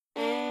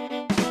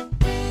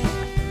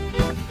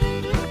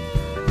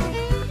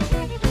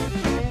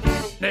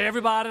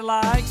Everybody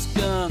likes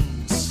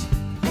guns,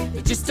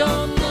 they just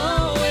don't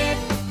know it.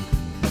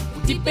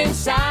 Deep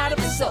inside of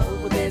the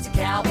soul, there's a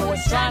cowboy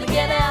trying to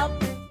get out.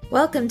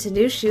 Welcome to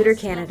New Shooter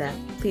Canada.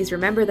 Please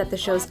remember that the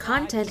show's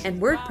content and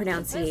word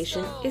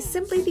pronunciation is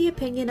simply the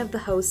opinion of the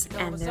hosts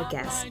and their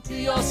guests.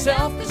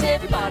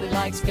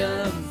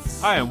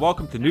 Hi, and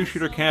welcome to New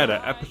Shooter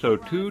Canada,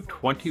 episode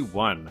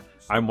 221.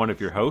 I'm one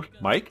of your hosts,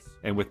 Mike,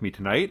 and with me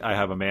tonight I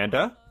have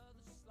Amanda.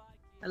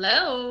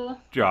 Hello.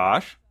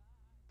 Josh.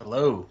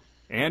 Hello.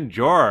 And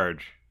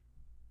George.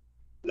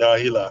 No,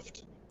 he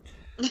left.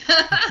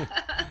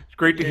 It's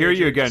great to hear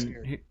you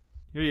again.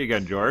 Hear you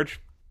again, George.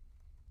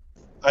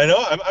 I know.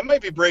 I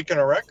might be breaking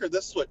a record.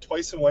 This is what,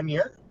 twice in 1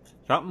 year?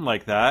 Something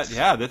like that.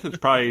 Yeah, this is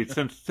probably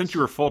since you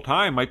were full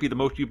time, might be the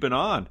most you've been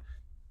on.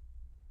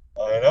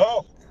 I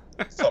know.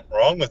 Something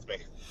wrong with me.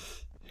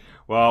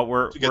 Well,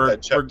 we're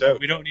that checked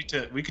out. We don't need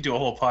to. We could do a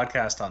whole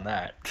podcast on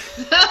that.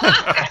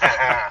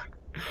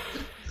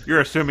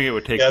 You're assuming it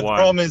would take one. one. The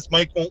problem is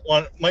Mike won't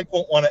want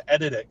to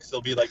edit it because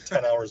it'll be like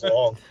 10 hours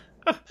long.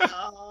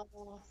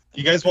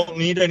 You guys won't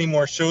need any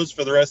more shows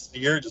for the rest of the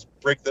year. Just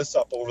break this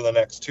up over the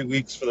next 2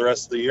 weeks for the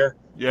rest of the year.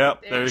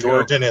 Yep, there you go.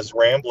 George and his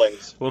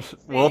ramblings.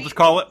 We'll just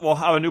call it. We'll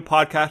have a new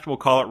podcast. We'll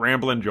call it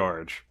Ramblin'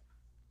 George.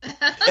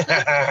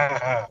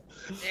 There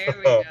we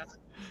go.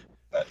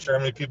 Not sure how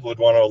many people would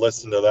want to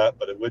listen to that,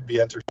 but it would be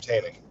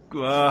entertaining.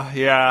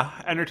 Yeah,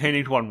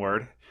 entertaining's one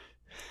word.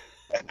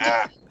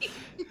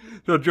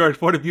 So, George,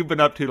 what have you been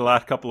up to the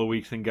last couple of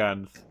weeks in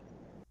guns?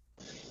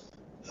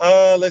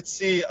 Let's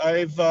see.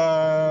 I've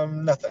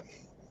nothing.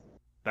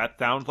 That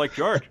sounds like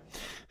George.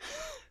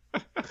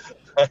 I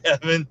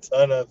haven't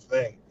done a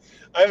thing.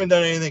 I haven't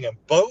done anything in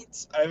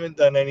boats. I haven't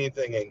done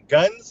anything in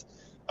guns.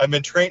 I've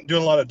been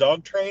doing a lot of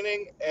dog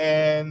training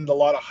and a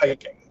lot of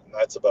hiking.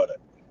 That's about it.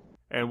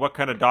 And what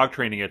kind of dog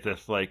training is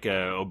this? Like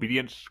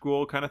obedience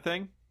school kind of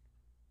thing?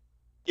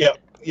 Yeah.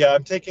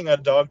 I'm taking a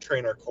dog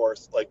trainer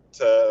course, like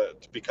to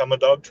become a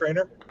dog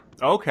trainer.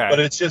 Okay. But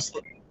it's just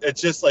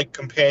like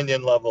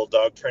companion level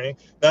dog training.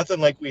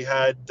 Nothing like we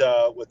had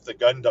with the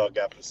gun dog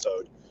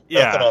episode.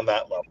 Yeah. Nothing on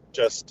that level.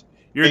 Just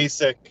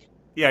basic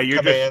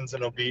commands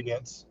and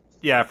obedience.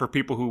 Yeah, for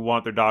people who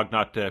want their dog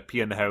not to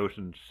pee in the house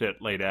and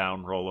sit, lay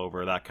down, roll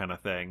over, that kind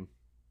of thing.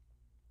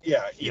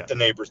 Yeah, eat the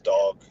neighbor's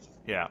dog.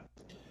 Yeah.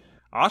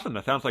 Awesome.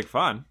 That sounds like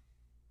fun.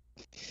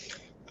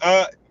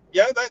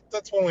 Yeah,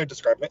 that's one way to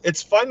describe it.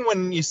 It's fun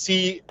when you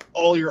see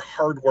all your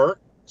hard work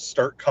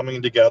start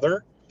coming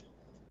together.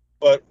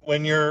 But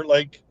when you're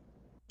like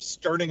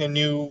starting a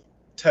new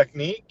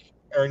technique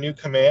or a new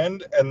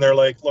command and they're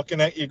like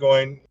looking at you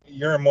going,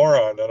 "You're a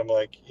moron." And I'm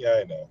like, "Yeah,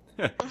 I know."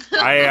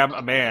 I am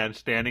a man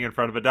standing in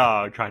front of a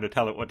dog trying to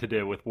tell it what to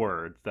do with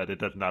words that it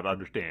does not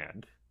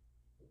understand.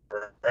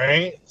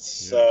 Right? Yeah.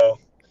 So,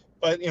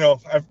 but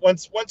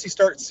once you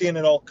start seeing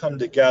it all come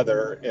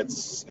together,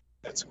 it's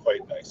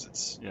quite nice.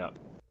 It's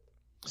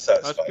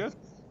satisfying. That's good.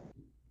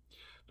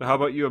 So how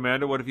about you,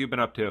 Amanda? What have you been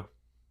up to?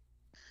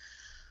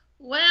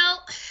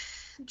 Well,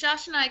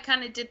 Josh and I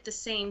kind of did the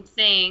same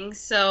thing,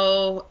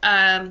 so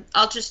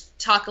I'll just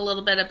talk a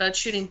little bit about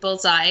shooting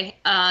bullseye.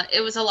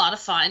 It was a lot of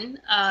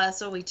fun,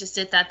 so we just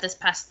did that this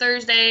past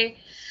Thursday.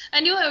 I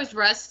knew I was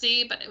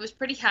rusty, but I was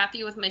pretty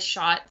happy with my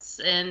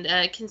shots, and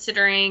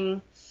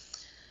considering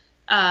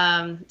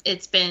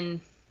it's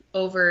been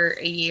over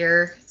a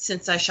year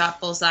since I shot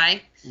bullseye.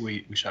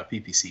 We shot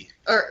PPC.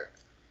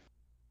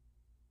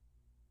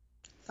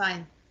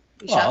 Fine.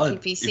 We shot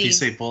PPC. If you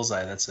say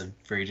bullseye, that's a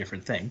very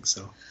different thing,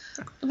 so...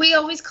 We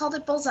always called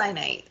it bullseye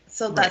night,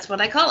 so that's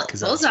what I call it,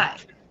 bullseye.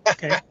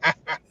 Okay.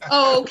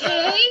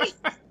 Okay.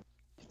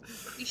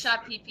 We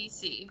shot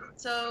PPC,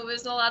 so it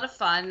was a lot of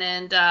fun,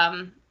 and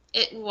so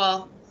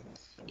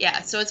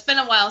it's been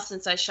a while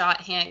since I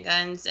shot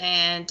handguns,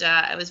 and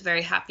I was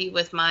very happy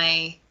with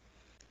the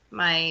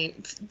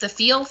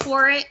feel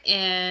for it,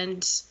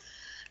 and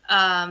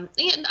I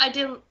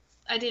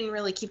didn't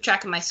really keep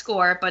track of my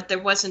score, but there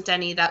wasn't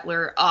any that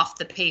were off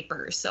the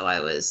paper, so I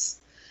was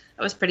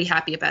pretty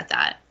happy about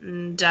that.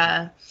 And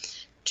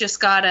Josh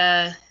got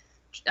his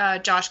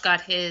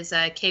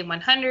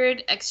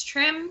K100 X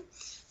Trim,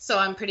 so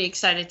I'm pretty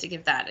excited to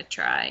give that a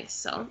try.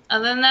 So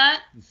other than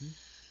that,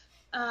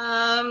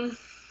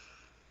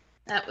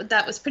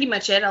 that was pretty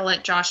much it. I'll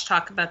let Josh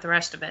talk about the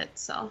rest of it.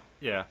 So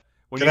yeah,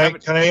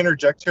 can I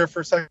interject here for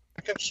a second?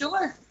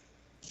 Sure.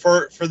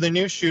 For the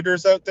new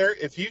shooters out there,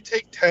 if you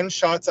take 10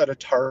 shots at a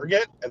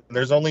target and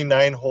there's only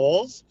 9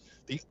 holes,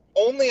 the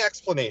only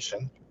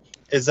explanation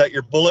is that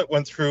your bullet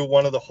went through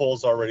one of the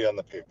holes already on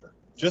the paper.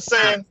 Just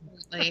saying.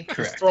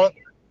 Correct.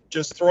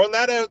 Just throwing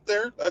that out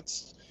there.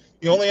 That's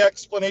the only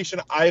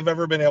explanation I've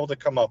ever been able to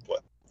come up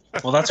with.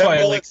 Well, that's why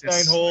I like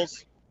this. 9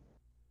 holes.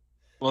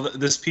 Well,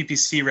 this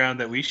PPC round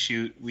that we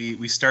shoot,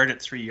 we start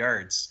at 3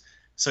 yards.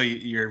 So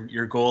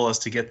your goal is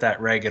to get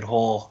that ragged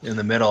hole in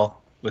the middle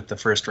with the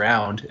first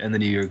round, and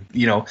then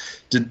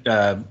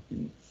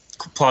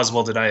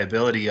plausible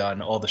deniability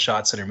on all the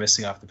shots that are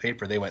missing off the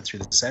paper. They went through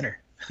the center.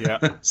 Yeah.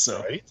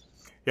 So. Right.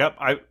 Yep,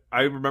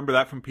 I remember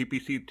that from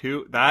PPC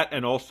too. That,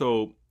 and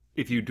also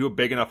if you do a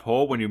big enough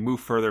hole, when you move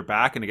further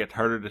back and it gets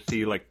harder to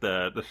see like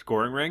the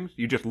scoring rings,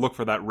 you just look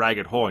for that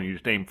ragged hole and you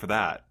just aim for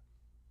that.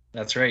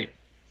 That's right.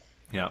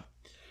 Yeah.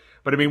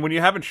 But I mean, when you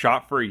haven't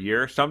shot for a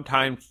year,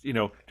 sometimes,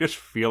 just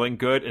feeling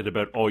good is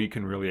about all you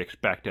can really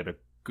expect at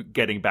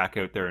getting back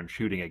out there and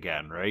shooting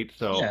again, right?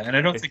 So yeah, and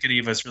I don't think any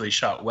of us really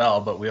shot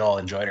well, but we all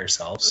enjoyed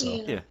ourselves.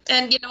 So. Yeah.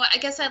 And you know what? I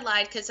guess I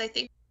lied because I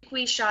think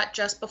we shot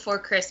just before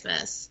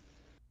Christmas.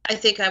 I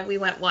think we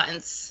went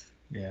once.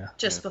 Yeah.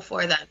 Just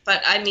before that.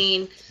 But I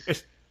mean,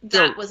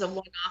 that was a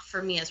one-off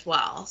for me as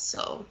well.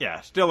 So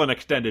yeah, still an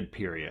extended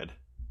period.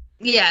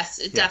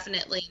 Yes,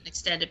 definitely an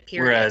extended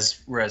period.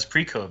 Whereas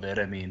pre-COVID,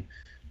 I mean,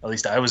 at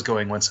least I was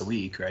going once a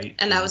week, right?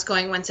 And I was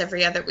going once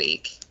every other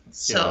week.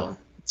 So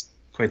it's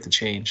quite the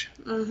change.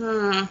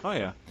 Mm-hmm. Oh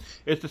yeah,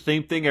 it's the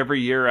same thing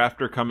every year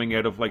after coming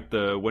out of like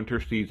the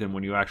winter season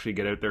when you actually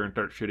get out there and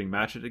start shooting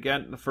matches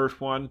again. The first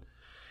one,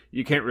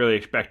 you can't really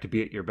expect to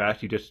be at your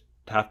best. You just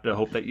have to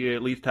hope that you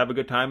at least have a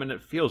good time and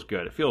it feels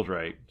good. It feels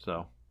right.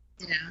 So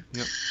yeah.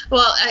 Yep.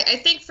 Well, I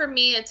think for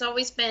me, it's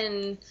always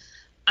been,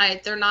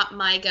 they're not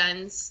my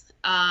guns.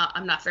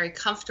 I'm not very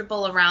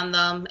comfortable around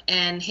them,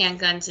 and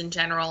handguns in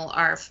general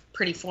are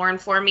pretty foreign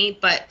for me,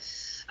 but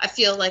I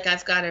feel like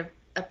I've got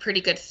a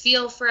pretty good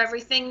feel for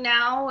everything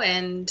now,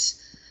 and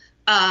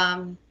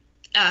my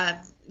grips are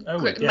doing well.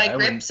 I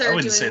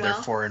wouldn't say they're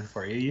foreign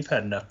for you. You've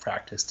had enough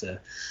practice to...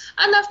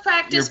 Enough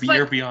practice,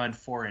 you're beyond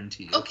foreign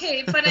to you.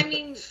 Okay, but I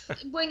mean,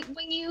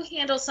 when you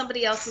handle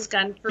somebody else's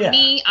gun, for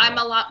me, I'm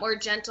a lot more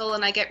gentle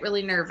and I get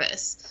really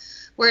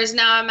nervous. Whereas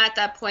now I'm at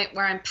that point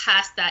where I'm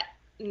past that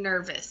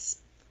nervous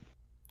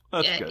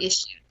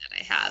issue that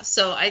I have.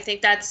 So I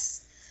think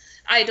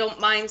I don't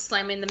mind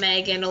slamming the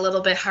mag in a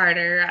little bit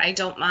harder. I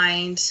don't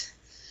mind,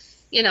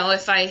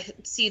 if I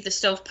see the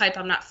stovepipe,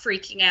 I'm not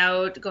freaking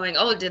out going,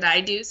 oh, did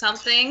I do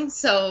something?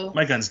 So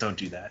my guns don't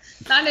do that.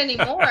 Not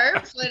anymore,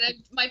 but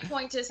my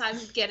point is I'm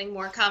getting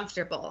more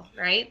comfortable,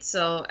 right?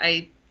 So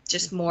I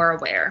just more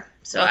aware.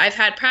 So I've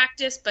had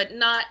practice, but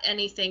not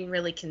anything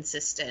really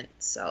consistent.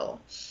 So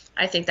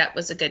I think that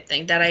was a good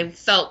thing, that I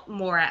felt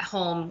more at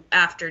home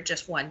after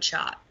just one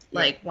shot,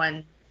 like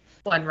one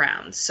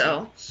round.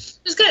 So it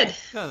was good.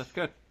 Yeah, that's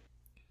good.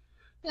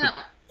 Yeah.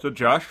 So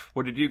Josh,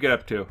 what did you get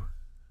up to?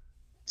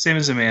 Same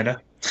as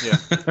Amanda.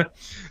 Yeah.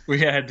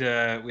 we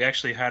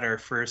actually had our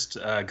first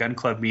gun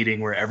club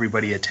meeting where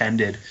everybody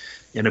attended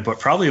in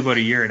probably about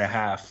a year and a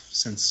half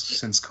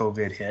since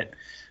COVID hit.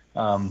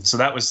 So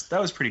that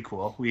was pretty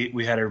cool.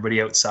 We had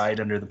everybody outside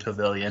under the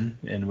pavilion,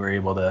 and we were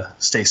able to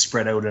stay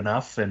spread out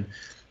enough, and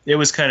it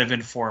was kind of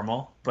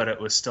informal, but it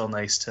was still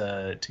nice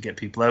to get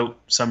people out.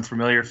 Some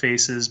familiar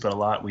faces, but a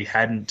lot we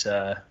hadn't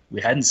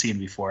seen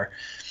before.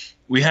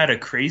 We had a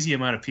crazy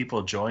amount of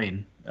people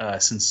join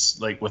since,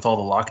 like, with all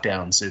the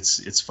lockdowns.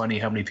 It's funny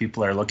how many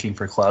people are looking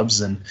for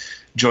clubs and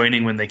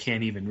joining when they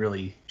can't even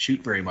really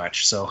shoot very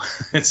much. So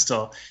it's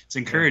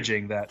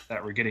encouraging that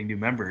we're getting new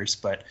members,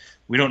 but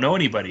we don't know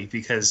anybody,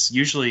 because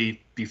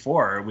usually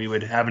before we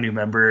would have a new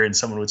member and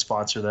someone would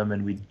sponsor them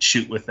and we'd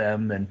shoot with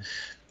them and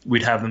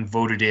we'd have them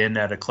voted in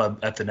at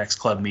the next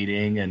club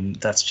meeting, and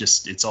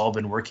it's all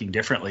been working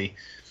differently.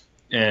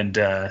 And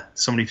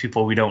so many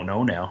people we don't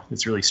know now.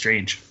 It's really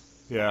strange.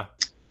 Yeah.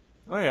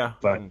 Oh yeah.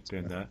 But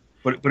doing that.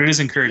 But it is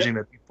encouraging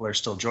that people are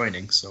still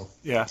joining. So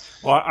yeah.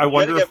 Well, I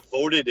wonder if get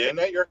voted in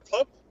at your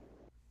club.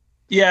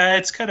 Yeah,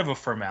 it's kind of a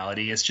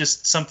formality. It's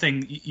just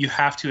something you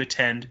have to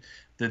attend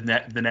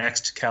the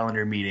next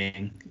calendar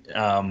meeting,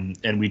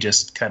 and we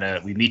just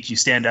we meet. You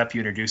stand up,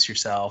 you introduce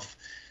yourself,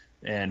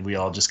 and we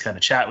all just kind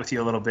of chat with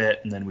you a little bit,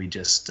 and then we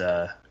just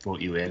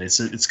vote you in.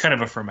 It's kind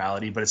of a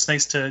formality, but it's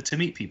nice to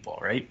meet people,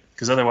 right?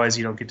 Because otherwise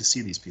you don't get to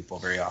see these people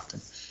very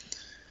often.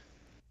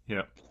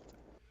 Yeah.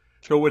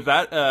 So was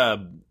that,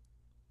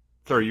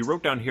 sorry, you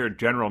wrote down here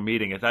general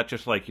meeting. Is that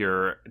just like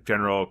your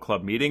general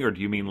club meeting, or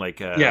do you mean like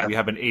we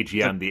have an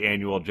AGM, the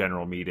annual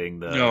general meeting?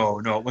 No,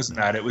 it wasn't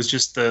that. It was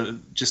just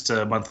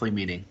a monthly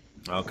meeting.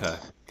 Okay.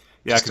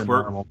 Yeah,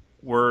 because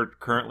we're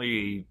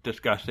currently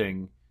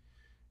discussing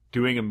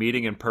doing a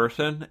meeting in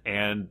person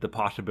and the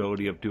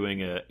possibility of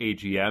doing a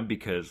AGM,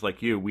 because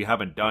like we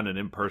haven't done an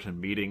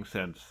in-person meeting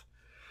since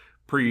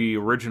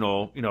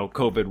pre-original,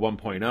 COVID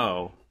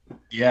 1.0.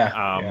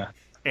 Yeah.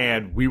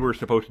 And we were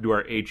supposed to do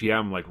our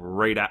AGM like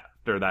right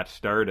after that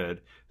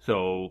started.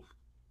 So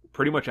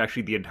pretty much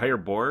actually the entire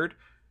board,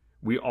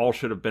 we all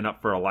should have been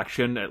up for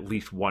election at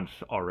least once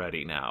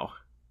already now.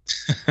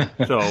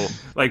 So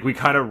like we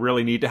kind of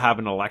really need to have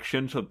an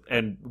election. So,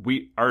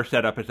 and our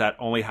setup is that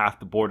only half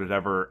the board is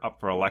ever up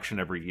for election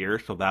every year.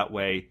 So that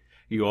way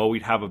you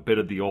always have a bit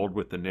of the old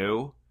with the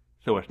new.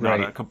 So it's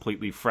not a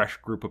completely fresh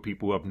group of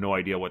people who have no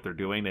idea what they're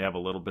doing. They have a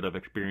little bit of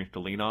experience to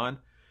lean on.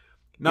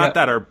 Not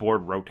that our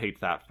board rotates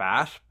that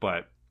fast,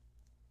 but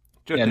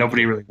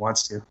nobody really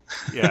wants to.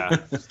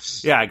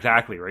 Yeah,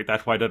 exactly, right?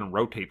 That's why it doesn't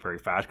rotate very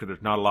fast, because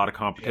there's not a lot of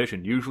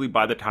competition. Yeah. Usually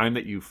by the time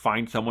that you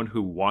find someone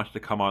who wants to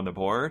come on the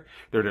board,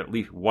 there's at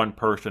least one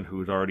person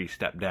who's already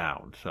stepped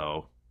down.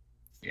 So,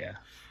 yeah.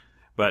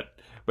 But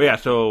yeah,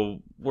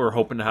 so we're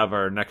hoping to have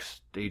our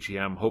next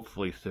AGM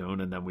hopefully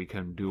soon, and then we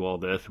can do all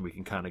this and we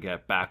can kind of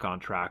get back on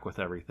track with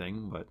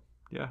everything. But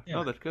yeah.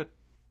 No, that's good.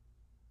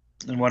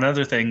 And one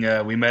other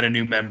thing, we met a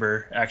new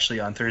member actually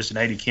on Thursday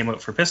night. He came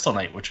out for Pistol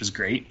Night, which was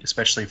great,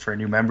 especially for a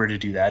new member to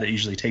do that. It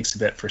usually takes a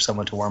bit for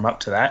someone to warm up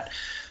to that.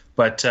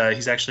 But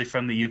he's actually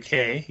from the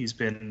UK. He's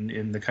been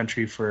in the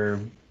country for,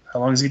 how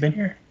long has he been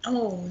here?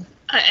 Oh,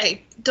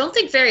 I don't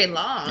think very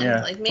long.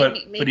 Yeah, like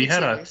maybe but he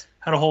had 2 years.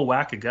 a whole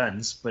whack of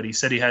guns. But he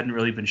said he hadn't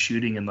really been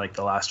shooting in like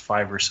the last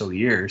 5 or so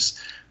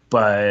years.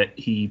 But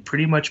he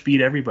pretty much beat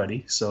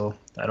everybody. So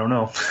I don't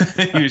know.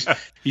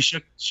 he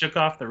shook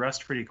off the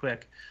rust pretty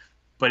quick.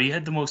 But he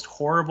had the most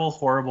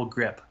horrible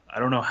grip. I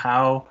don't know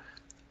how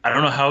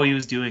he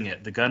was doing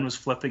it. The gun was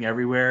flipping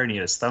everywhere, and he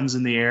had his thumbs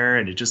in the air,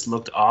 and it just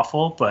looked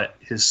awful. But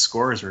his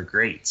scores were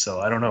great,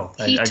 so I don't know.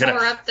 He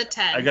tore up the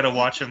tent. I gotta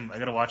watch him. I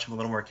gotta watch him a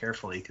little more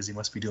carefully because he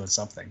must be doing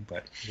something.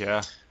 But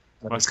yeah,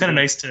 it's kind of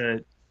nice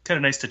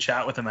to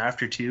chat with him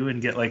after too,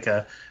 and get like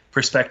a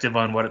perspective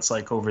on what it's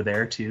like over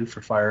there too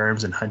for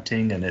firearms and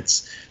hunting. And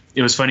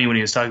it was funny when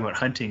he was talking about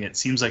hunting. It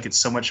seems like it's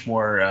so much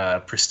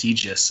more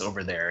prestigious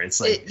over there. It's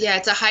like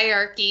it's a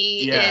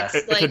hierarchy. Yeah.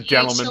 It's like a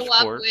gentleman's you show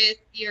sport. up with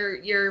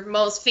your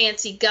most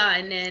fancy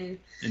gun and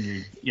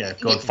you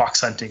go fox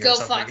hunting. Go or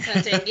something. fox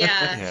hunting.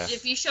 Yeah. Yeah.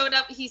 If you showed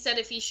up, he said,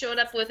 if you showed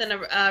up with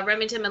a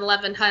Remington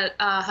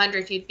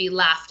 1100, you'd be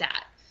laughed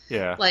at.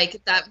 Yeah.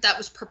 Like that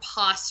was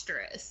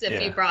preposterous if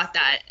you brought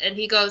that. And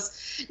he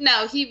goes,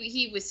 no,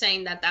 he was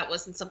saying that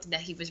wasn't something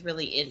that he was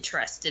really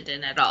interested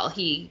in at all.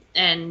 He's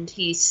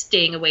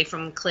staying away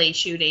from clay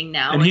shooting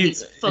now, and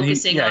he's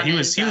focusing on he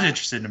was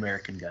interested in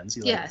American guns.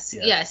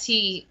 Yes,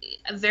 he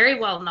very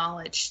well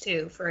knowledge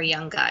too for a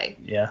young guy.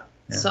 Yeah.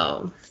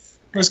 So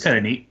it was kind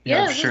of neat.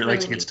 Yeah, I'm sure I'd like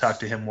really to get neat. to talk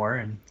to him more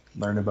and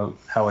learn about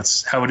how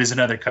it is in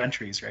other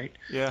countries, right?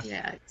 Yeah.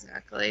 Yeah,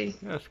 exactly.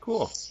 Yeah, that's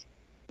cool.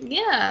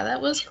 Yeah,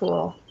 that was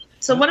cool.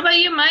 So what about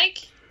you,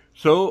 Mike?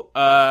 So,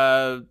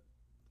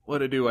 what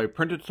did I do? I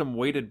printed some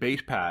weighted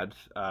base pads.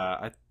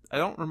 I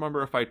don't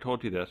remember if I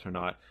told you this or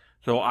not.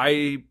 So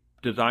I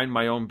designed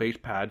my own base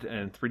pads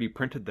and 3D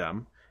printed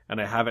them, and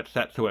I have it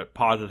set so it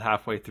pauses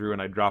halfway through,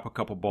 and I drop a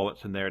couple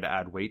bullets in there to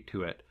add weight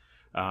to it.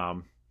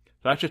 So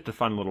that's just a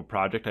fun little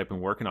project I've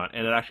been working on,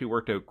 and it actually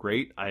worked out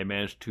great. I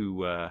managed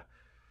to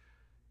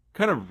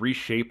kind of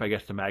reshape, I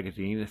guess, the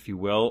magazine, if you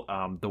will.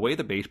 The way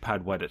the base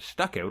pad was, it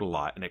stuck out a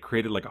lot, and it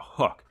created like a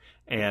hook.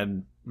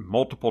 And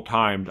multiple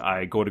times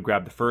I go to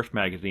grab the first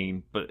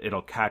magazine, but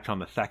it'll catch on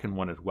the second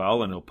one as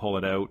well, and it'll pull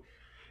it out.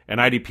 And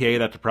IDPA,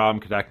 that's a problem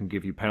because that can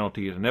give you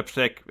penalties. And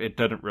IPSC, it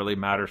doesn't really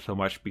matter so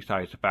much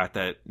besides the fact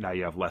that now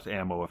you have less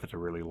ammo if it's a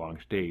really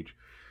long stage.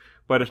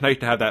 But it's nice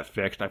to have that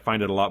fixed. I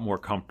find it a lot more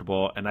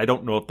comfortable, and I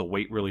don't know if the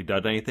weight really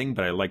does anything,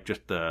 but I like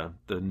just the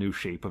new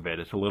shape of it.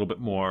 It's a little bit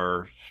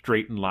more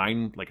straight in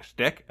line, like a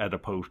stick, as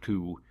opposed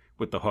to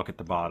with the hook at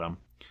the bottom.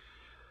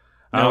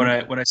 Now,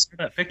 when I saw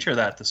that picture of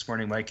that this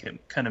morning, Mike,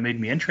 it kind of made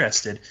me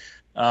interested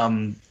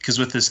because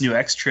with this new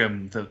X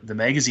trim, the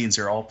magazines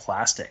are all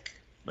plastic,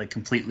 like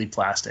completely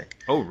plastic.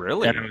 Oh,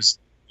 really? And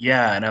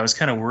I was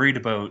kind of worried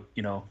about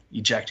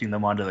ejecting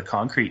them onto the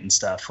concrete and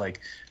stuff. Like,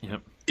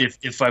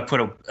 if I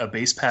put a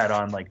base pad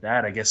on like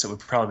that, I guess it would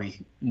probably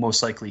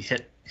most likely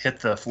hit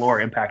the floor,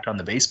 impact on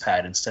the base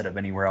pad instead of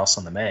anywhere else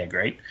on the mag,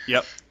 right?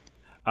 Yep.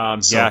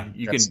 So yeah,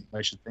 you can.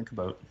 I should think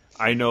about.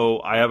 I know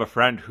I have a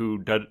friend who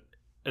does.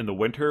 In the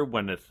winter,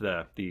 when it's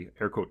the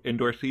air quote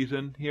indoor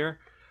season here,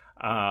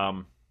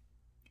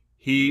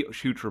 he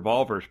shoots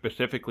revolvers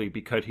specifically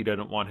because he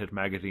doesn't want his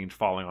magazines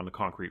falling on the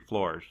concrete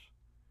floors.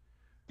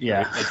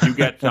 Yeah. Right? Like you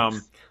get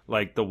some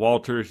like the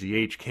Walters,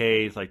 the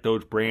HKs, like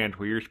those brands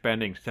where you're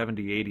spending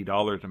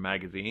 $70-$80 a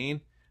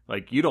magazine.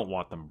 Like you don't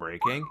want them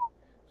breaking.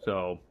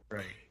 So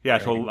right. Yeah,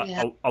 right.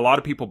 So a lot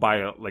of people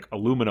buy like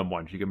aluminum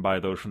ones. You can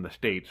buy those from the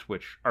States,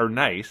 which are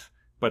nice.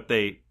 But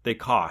they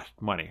cost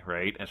money,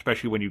 right?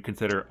 Especially when you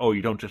consider,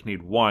 you don't just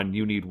need one,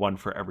 you need one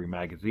for every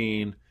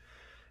magazine.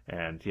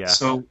 And yeah.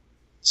 So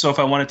if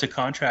I wanted to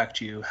contract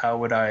you, how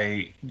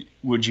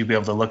would you be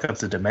able to look up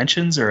the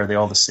dimensions, or are they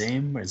all the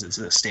same? Is it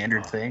a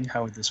standard thing?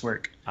 How would this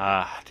work?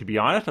 To be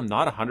honest, I'm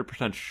not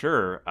 100%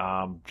 sure,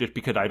 just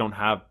because I don't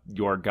have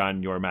your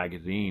gun, your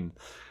magazine.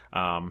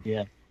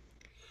 Yeah.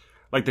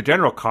 Like the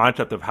general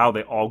concept of how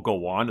they all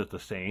go on is the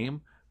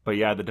same. But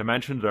yeah, the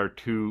dimensions are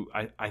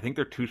I think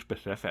they're too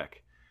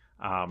specific.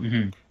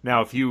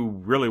 Now, if you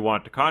really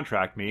want to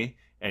contract me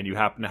and you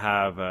happen to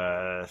have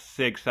a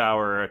 6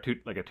 hour,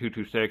 like a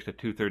 226, a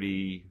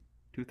 230,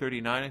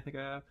 239, I think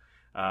I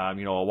have,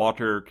 a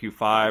Walter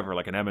Q5 or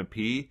like an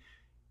M&P,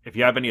 if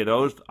you have any of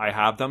those, I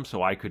have them,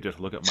 so I could just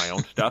look at my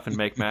own stuff and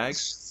make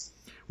mags,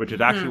 which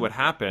is actually what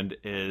happened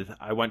is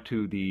I went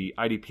to the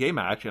IDPA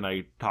match and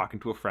I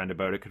talking to a friend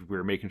about it because we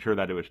were making sure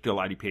that it was still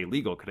IDPA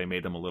legal because I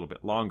made them a little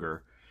bit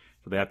longer.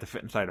 So they have to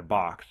fit inside a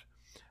box.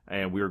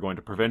 And we were going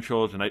to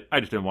provincials, and I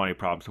just didn't want any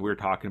problems. So we were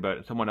talking about it,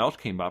 and someone else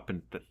came up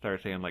and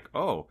started saying, like,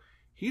 oh,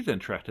 he's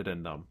interested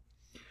in them.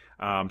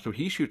 So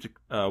he shoots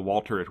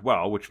Walter as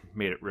well, which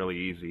made it really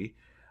easy.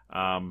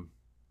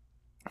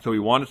 So he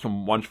wanted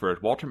some ones for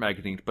his Walter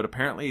magazines, but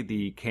apparently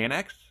the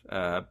Canex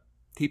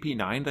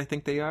TP9s, I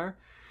think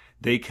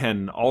they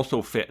can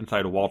also fit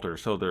inside a Walter,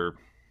 so they're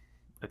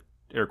a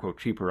air quote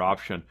cheaper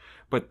option,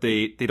 but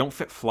they don't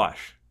fit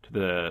flush to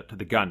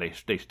the gun.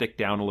 They stick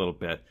down a little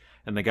bit.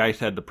 And the guy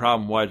said the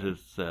problem was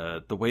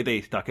the way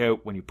they stuck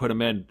out when you put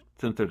them in,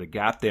 since there's a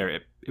gap there,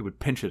 it would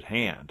pinch his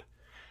hand.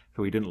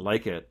 So he didn't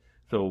like it.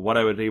 So what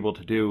I was able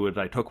to do is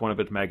I took one of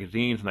his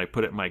magazines and I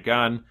put it in my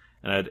gun,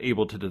 and I was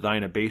able to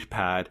design a base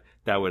pad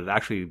that was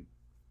actually,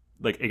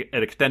 like,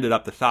 it extended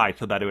up the side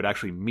so that it would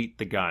actually meet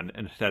the gun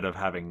instead of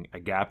having a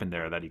gap in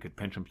there that he could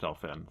pinch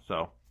himself in.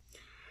 So,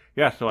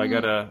 yeah, so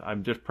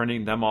I'm just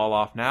printing them all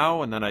off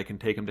now, and then I can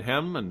take them to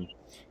him, and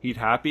he's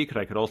happy because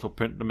I could also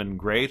print them in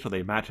gray so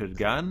they match his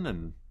gun,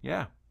 and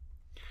yeah.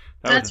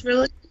 That's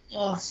really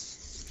cool.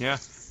 Yeah,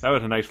 that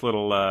was a nice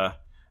little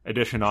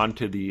addition on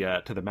to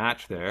the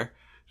match there.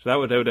 So that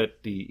was out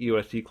at the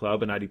EOSC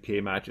Club, an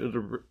IDPA match.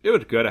 It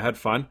was good. I had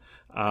fun.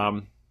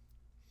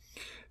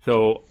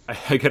 So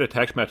I get a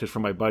text message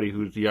from my buddy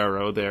who's the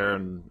RO there,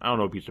 and I don't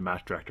know if he's the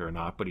match director or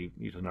not, but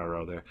he's an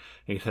RO there.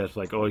 And he says,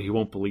 like, oh, you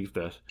won't believe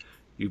this.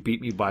 You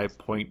beat me by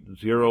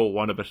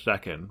 0.01 of a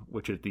second,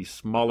 which is the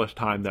smallest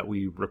time that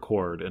we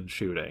record in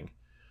shooting.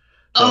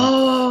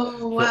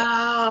 So,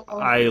 wow. So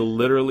I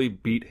literally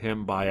beat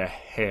him by a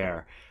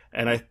hair.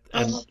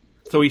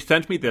 So he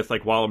sends me this,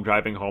 like, while I'm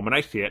driving home, and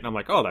I see it, and I'm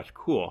like, oh, that's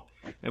cool.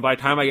 And by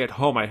the time I get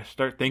home, I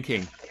start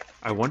thinking,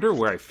 I wonder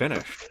where I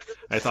finished.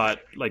 I thought,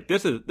 like,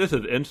 this is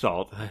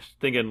insult. I was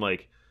thinking,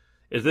 like,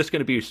 is this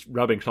going to be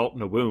rubbing salt in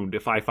the wound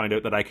if I find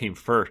out that I came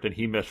first and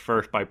he missed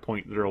first by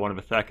 0.01 of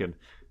a second?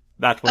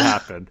 That's what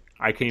happened.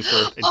 I came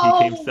first and he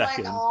came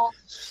second.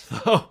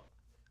 So,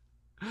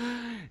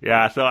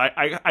 yeah, so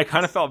I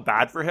kind of felt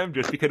bad for him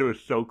just because it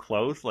was so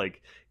close.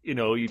 Like, you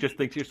know, you just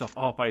think to yourself,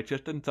 oh, if I had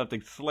just done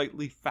something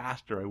slightly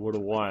faster, I would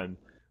have won.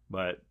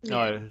 But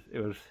no, it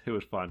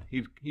was fun.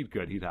 He's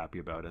good. He's happy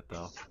about it,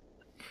 though.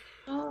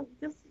 Oh,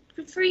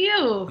 good for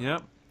you.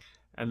 Yep.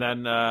 And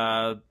then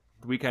the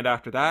weekend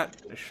after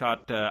that, I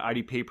shot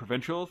IDPA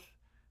Provincials.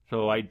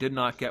 So I did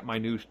not get my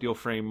new steel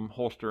frame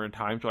holster in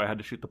time, so I had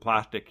to shoot the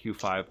plastic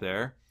Q5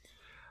 there.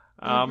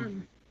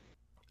 I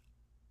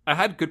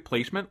had good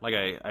placement. Like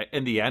I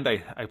in the end,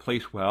 I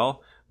placed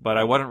well, but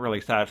I wasn't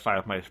really satisfied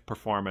with my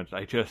performance.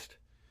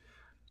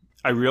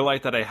 I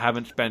realized that I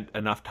haven't spent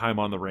enough time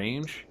on the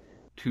range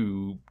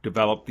to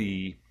develop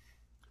the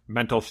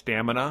mental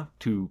stamina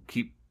to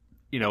keep,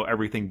 you know,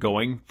 everything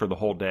going for the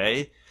whole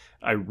day.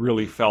 I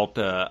really felt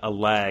a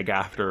lag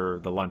after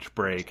the lunch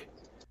break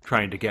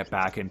trying to get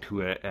back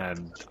into it,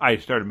 and I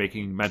started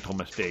making mental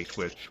mistakes,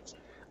 which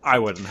I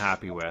wasn't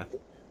happy with.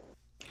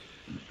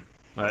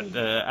 But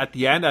at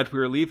the end, as we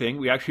were leaving,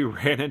 we actually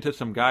ran into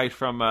some guys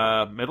from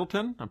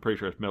Middleton. I'm pretty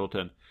sure it's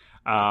Middleton,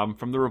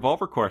 from the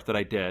revolver course that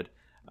I did.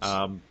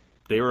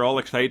 They were all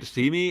excited to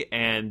see me,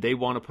 and they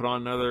want to put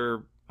on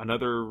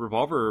another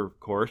revolver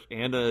course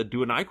and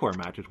do an I-Corps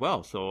match as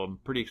well. So I'm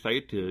pretty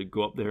excited to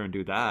go up there and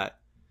do that.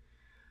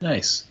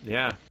 Nice.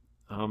 Yeah.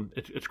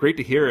 It's great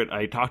to hear it.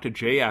 I talked to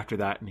Jay after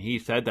that, and he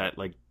said that,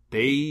 like,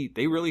 they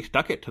really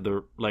stuck with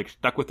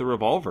the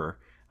revolver,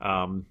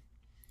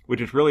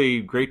 which is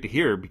really great to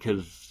hear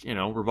because, you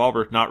know,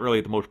 revolver is not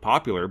really the most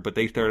popular, but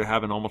they started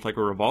having almost like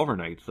a revolver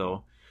night.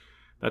 So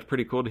that's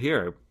pretty cool to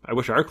hear. I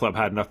wish our club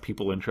had enough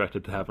people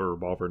interested to have a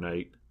revolver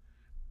night.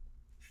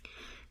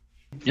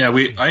 Yeah,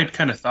 I had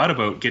kind of thought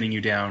about getting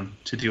you down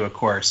to do a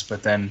course,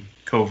 but then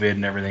COVID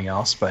and everything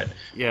else. But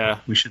yeah,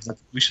 we should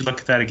look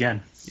at that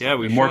again. Yeah,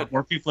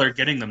 more people are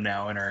getting them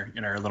now in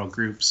our little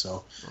group.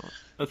 So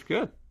that's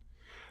good.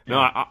 No,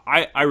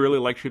 I really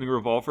like shooting a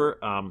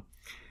revolver.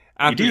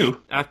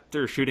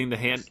 After shooting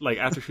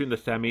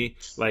the semi,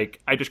 like,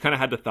 I just kind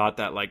of had the thought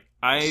that, like,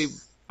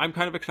 I'm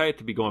kind of excited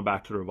to be going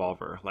back to the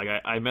revolver. Like,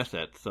 I miss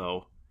it.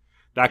 So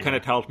that kind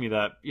of tells me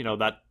that, you know,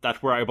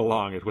 that's where I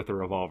belong, is with the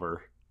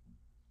revolver.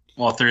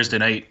 Well, Thursday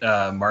night,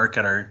 Mark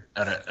at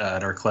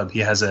our club, he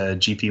has a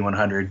GP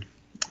 100,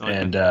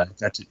 and I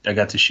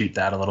got to shoot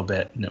that a little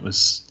bit, and it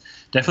was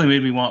definitely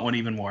made me want one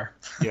even more.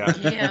 Yeah.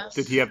 Yeah.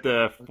 Did he have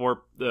the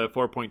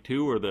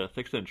 4.2 or the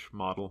 6-inch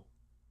model?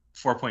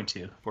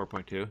 4.2.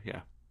 4.2. Yeah.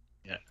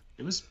 Yeah.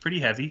 It was pretty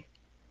heavy.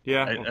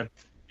 Yeah.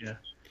 Yeah.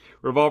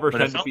 Revolvers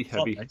tend to be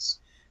heavy. Nice.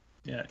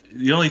 Yeah.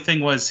 The only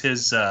thing was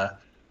his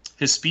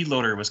speed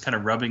loader was kind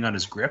of rubbing on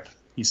his grip.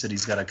 He said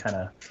he's got to kind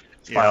of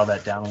file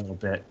that down a little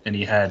bit, and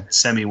he had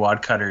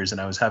semi-wad cutters, and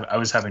I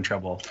was having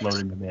trouble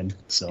loading them in.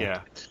 So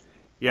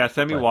yeah,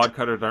 semi-wad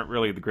cutters aren't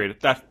really the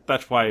greatest.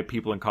 That's why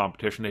people in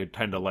competition, they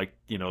tend to like,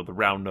 you know, the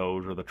round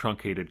nose or the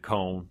truncated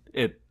cone.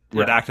 It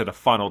acts as a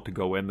funnel to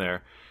go in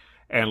there,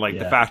 and like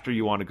the faster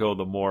you want to go,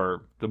 the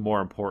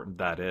more important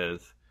that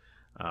is.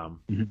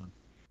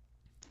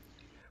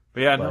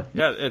 But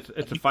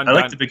it's a fun. I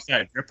like the big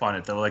fat grip on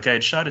it though. Like, I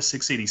had shot a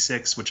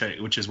 686,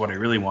 which is what I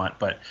really want,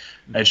 but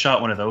I had shot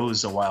one of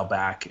those a while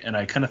back, and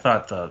I kind of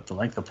thought the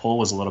length of pull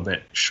was a little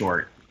bit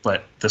short,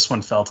 but this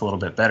one felt a little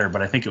bit better.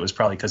 But I think it was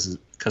probably because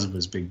of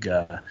his big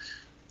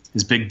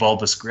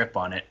bulbous grip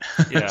on it.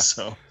 Yeah.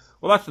 So.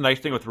 Well, that's the nice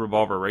thing with the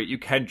revolver, right? You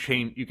can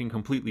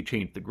completely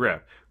change the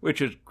grip,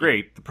 which is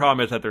great. The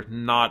problem is that there's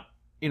not,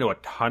 a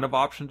ton of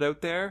options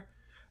out there.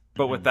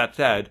 But with that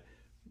said,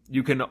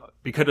 you can,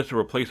 because it's a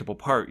replaceable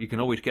part, you can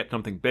always get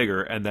something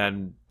bigger and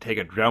then take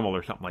a Dremel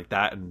or something like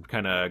that and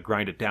kind of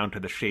grind it down to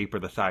the shape or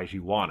the size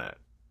you want it.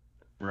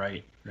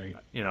 Right.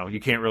 You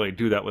can't really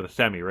do that with a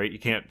semi, right? You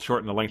can't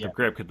shorten the length of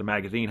grip because the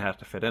magazine has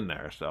to fit in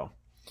there. So.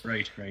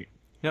 Right.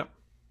 Yep.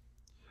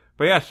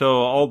 But yeah,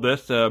 so all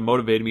this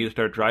motivated me to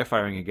start dry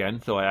firing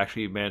again. So I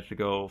actually managed to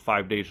go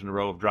 5 days in a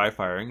row of dry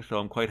firing. So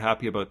I'm quite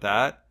happy about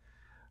that.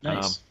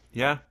 Nice.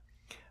 Yeah.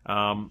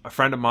 A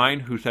friend of mine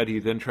who said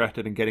he's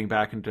interested in getting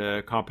back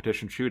into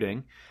competition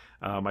shooting.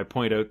 I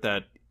point out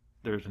that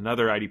there's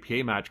another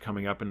IDPA match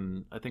coming up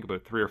in, I think,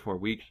 about 3 or 4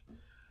 weeks.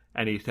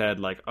 And he said,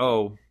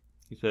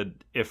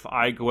 if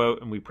I go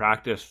out and we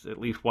practice at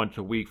least once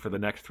a week for the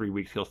next 3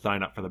 weeks, he'll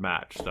sign up for the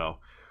match. So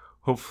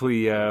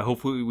hopefully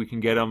we can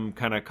get him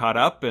kind of caught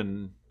up.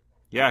 And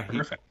yeah,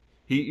 Perfect.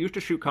 He used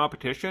to shoot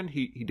competition.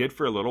 He did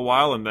for a little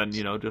while, and then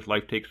just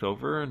life takes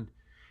over, and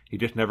he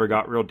just never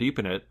got real deep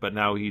in it. But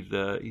now he's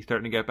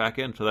starting to get back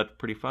in, so that's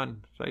pretty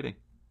fun, exciting.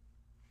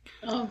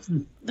 Oh,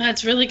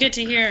 that's really good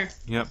to hear.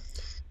 Yep.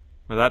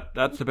 Well,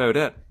 that's about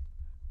it.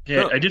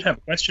 Yeah, So- I did have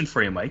a question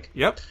for you, Mike.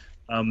 Yep.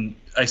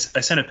 I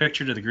sent a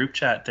picture to the group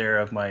chat there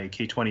of my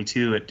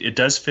K22. It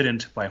does fit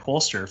into my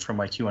holster from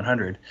my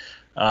Q100,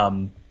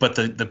 but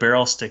the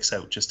barrel sticks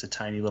out just a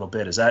tiny little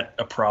bit. Is that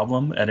a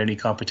problem at any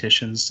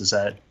competitions? Does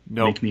that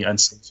No. make me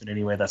unsafe in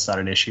any way? That's not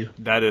an issue?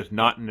 That is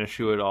not an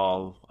issue at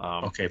all.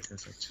 Okay,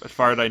 perfect. As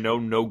far as I know,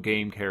 no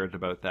game cares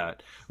about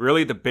that.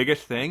 Really, the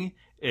biggest thing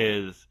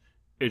is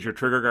your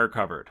trigger guard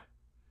covered.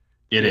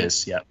 It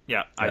is, yeah.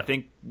 Yeah, I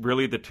think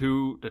really the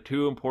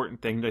two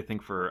important things I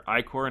think for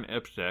ICOR and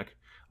IPSC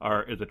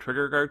is the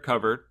trigger guard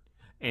covered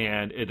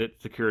and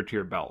it's secured to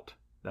your belt.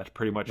 That's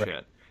pretty much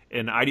it.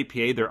 In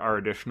IDPA, there are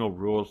additional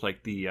rules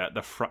like the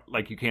front,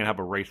 like you can't have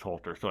a race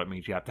holster, so it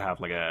means you have to have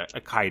like a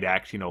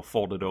Kydex,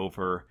 folded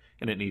over,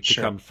 and it needs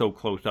to come so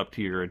close up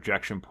to your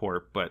ejection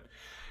port. But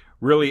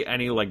really,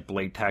 any like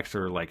Blade Tex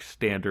or like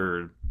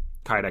standard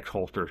Kydex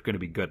holster is going to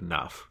be good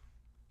enough.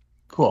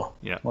 Cool.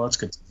 Yeah. Well, that's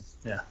good.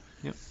 Yeah.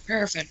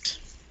 Perfect.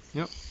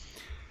 Yep.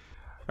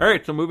 All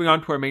right, so moving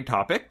on to our main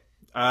topic.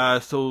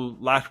 So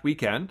last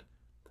weekend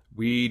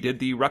we did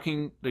the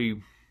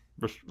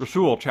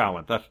Rasul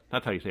challenge.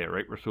 That's how you say it,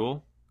 right?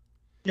 Rasul.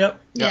 Yep.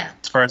 Yeah.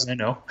 As far as I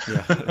know.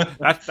 Yeah,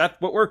 that's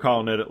what we're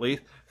calling it at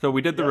least. So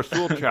we did the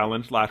Rasul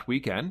challenge last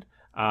weekend.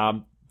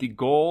 The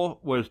goal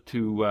was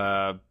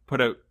to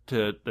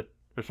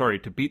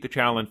beat the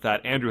challenge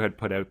that Andrew had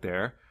put out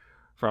there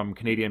from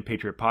Canadian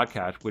Patriot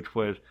Podcast, which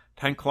was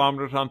 10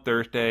 kilometers on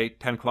Thursday,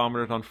 10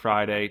 kilometers on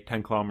Friday,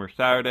 10 kilometers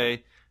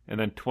Saturday, and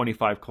then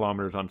 25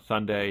 kilometers on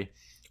Sunday,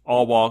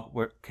 all while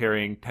we're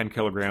carrying 10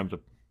 kilograms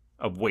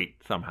of weight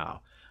somehow.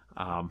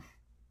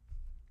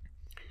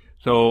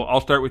 So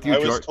I'll start with you, I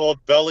was George.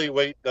 told belly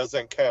weight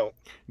doesn't count.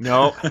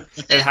 No,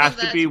 it has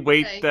to be That's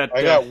weight right. that...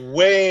 I got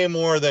way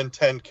more than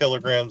 10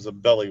 kilograms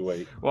of belly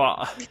weight.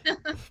 Well,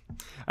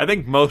 I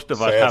think most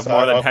of us So have it's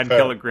more not than 10 unfair.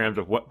 kilograms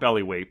of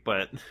belly weight,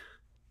 but...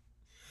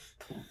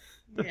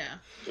 Yeah.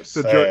 Just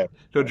So, saying.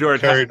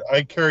 George,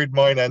 I carried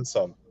mine and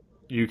some.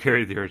 you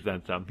carried yours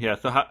then some. Yeah,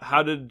 so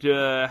how did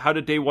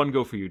day one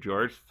go for you,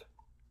 George?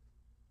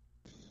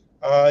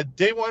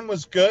 Day one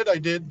was good. I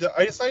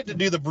decided to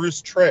do the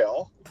Bruce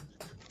Trail,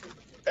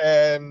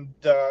 and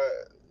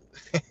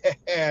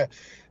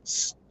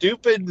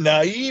stupid,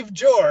 naive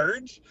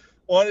George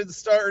wanted to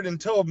start in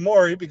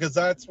Tobermory because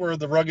that's where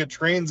the rugged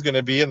terrain's going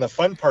to be and the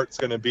fun part's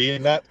going to be,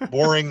 not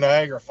boring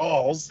Niagara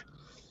Falls.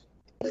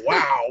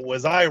 Wow,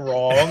 was I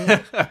wrong?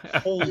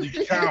 Holy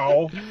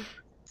cow.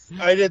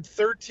 I did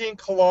 13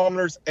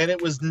 kilometers and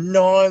it was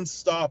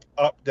nonstop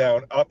up,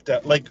 down,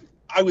 like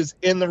I was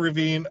in the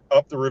ravine,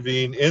 up the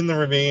ravine, in the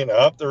ravine,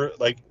 up the,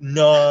 like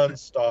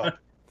nonstop.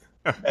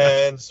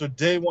 And so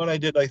day one, I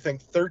did, I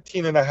think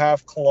 13 and a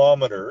half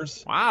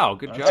kilometers. Wow,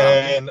 good job.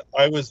 And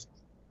I was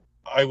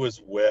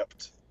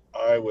whipped.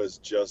 I was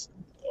just,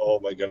 oh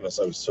my goodness,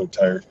 I was so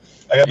tired.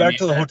 I got back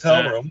to the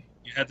hotel room.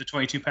 You had the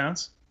 22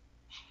 pounds?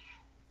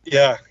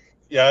 Yeah.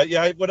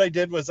 What I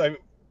did was I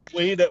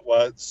weighed at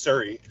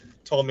Surrey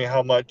told me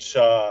how much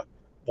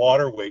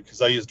water weight,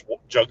 because I used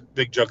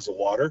big jugs of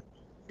water.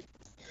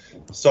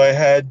 So I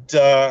had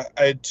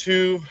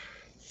 2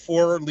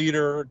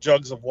 4-liter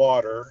jugs of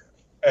water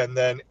and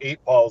then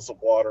 8 bottles of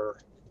water,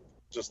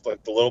 just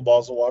like the little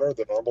bottles of water,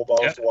 the normal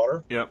bottles of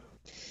water. Yep.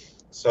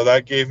 So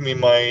that gave me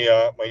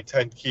my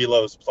 10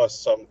 kilos plus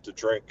some to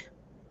drink,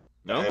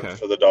 Okay. and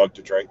for the dog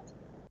to drink.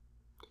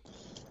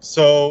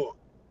 So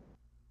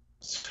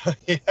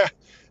yeah.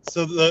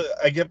 So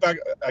I get back.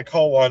 I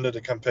call Wanda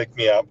to come pick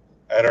me up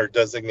at our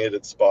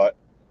designated spot,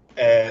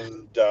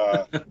 and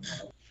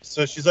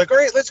so she's like, "All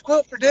right, let's go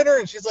out for dinner."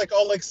 And she's like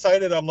all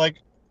excited. I'm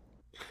like,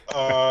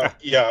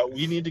 "Yeah,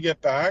 we need to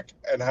get back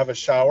and have a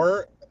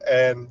shower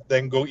and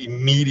then go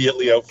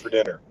immediately out for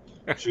dinner."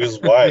 She goes,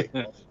 "Why?"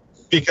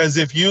 Because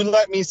if you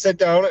let me sit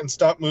down and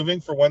stop moving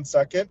for 1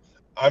 second,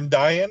 I'm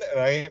dying, and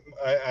I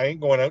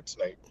ain't going out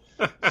tonight.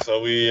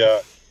 So we.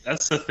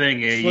 That's the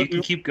thing. You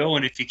can keep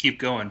going if you keep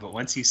going, but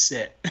once you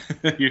sit,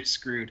 you're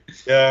screwed.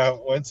 Yeah,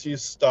 once you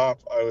stop,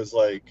 I was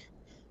like,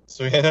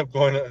 so we ended up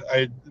going.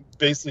 I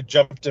basically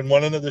jumped in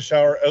one end of the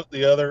shower, out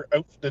the other,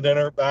 out to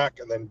dinner, back,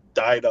 and then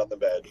died on the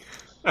bed.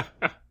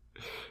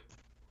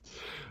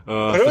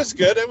 But it was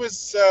good. It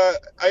was.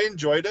 I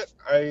enjoyed it.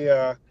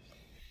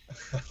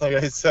 Like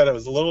I said, I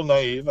was a little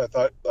naive. I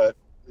thought that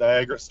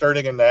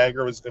starting in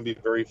Niagara was going to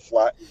be very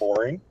flat and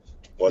boring.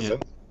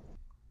 Wasn't.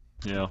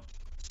 Yeah.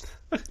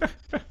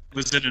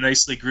 Was it a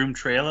nicely groomed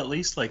trail at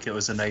least? Like it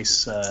was a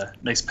nice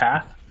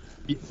path?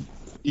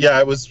 Yeah,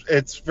 it was.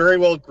 It's very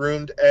well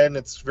groomed and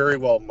it's very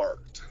well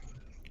marked.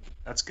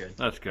 That's good.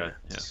 That's good.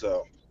 Yeah.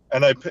 So,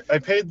 and I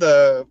paid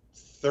the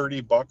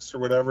 $30 or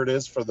whatever it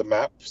is for the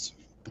maps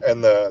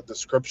and the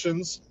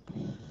descriptions.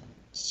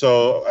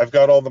 So I've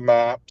got all the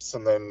maps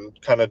and then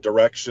kind of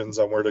directions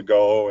on where to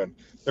go. And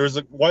there's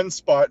one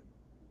spot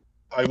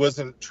I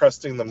wasn't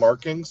trusting the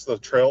markings, the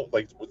trail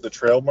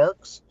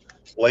marks,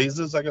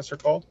 blazes, I guess they're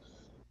called.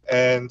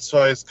 And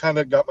so I kind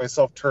of got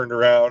myself turned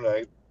around. And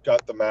I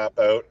got the map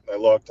out and I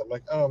looked. I'm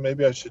like, oh,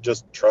 maybe I should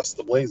just trust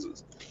the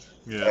blazes.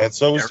 Yeah. And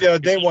so it was,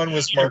 day one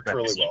was marked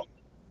really well.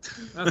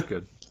 That's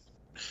good.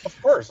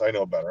 Of course, I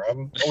know better.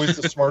 I'm always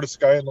the smartest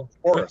guy in the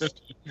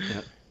forest.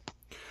 Yeah.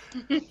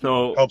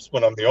 So Helps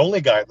when I'm the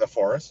only guy in the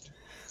forest.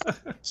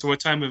 So what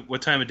time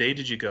of day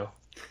did you go?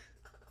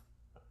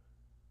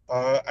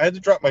 I had to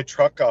drop my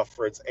truck off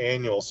for its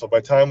annual. So by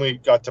the time we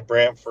got to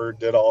Brantford,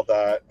 did all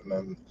that, and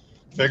then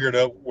figured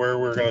out where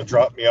we were going to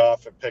drop me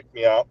off and pick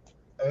me up.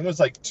 I think it was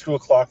like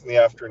 2:00 in the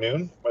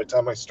afternoon by the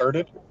time I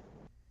started.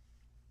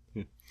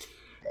 And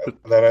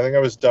then I think I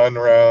was done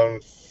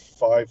around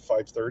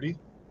 5:30.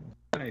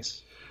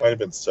 Nice. Might have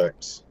been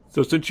 6.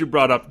 So since you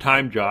brought up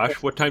time, Josh,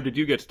 what time did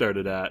you get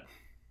started at?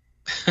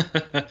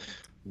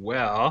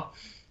 Well,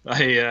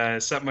 I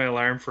set my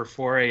alarm for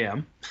 4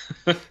 a.m.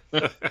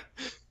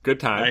 Good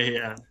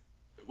time.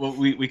 Well,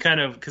 we kind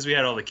of, because we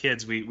had all the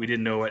kids, we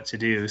didn't know what to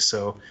do,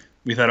 so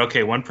we thought,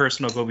 okay, one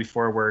person will go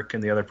before work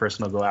and the other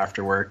person will go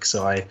after work.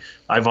 So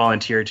I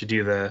volunteered to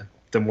do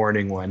the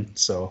morning one.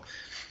 So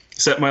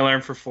set my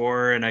alarm for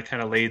 4 and I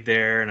kind of laid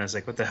there and I was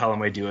like, what the hell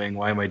am I doing?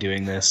 Why am I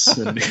doing this?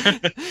 And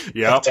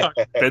Yep,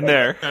 been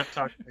there. I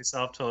talked to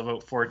myself till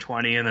about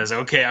 4:20 and I was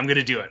like, okay, I'm going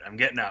to do it. I'm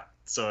getting up.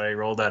 So I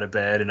rolled out of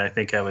bed and I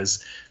think I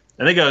was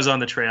on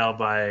the trail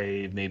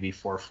by maybe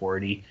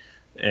 4:40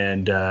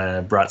 and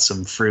brought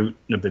some fruit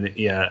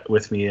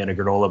with me and a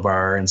granola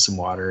bar and some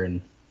water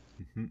and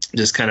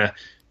just kind of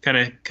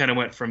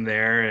went from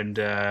there. And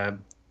I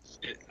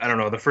don't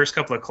know, the first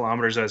couple of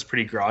kilometers I was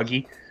pretty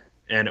groggy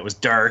and it was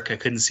dark. I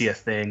couldn't see a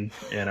thing,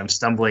 and I'm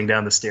stumbling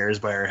down the stairs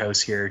by our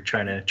house here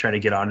trying to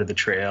get onto the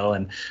trail.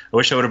 And I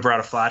wish I would have brought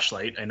a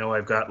flashlight. I know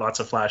I've got lots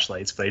of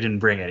flashlights, but I didn't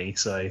bring any.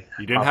 So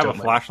You didn't have a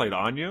flashlight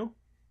on you?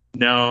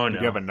 No. Did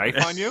you have a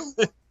knife on you?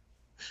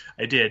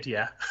 I did,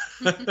 yeah.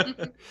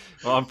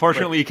 Well,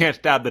 unfortunately, you can't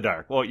stab the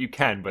dark. Well, you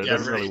can, but it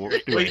doesn't really work.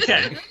 Well, you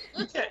can,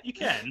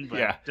 but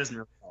Yeah. it doesn't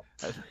really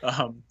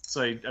help.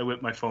 So I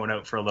whipped my phone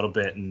out for a little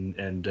bit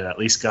and at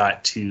least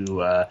got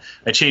to.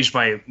 I changed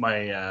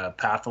my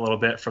path a little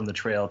bit from the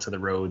trail to the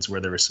roads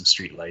where there were some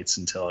street lights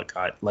until it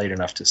got light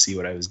enough to see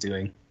what I was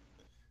doing.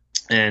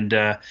 And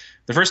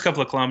the first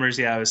couple of kilometers,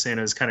 I was saying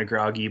I was kind of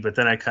groggy, but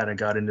then I kind of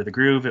got into the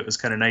groove. It was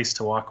kind of nice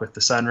to walk with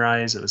the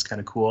sunrise. It was kind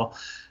of cool.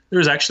 There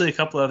was actually a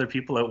couple of other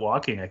people out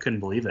walking. I couldn't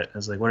believe it. I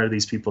was like, what are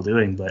these people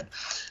doing? But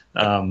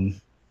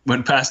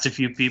went past a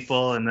few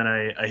people, and then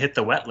I hit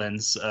the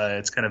wetlands.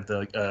 It's kind of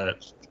the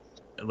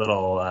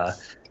little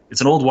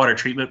it's an old water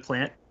treatment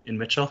plant in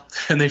Mitchell,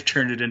 and they've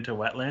turned it into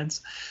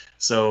wetlands.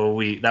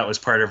 So that was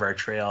part of our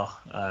trail.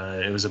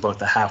 It was about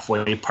the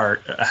halfway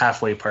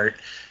part,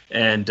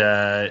 and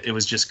it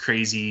was just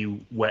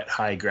crazy wet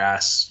high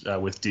grass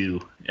with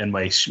dew, and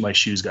my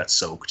shoes got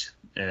soaked.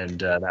 And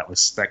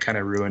that kind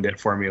of ruined it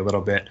for me a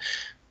little bit,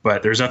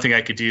 but there was nothing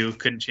I could do.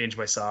 Couldn't change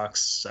my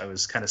socks. I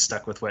was kind of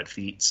stuck with wet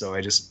feet, so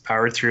I just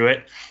powered through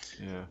it.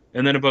 Yeah.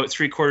 And then about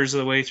 3/4 of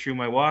the way through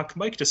my walk,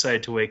 Mike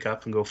decided to wake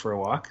up and go for a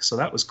walk, so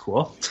that was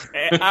cool.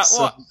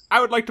 Well, I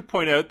would like to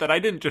point out that I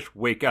didn't just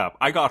wake up.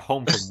 I got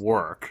home from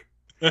work.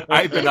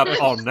 I've been up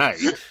all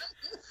night.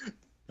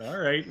 All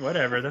right,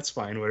 whatever. That's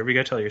fine. Whatever you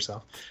got to tell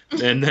yourself.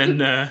 And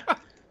then...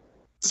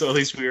 So at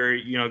least we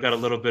were, got a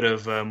little bit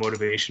of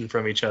motivation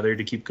from each other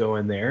to keep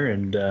going there,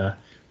 and it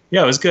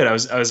was good. I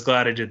was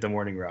glad I did the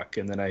morning ruck,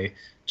 and then I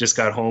just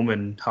got home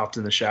and hopped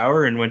in the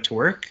shower and went to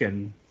work,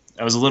 and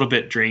I was a little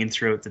bit drained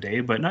throughout the day,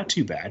 but not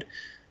too bad.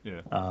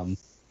 Yeah.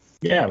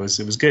 It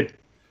was good.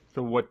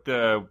 So what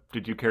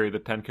did you carry the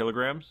 10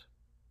 kilograms?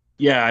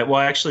 Yeah,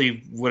 well,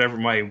 actually, whatever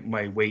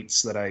my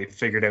weights that I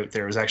figured out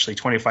there was actually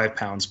 25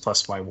 pounds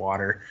plus my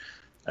water.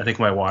 I think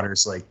my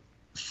water's like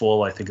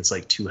full. I think it's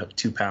like 2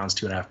 pounds,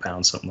 2.5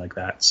 pounds, something like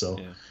that. So,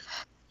 yeah.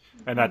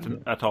 And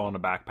that's all in the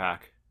backpack.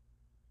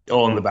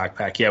 All in the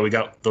backpack. Yeah, we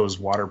got those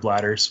water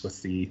bladders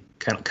with the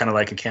kind of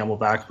like a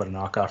Camelback, but a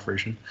knockoff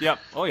version. Yep.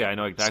 Oh yeah, I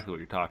know exactly what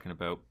you're talking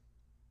about.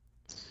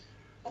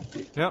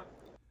 Yep.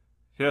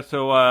 Yeah,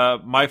 so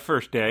my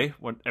first day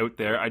went out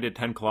there. I did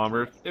 10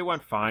 kilometers. It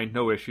went fine.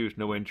 No issues,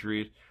 no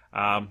injuries.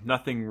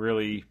 Nothing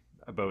really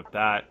about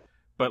that.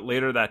 But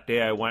later that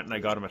day, I went and I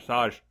got a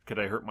massage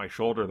because I hurt my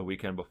shoulder the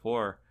weekend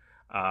before.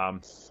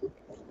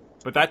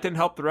 But that didn't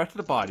help the rest of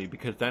the body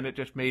because then it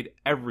just made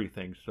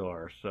everything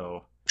sore.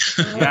 So,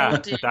 yeah,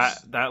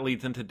 that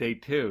leads into day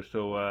 2.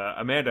 So,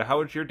 Amanda, how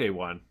was your day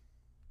 1?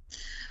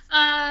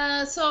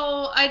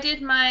 So I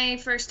did my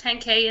first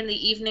 10K in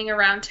the evening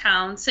around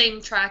town,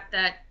 same track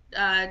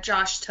that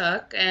Josh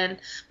took,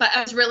 but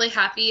I was really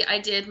happy. I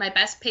did my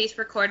best pace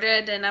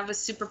recorded, and I was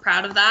super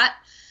proud of that.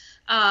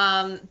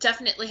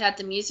 Definitely had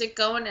the music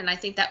going, and I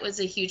think that was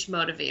a huge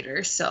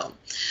motivator. So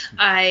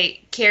I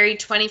carried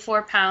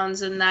 24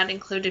 pounds, and that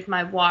included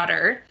my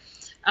water.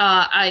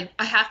 I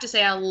have to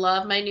say I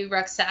love my new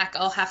rucksack.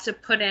 I'll have to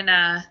put in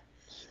a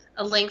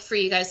link for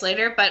you guys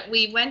later, but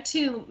we went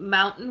to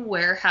Mountain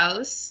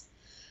Warehouse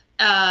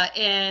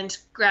and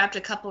grabbed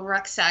a couple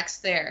rucksacks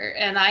there,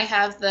 and I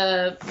have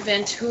the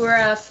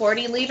Ventura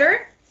 40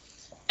 liter,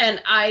 and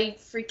I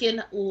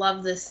freaking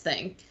love this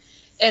thing.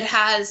 It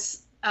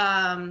has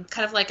kind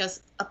of like a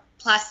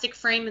plastic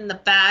frame in the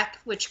back,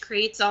 which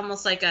creates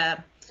almost like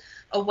a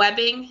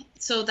webbing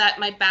so that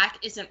my back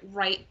isn't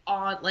right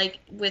on, like,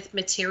 with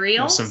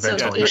material. Some so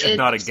ventilation. It's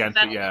not against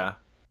it, yeah.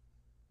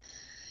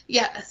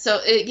 Yeah, so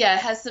it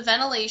has the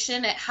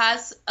ventilation. It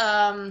has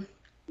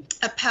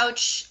a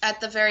pouch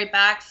at the very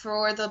back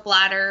for the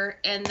bladder,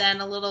 and then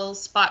a little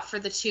spot for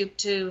the tube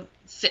to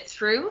fit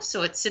through,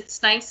 so it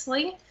sits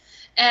nicely.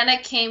 And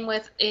it came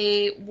with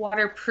a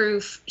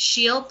waterproof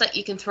shield that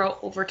you can throw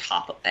over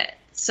top of it.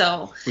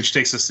 So, which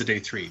takes us to day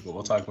 3, but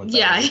we'll talk about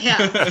that.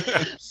 Yeah.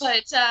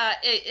 But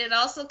it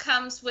also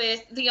comes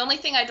with, the only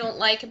thing I don't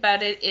like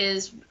about it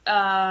is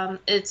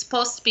it's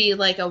supposed to be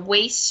like a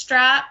waist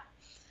strap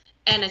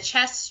and a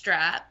chest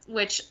strap,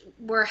 which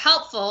were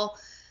helpful,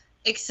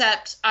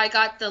 except I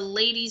got the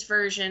ladies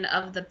version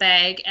of the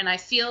bag, and I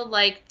feel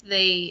like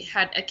they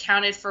had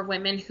accounted for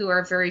women who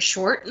are very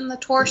short in the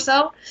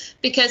torso,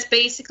 because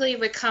basically it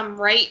would come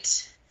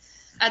right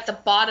at the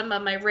bottom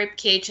of my rib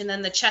cage, and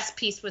then the chest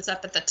piece was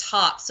up at the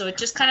top. So it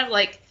just kind of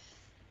like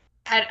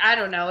I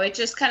don't know, it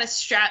just kind of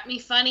strapped me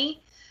funny,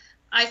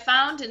 I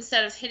found,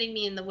 instead of hitting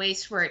me in the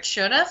waist where it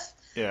should have.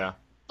 Yeah.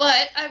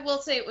 But I will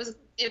say it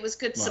was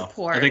good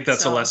support. I think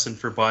that's a lesson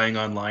for buying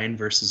online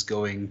versus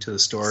going to the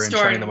store and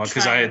trying them on,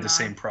 because I had the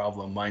same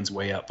problem. Mine's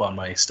way up on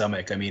my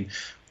stomach. I mean,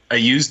 I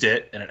used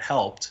it and it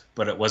helped,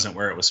 but it wasn't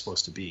where it was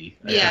supposed to be.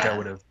 I think I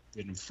would have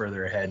been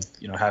further ahead,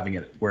 having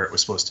it where it was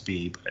supposed to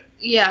be. But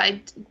yeah,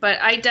 but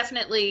I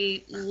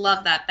definitely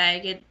love that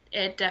bag.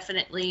 It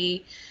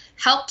definitely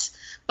helped.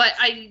 But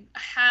I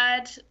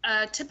had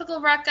a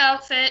typical ruck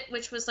outfit,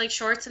 which was like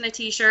shorts and a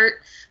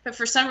t-shirt. But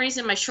for some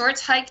reason, my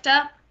shorts hiked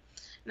up,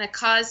 and it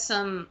caused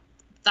some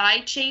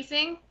thigh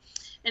chafing,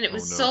 and it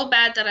was so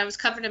bad that I was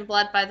covered in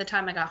blood by the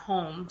time I got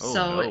home.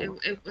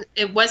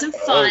 It wasn't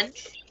fun.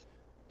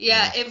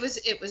 Yeah, it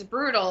was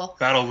brutal.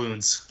 Battle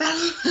wounds.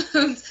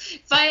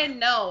 If I had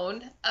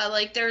known,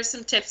 like, there are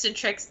some tips and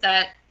tricks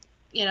that,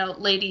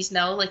 ladies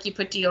know, like you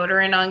put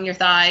deodorant on your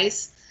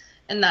thighs,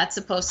 and that's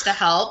supposed to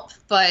help.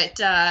 But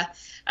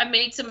I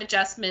made some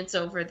adjustments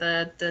over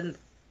the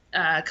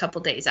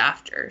couple days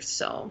after.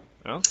 So.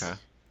 Okay.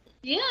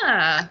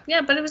 Yeah,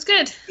 but it was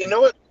good. You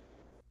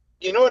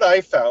know what I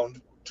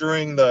found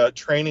during the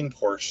training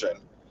portion,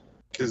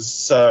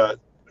 because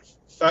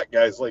fat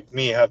guys like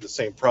me have the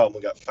same problem.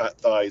 We got fat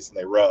thighs and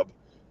they rub,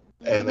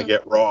 and they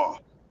get raw.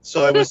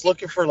 So I was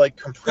looking for like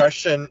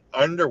compression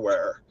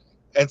underwear,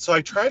 and so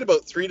I tried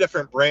about 3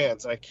 different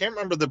brands, and I can't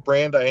remember the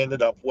brand I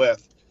ended up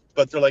with,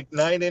 but they're like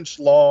 9-inch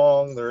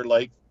long. They're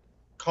like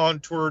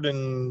contoured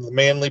in the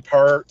manly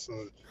parts,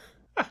 and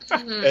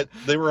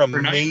they were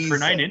amazing. For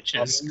 9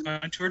 inches?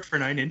 Contoured for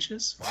 9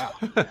 inches? Wow.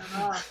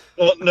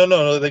 Well,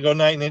 no. They go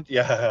 9 inches.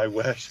 Yeah, I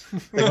wish.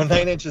 They go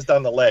 9 inches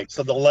down the leg.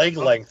 So the leg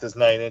length is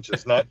 9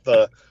 inches, not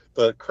the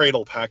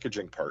cradle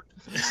packaging part.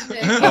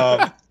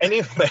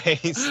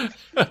 Anyways,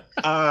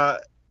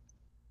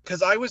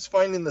 because I was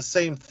finding the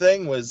same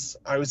thing, was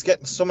I was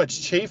getting so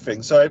much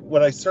chafing. So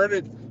when I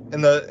started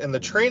in the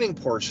training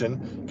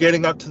portion,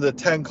 getting up to the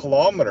 10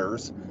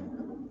 kilometers,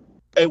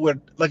 it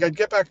would, like, I'd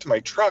get back to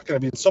my truck and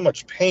I'd be in so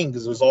much pain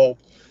because it was all,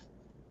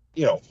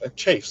 it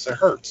chafes, it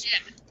hurts. Yeah.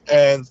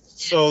 And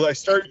so I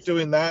started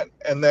doing that,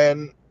 and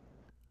then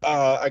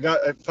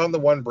I found the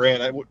one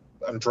brand.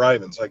 I'm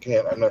driving, so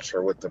I'm not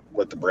sure what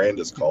the brand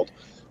is called,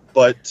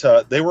 but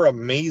they were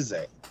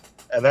amazing,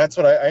 and that's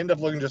what I ended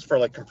up looking just for,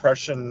 like,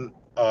 compression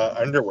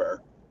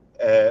underwear,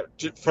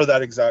 for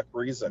that exact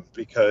reason,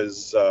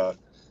 because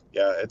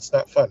it's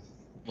not fun.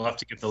 We'll have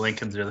to get the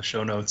link into the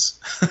show notes.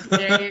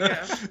 There you go.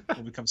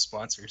 We'll become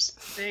sponsors.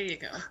 There you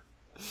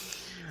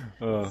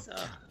go.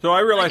 So I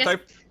realized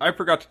I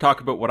forgot to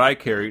talk about what I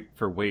carried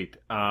for weight.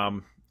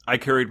 I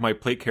carried my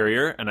plate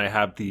carrier, and I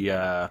have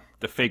the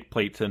fake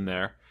plates in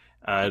there,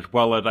 as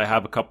well as I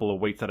have a couple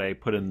of weights that I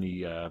put in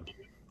the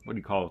what do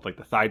you call it, like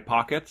the side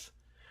pockets.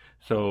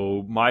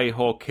 So my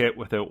whole kit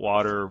without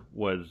water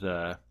was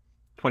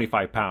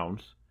 25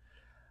 pounds.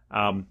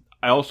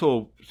 I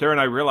also, Sarah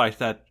and I realized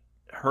that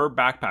her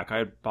backpack, I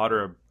had bought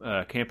her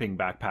a camping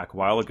backpack a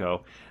while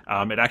ago.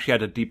 It actually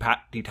had a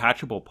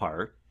detachable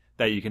part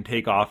that you can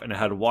take off, and it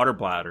had a water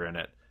bladder in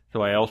it.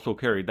 So I also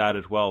carried that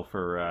as well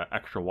for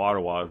extra water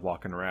while I was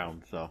walking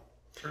around. So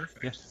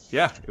Perfect.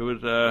 yeah, it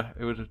was a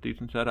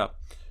decent setup.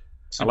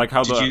 So I like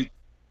how sorry?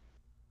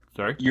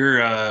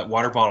 Your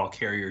water bottle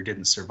carrier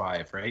didn't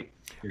survive, right?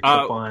 Your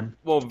clip-on.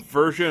 Well,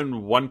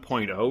 version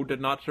 1.0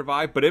 did not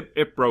survive, but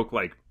it broke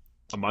like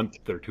a month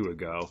or two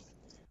ago.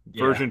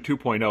 Yeah. Version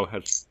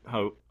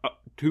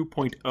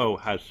 2.0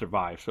 has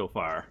survived so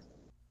far.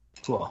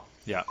 Cool.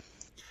 Yeah.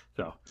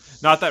 So,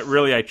 not that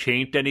really I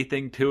changed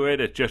anything to it.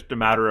 It's just a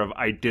matter of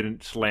I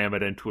didn't slam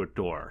it into a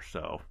door.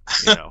 So,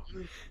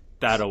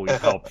 that always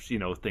helps,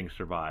 things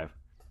survive.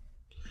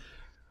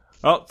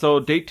 Well, so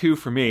day 2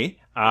 for me.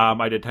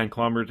 I did 10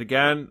 kilometers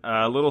again.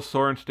 A little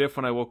sore and stiff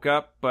when I woke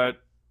up,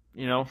 but,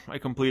 I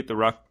completed the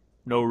ruck.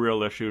 No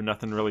real issue.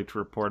 Nothing really to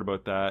report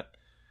about that.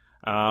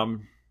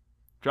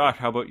 Josh,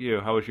 how about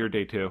you? How was your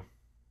day 2?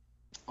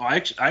 Oh,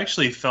 I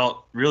actually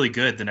felt really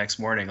good the next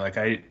morning. Like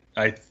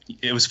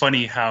it was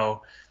funny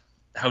how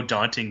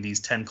daunting these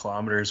 10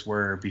 kilometers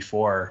were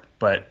before,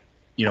 but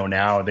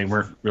now they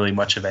weren't really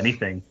much of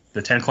anything.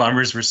 The 10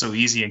 kilometers were so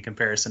easy in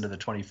comparison to the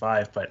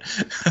 25, but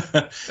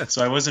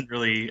so I wasn't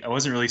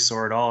really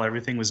sore at all.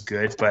 Everything was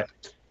good, but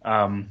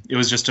it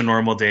was just a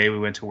normal day. We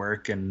went to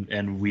work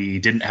and we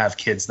didn't have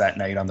kids that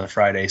night on the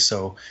Friday,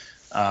 so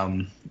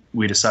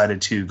we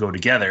decided to go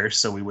together.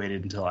 So we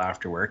waited until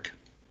after work.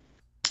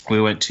 We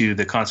went to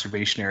the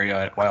conservation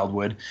area at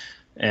Wildwood,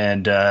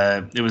 and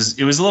it was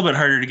a little bit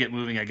harder to get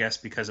moving, I guess,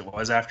 because it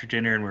was after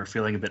dinner and we were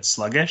feeling a bit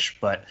sluggish.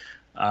 But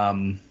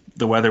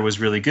the weather was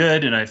really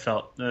good, and I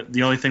felt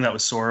the only thing that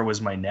was sore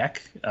was my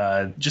neck.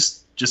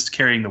 Just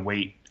carrying the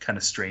weight kind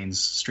of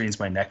strains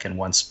my neck in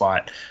one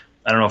spot.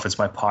 I don't know if it's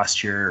my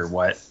posture or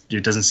what.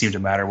 It doesn't seem to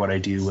matter what I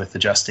do with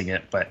adjusting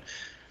it, but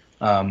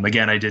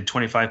again, I did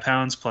 25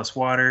 pounds plus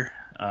water.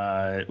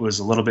 It was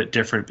a little bit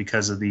different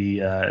because of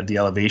the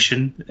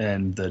elevation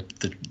and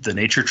the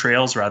nature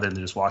trails rather than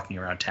just walking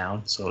around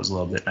town. So it was a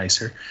little bit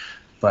nicer.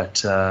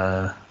 But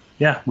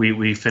yeah,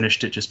 we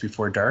finished it just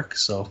before dark,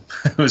 so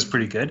it was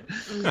pretty good.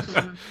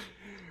 Mm-hmm.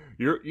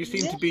 You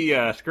seem to be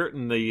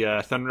skirting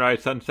the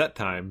sunrise sunset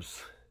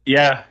times.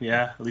 Yeah.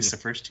 At least the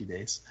first 2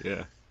 days.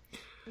 Yeah.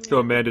 So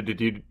Amanda,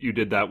 you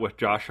did that with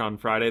Josh on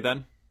Friday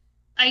then?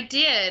 I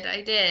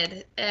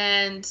did.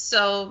 And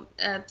so,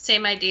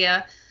 same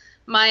idea.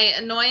 My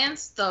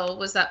annoyance, though,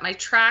 was that my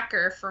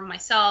tracker for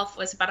myself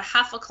was about a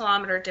half a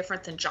kilometer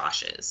different than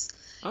Josh's.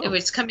 Oh. It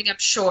was coming up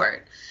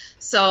short.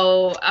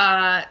 So,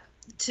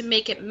 to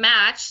make it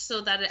match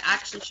so that it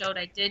actually showed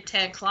I did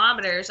 10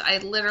 kilometers, I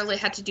literally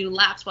had to do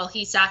laps while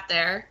he sat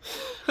there.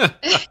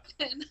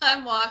 And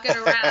I'm walking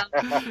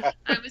around.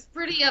 I was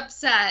pretty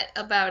upset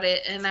about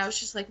it, and I was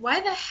just like, why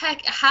the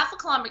heck, a half a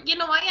kilometer?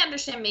 I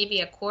understand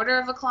maybe a quarter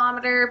of a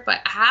kilometer, but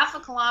half a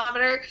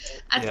kilometer,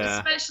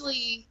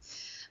 especially,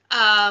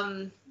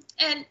 and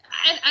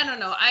I don't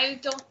know, I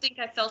don't think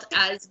I felt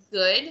as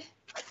good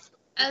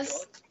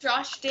as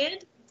Josh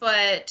did,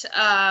 but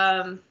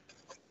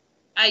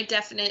I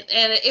definitely,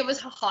 and it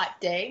was a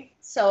hot day,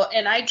 so,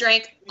 and I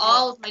drank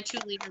all of my 2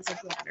 liters of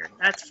water,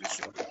 that's for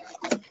sure.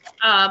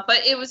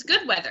 But it was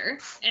good weather,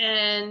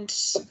 and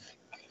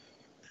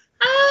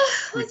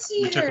let's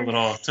see. We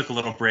took a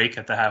little break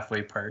at the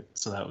halfway part,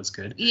 so that was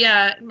good.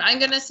 Yeah, I'm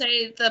gonna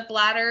say the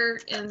bladder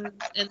in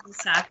the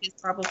sack is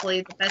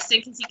probably the best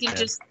thing because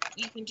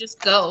you can just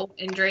go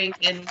and drink,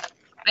 and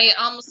I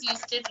almost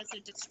used it as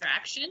a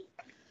distraction.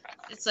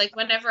 It's like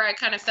whenever I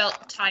kind of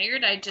felt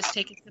tired, I'd just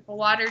take a sip of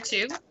water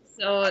too.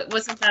 So it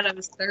wasn't that I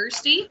was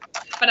thirsty,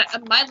 but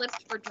my lips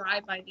were dry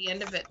by the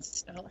end of it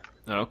still.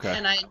 Okay.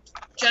 And I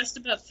just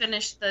about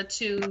finished the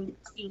 2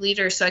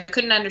 liters, so I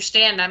couldn't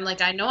understand. I'm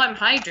like, I know I'm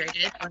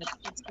hydrated, but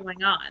what's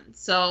going on?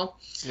 So.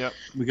 Yep.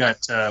 We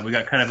got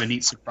kind of a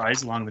neat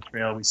surprise along the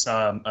trail. We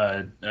saw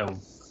a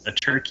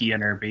turkey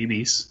and her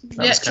babies.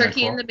 That was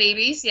turkey cool. and the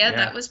babies. Yeah,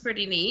 that was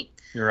pretty neat.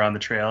 They were on the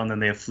trail, and then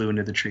they flew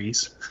into the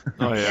trees.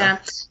 Oh yeah.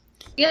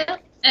 Yeah.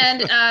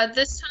 And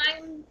this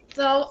time,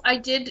 though, I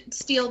did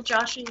steal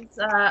Josh's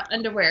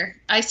underwear.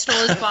 I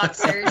stole his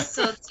boxers,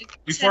 so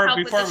before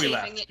we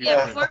left.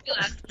 Before we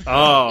left.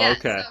 Oh, Yeah,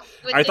 okay.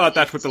 so I thought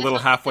that's what the little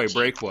halfway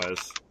break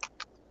was.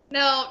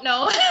 No.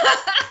 no.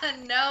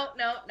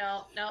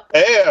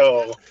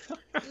 Ew.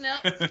 No.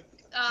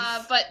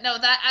 But no,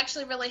 that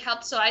actually really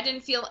helped. So I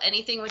didn't feel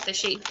anything with the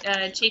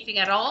chafing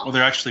at all. Well,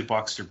 they're actually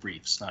boxer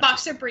briefs. Not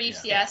boxer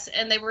briefs, yes,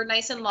 and they were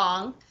nice and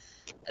long.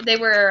 They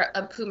were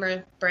a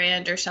Puma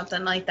brand or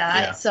something like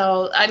that. Yeah.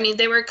 So, I mean,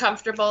 they were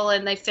comfortable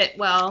and they fit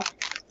well.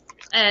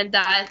 And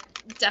that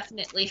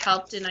definitely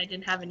helped, and I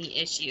didn't have any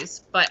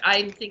issues. But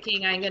I'm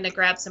thinking I'm going to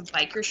grab some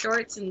biker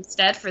shorts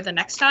instead for the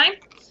next time.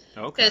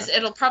 Okay. Because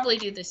it'll probably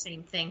do the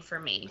same thing for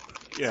me.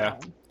 Yeah.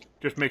 So,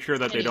 just make sure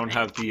that they don't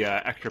have the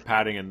extra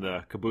padding in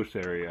the caboose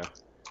area.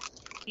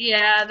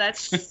 yeah,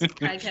 that's,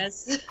 I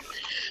guess.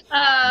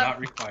 Not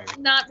required.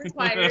 Not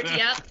required,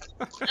 yep.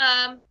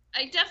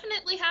 I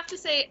definitely have to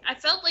say, I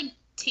felt like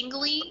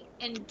tingly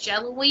and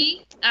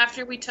jello-y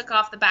after we took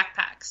off the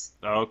backpacks.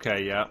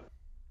 Okay, yeah.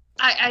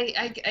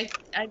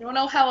 I don't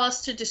know how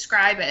else to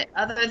describe it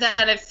other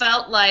than it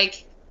felt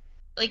like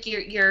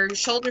your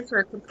shoulders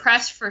were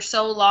compressed for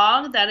so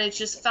long that it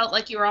just felt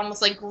like you were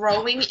almost like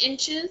growing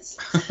inches.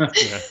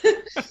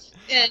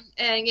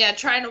 and yeah,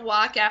 trying to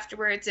walk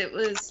afterwards, it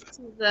was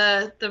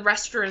the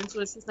restaurants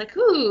was just like,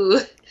 ooh,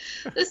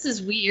 this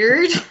is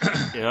weird.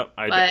 Yep,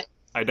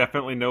 I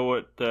definitely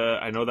know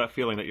I know that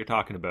feeling that you're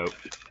talking about.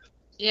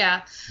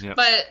 Yeah, Yep.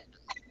 but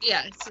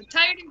yeah, so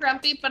tired and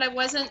grumpy, but I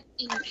wasn't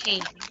in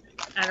pain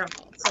at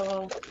all.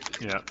 So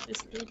Yeah.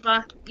 just,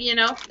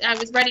 I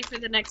was ready for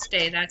the next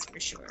day, that's for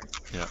sure.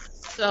 Yeah.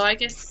 So I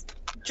guess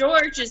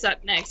George is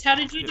up next. How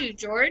did you do,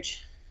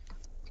 George?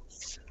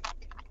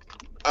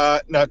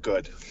 Not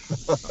good.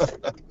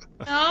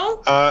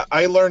 No?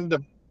 I learned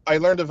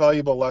a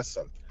valuable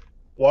lesson.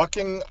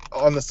 Walking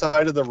on the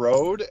side of the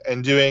road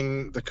and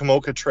doing the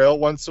Komoka Trail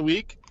once a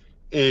week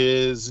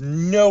is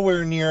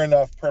nowhere near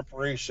enough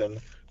preparation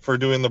for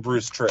doing the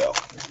Bruce Trail.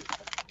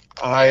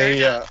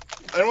 I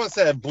don't want to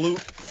say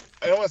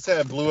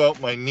I blew out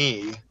my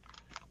knee,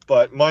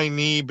 but my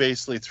knee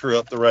basically threw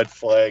up the red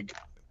flag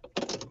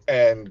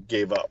and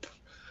gave up.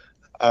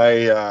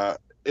 I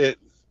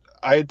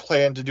had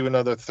planned to do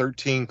another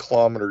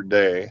 13-kilometer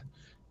day,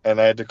 and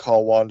I had to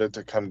call Wanda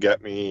to come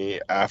get me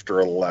after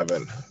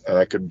 11, and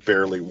I could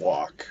barely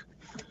walk.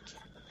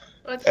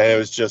 And it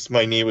was just,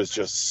 my knee was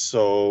just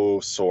so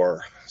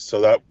sore.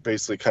 So that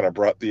basically kind of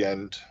brought the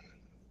end,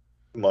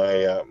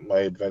 my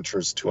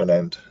adventures to an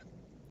end.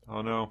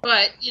 Oh no.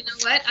 But you know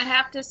what? I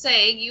have to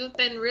say, you've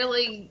been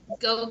really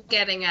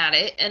go-getting at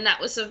it, and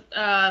that was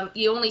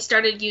you only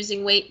started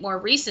using weight more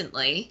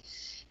recently,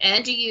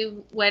 and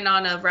you went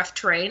on a rough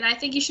terrain. I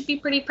think you should be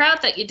pretty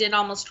proud that you did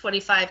almost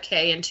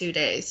 25K in 2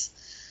 days.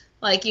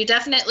 Like, you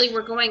definitely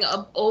were going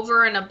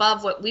over and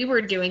above what we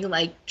were doing.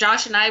 Like,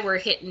 Josh and I were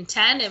hitting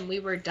 10, and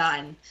we were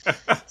done.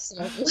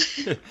 So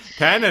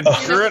 10, and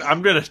screw it,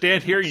 I'm going to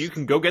stand here. You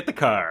can go get the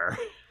car.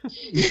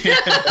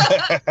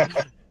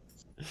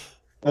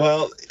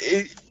 Well,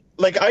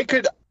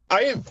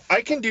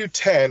 I can do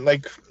 10.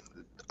 Like,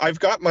 I've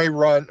got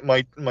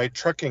my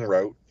trucking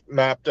route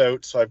mapped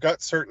out, so I've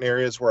got certain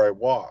areas where I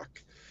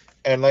walk,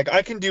 and like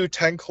I can do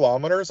 10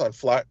 kilometers on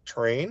flat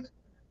terrain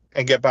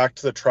and get back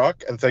to the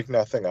truck and think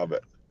nothing of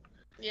it.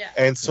 yeah.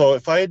 And so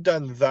if I had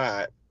done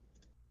that,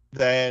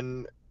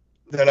 then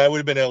I would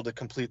have been able to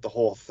complete the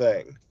whole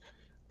thing.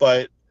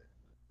 But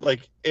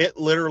like, it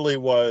literally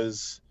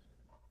was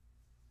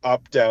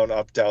up down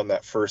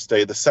that first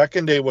day. The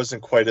second day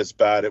wasn't quite as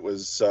bad. It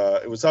was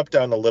up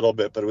down a little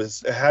bit, but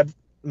it had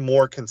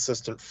more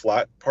consistent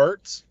flat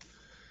parts.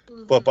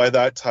 Mm-hmm. But by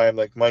that time,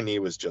 like, my knee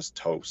was just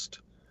toast.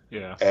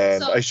 Yeah.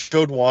 And So- I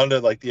showed Wanda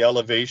like the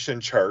elevation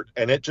chart,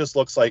 and it just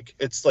looks like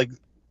it's like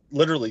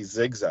literally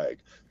zigzag.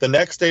 The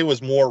next day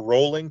was more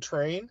rolling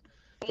terrain,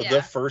 but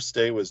the first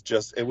day was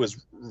it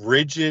was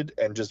rigid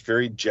and just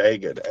very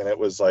jagged. And it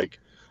was like,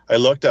 I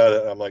looked at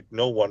it and I'm like,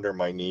 no wonder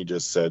my knee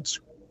just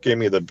gave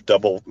me the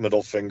double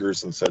middle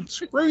fingers and said,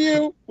 screw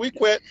you, we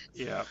quit.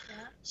 Yeah.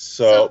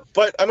 So,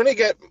 but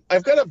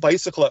I've got a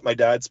bicycle at my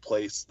dad's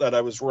place that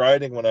I was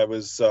riding when I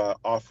was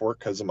off work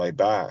because of my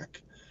back.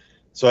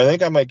 So I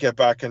think I might get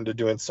back into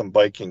doing some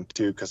biking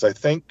too, because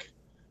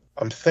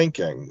I'm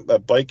thinking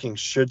that biking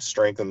should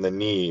strengthen the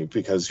knee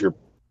because you're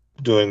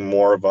doing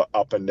more of a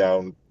up and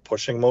down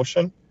pushing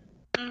motion.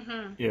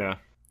 Mm-hmm. Yeah.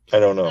 I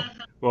don't know.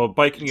 Well,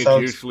 biking is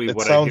usually It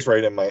what sounds I hear.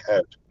 right in my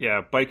head.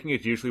 Yeah, biking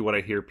is usually what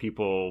I hear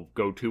people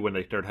go to when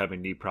they start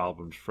having knee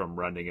problems from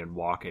running and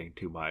walking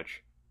too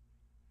much.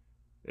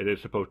 It is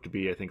supposed to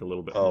be, I think, a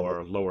little bit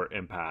more lower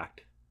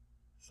impact.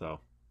 So.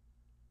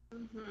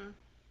 Mm-hmm.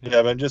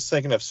 Yeah, but I'm just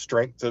thinking of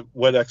strength.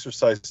 What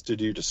exercise to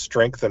do to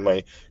strengthen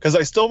because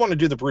I still want to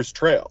do the Bruce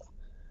Trail.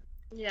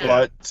 Yeah.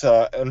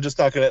 But I'm just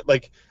not gonna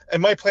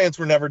and my plans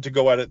were never to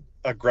go at it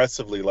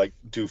aggressively, like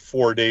do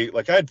 4 days.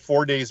 Like, I had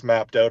 4 days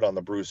mapped out on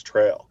the Bruce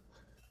Trail,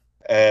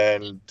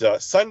 and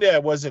Sunday I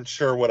wasn't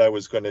sure what I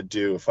was going to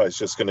do, if I was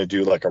just going to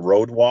do like a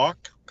road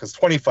walk, because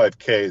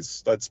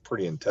 25Ks, that's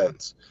pretty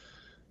intense.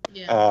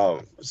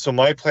 Yeah. So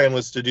my plan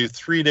was to do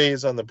 3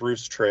 days on the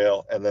Bruce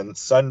Trail, and then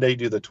Sunday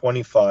do the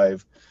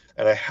 25,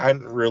 and I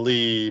hadn't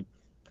really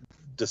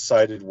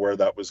decided where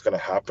that was going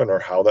to happen or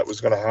how that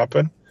was going to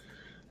happen.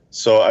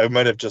 So I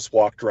might have just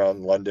walked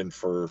around London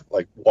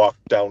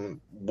walked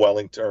down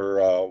Wellington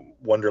or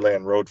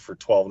Wonderland Road for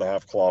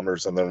 12.5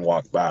 kilometers and then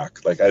walk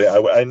back. Like,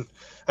 I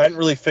hadn't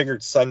really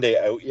figured Sunday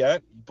out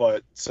yet,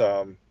 but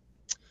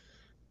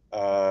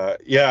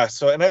yeah.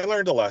 So, and I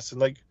learned a lesson.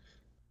 Like,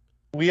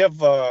 we have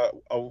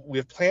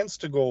plans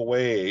to go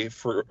away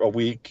for a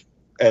week,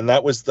 and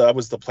that was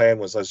the plan.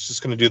 Was I was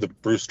just going to do the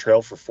Bruce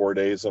Trail for 4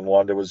 days, and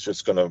Wanda was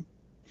just going to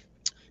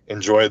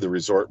enjoy the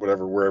resort,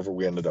 wherever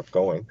we ended up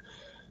going.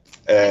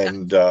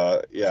 And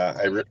I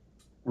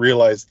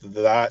realized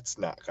that's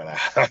not going to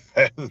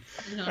happen.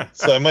 No.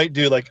 So I might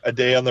do like a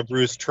day on the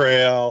Bruce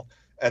Trail,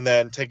 and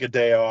then take a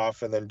day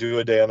off, and then do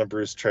a day on the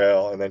Bruce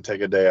Trail, and then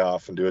take a day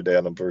off and do a day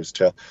on the Bruce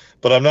Trail.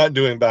 But I'm not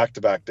doing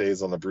back-to-back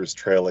days on the Bruce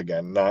Trail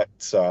again. Not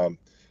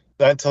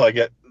until I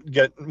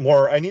get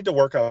more. I need to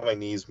work on my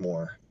knees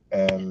more.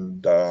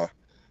 And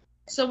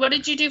so what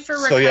did you do for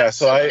recovery? recovery?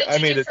 So I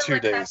made it 2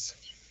 days.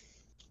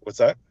 What's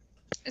that?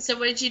 So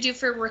what did you do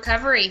for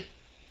recovery?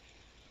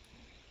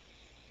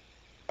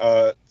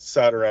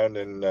 Sat around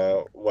and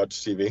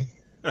watched TV.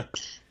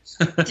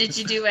 Did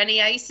you do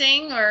any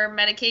icing or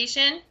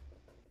medication?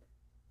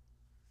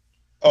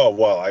 Oh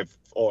well,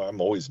 I'm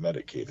always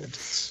medicated.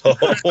 So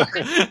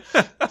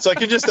I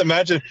can just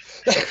imagine.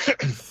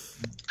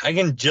 I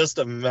can just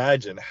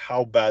imagine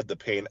how bad the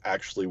pain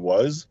actually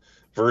was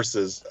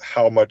versus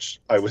how much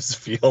I was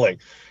feeling,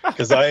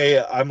 because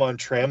I'm on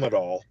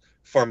tramadol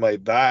for my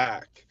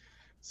back.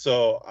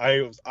 So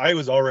I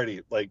was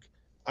already like,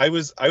 I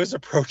was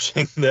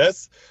approaching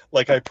this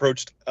like I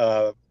approached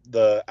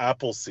the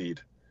apple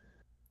seed.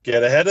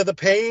 Get ahead of the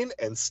pain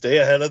and stay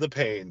ahead of the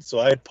pain.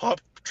 So I had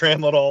popped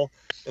tramadol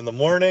in the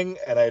morning,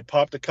 and I had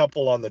popped a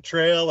couple on the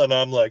trail, and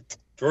I'm like,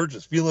 George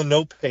is feeling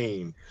no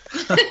pain.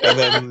 And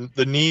then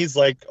the knees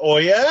like, oh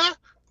yeah,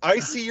 I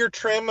see your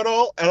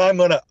tramadol, and I'm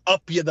gonna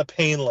up you the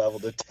pain level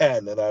to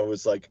 10. And I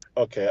was like,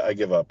 okay, I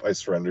give up, I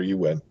surrender, you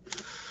win.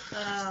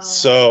 Oh.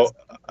 So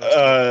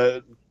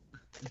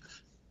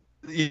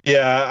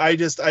yeah,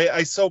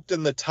 I soaked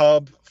in the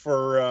tub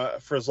for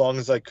as long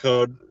as I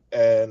could,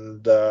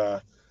 and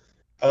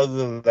other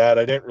than that,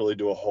 I didn't really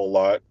do a whole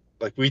lot.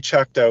 Like, we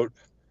checked out,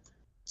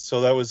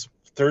 so that was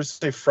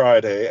Thursday,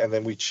 Friday, and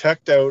then we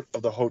checked out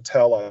of the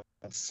hotel on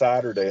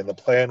Saturday, and the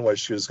plan was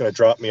she was going to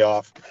drop me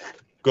off,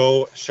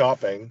 go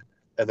shopping,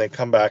 and then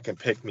come back and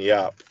pick me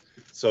up.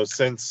 So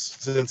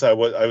since I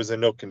was in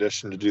no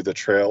condition to do the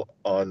trail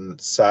on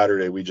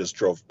Saturday, we just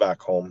drove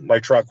back home. My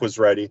truck was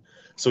ready,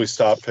 so we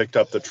stopped, picked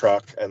up the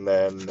truck, and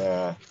then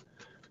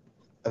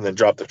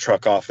dropped the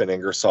truck off in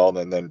Ingersoll,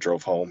 and then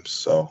drove home.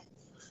 So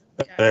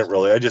I didn't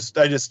really. I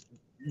just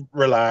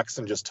relaxed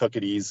and just took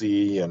it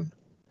easy. And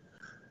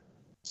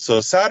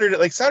so Saturday,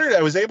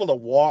 I was able to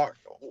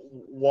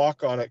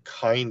walk on it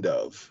kind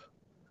of.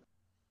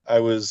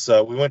 I was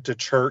we went to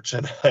church,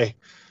 and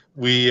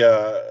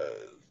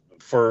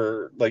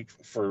for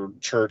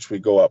church we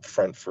go up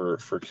front for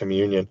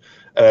communion,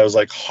 and I was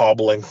like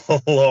hobbling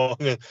along,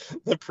 and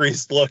the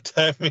priest looked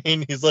at me,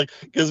 and he's like,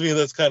 gives me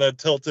this kind of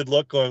tilted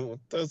look, going,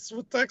 what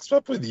the heck's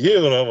up with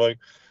you? And I'm like,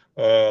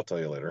 I'll tell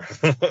you later.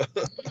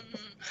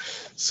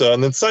 So,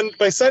 and then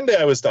by Sunday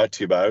I was not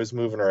too bad. I was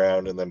moving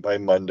around, and then by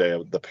Monday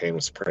the pain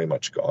was pretty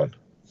much gone.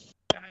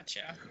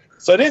 Gotcha.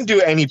 So I didn't do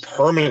any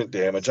permanent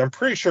damage. I'm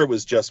pretty sure it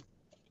was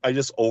I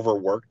just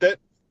overworked it.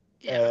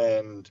 Yeah.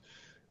 And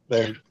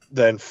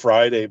then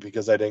Friday,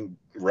 because I didn't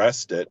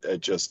rest it,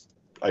 it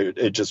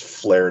just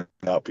flared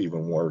up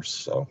even worse.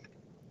 So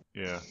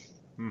Yeah.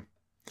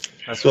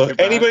 So if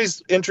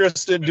anybody's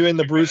interested in doing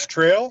the Bruce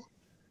Trail,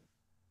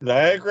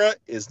 Niagara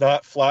is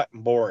not flat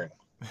and boring.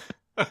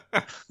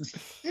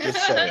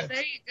 Just saying. There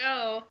you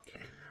go.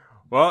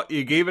 Well,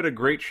 you gave it a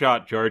great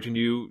shot, George, and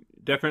you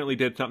definitely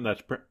did something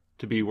that's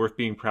to be worth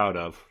being proud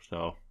of.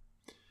 So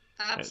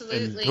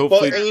Absolutely. And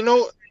hopefully,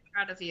 well, and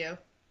proud of you.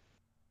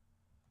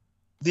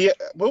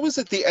 What was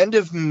it? The end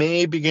of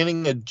May,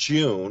 beginning of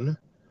June.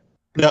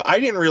 Now, I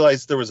didn't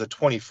realize there was a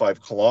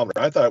 25 kilometer.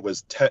 I thought it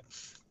was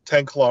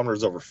 10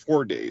 kilometers over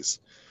 4 days.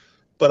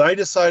 But I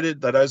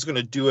decided that I was going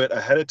to do it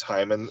ahead of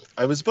time. And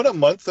I was about a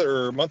month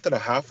and a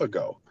half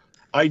ago.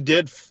 I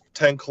did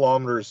 10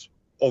 kilometers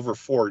over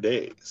 4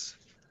 days.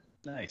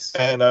 Nice.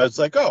 And I was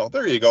like, oh,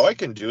 there you go. I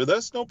can do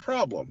this. No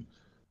problem.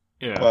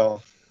 yeah.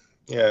 Well,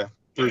 yeah,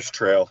 Bruce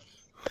Trail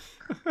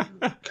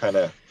kind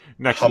of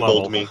Next humbled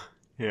level. me.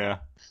 Yeah.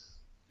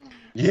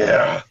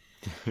 Yeah.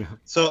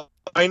 So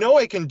I know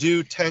I can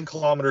do 10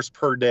 kilometers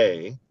per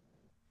day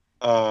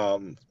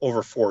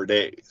over 4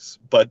 days,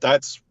 but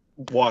that's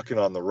walking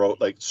on the road,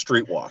 like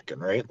street walking,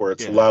 right? Where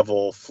it's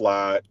level,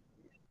 flat,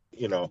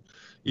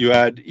 you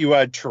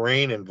add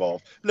terrain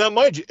involved. Now,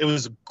 mind you, it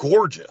was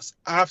gorgeous,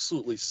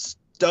 absolutely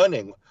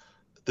stunning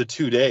the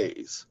 2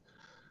 days.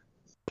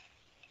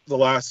 The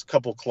last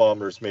couple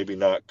kilometers, maybe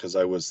not, because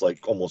I was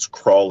like almost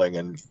crawling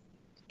and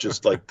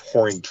just like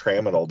pouring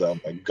tramadol down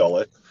my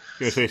gullet.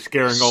 You're gonna say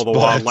scaring all the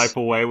wildlife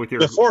away with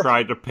your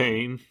cry to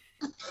pain.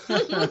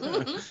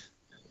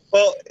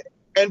 Well,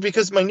 and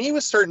because my knee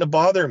was starting to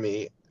bother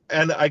me,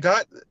 and I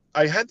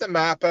had the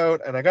map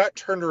out, and I got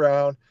turned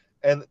around,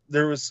 and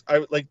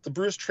the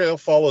Bruce Trail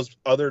follows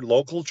other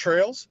local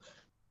trails.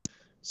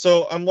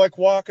 So I'm like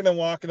walking and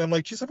walking. I'm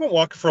like, geez, I've been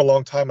walking for a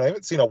long time. And I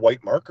haven't seen a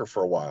white marker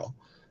for a while.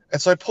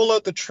 And so I pull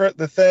out the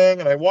thing,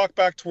 and I walk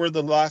back to where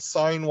the last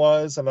sign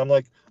was, and I'm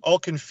like all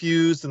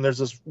confused, and there's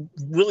this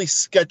really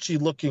sketchy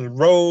looking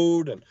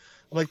road, and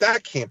I'm like,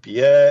 that can't be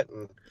it.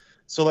 And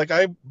so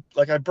I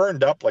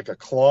burned up like a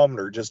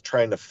kilometer just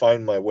trying to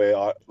find my way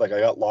out. Like,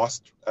 I got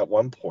lost at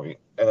one point,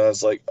 and I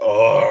was like,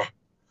 oh.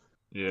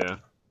 Yeah.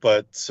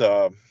 But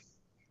I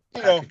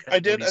think I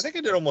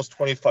did almost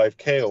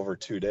 25K over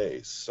 2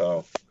 days.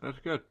 So That's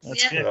good.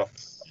 That's good.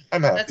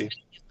 I'm happy.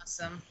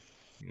 That's awesome.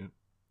 Yeah.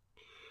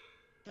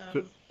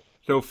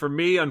 So for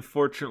me,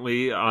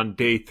 unfortunately, on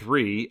day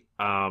 3,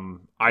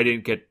 I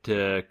didn't get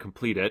to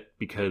complete it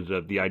because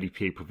of the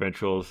IDPA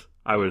provincials.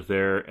 I was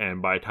there,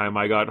 and by the time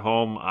I got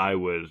home, I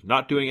was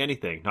not doing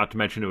anything. Not to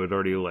mention it was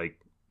already like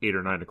 8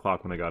 or 9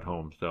 o'clock when I got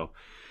home. So,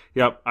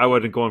 yep, I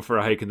wasn't going for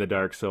a hike in the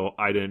dark, so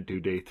I didn't do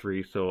day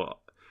 3. So,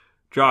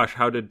 Josh,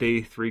 how did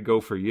day 3 go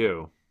for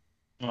you?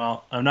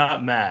 Well, I'm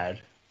not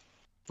mad,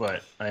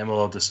 but I am a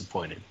little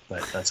disappointed,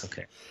 but that's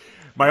okay.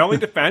 My only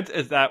defense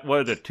is that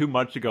 2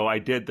 months ago I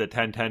did the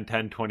 10, 10,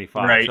 10,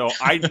 25. Right. So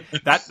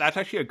that's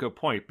actually a good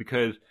point,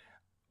 because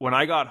when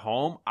I got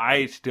home,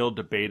 I still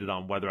debated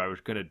on whether I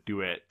was going to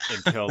do it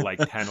until like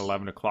 10,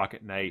 11 o'clock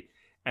at night.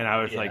 And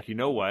I was like, you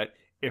know what?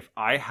 If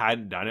I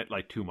hadn't done it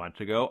like 2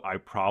 months ago, I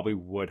probably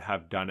would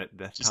have done it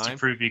this time. Just to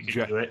prove you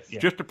could do it. Yeah.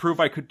 Just to prove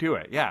I could do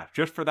it. Yeah.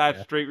 Just for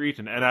that straight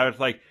reason. And I was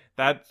like,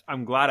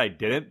 I'm glad I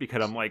didn't,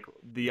 because I'm like,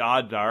 the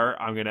odds are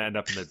I'm going to end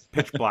up in the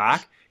pitch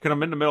black, because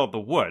I'm in the middle of the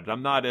woods.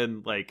 I'm not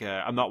in like,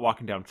 I'm not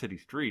walking down city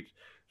streets.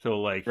 So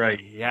like,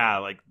 yeah,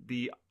 like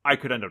I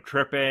could end up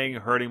tripping,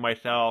 hurting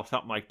myself,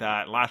 something like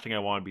that. And last thing I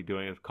want to be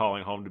doing is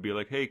calling home to be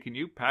like, hey, can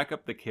you pack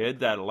up the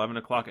kids at 11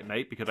 o'clock at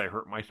night because I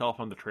hurt myself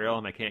on the trail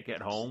and I can't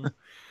get home?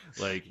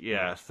 Like,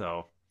 yeah,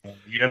 so.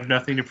 You have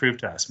nothing to prove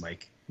to us,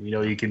 Mike. We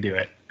know you can do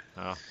it.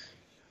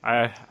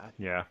 Oh,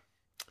 yeah.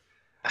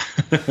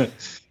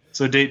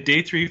 So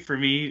day 3 for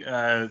me,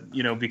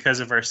 because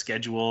of our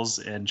schedules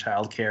and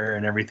childcare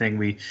and everything,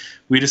 we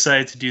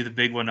decided to do the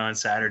big one on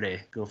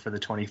Saturday, go for the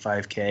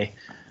 25K.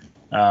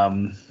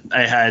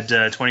 I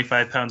had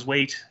 25 pounds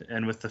weight,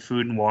 and with the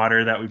food and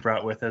water that we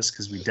brought with us,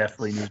 because we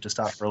definitely needed to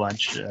stop for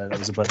lunch, that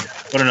was about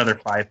another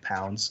 5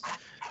 pounds.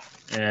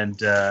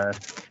 And I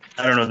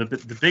don't know,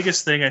 the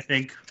biggest thing I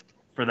think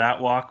for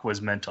that walk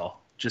was mental.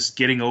 Just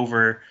getting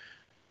over,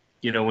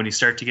 when you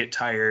start to get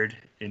tired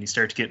and you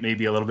start to get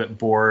maybe a little bit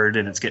bored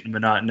and it's getting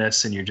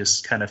monotonous and you're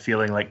just kind of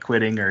feeling like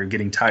quitting or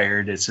getting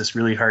tired, it's just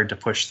really hard to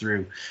push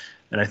through.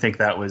 And I think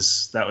that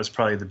was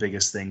probably the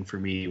biggest thing for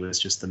me, was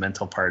just the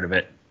mental part of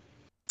it.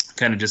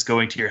 Kind of just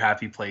going to your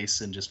happy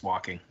place and just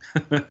walking.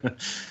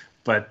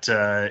 But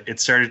it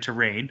started to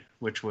rain,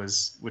 which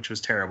was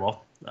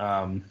terrible.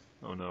 Oh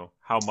no.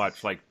 How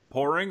much? Like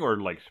pouring or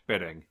like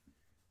spitting?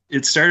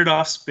 It started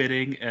off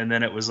spitting, and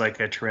then it was like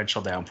a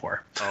torrential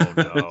downpour. Oh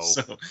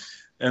no.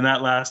 And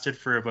that lasted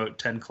for about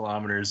 10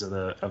 kilometers of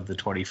the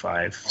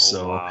 25.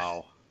 Oh,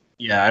 wow.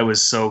 Yeah, I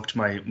was soaked.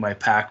 My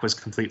pack was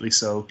completely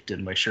soaked,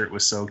 and my shirt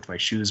was soaked. My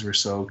shoes were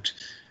soaked.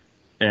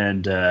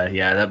 And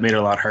that made it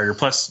a lot harder.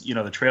 Plus,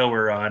 the trail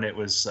we're on, it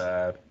was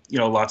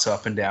lots of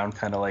up and down,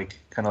 kind of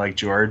like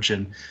George,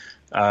 and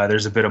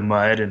there's a bit of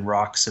mud and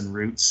rocks and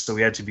roots, so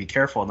we had to be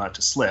careful not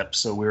to slip.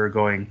 So we were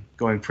going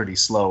pretty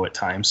slow at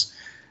times,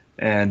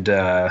 and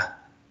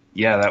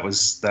that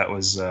was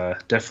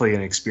definitely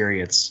an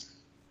experience.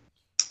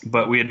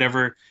 But we had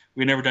never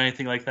done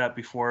anything like that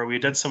before. We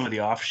had done some of the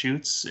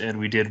offshoots, and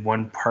we did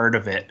one part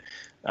of it,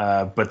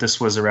 but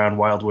this was around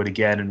Wildwood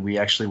again, and we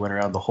actually went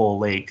around the whole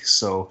lake.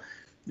 So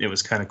it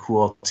was kind of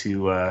cool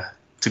to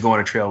go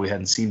on a trail we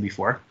hadn't seen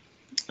before.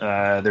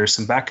 There's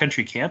some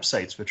backcountry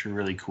campsites which were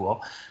really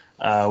cool.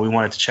 We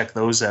wanted to check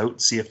those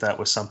out, see if that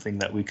was something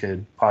that we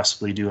could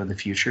possibly do in the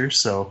future.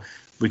 So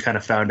we kind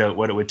of found out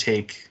what it would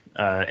take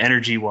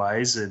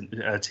energy-wise and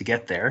to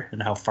get there,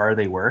 and how far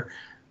they were.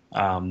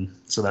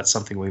 So that's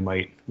something we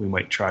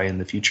might try in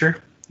the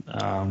future.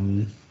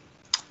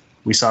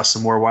 We saw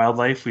some more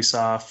wildlife. We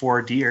saw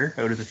 4 deer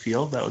out of the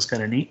field. That was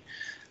kind of neat.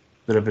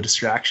 Bit of a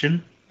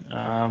distraction.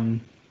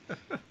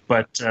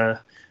 But I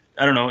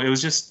don't know. It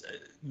was just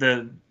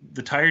the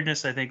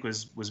tiredness, I think,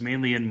 was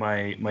mainly in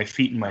my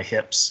feet and my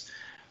hips.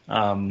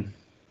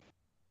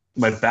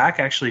 My back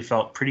actually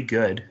felt pretty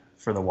good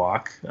for the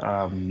walk.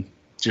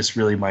 Just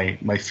really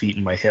my feet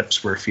and my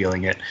hips were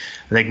feeling it.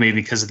 I think maybe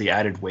because of the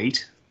added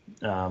weight.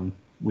 I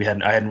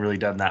hadn't really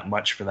done that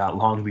much for that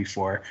long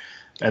before.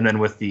 And then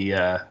with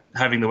the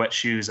having the wet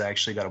shoes, I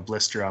actually got a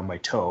blister on my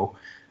toe.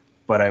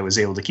 But I was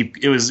able to keep.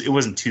 It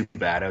wasn't too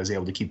bad. I was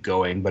able to keep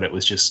going, but it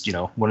was just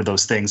one of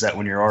those things that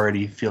when you're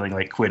already feeling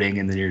like quitting,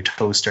 and then your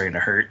toes starting to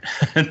hurt,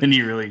 and then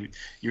you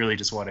really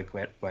just want to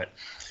quit. But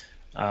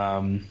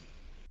and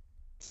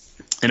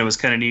it was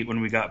kind of neat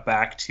when we got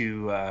back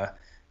to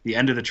the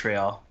end of the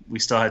trail. We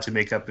still had to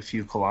make up a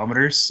few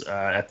kilometers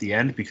at the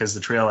end, because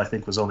the trail I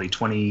think was only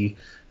 22.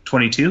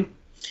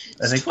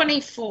 I think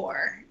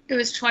 24. It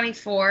was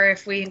 24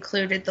 if we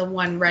included the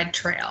one red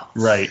trail.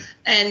 Right.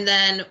 And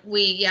then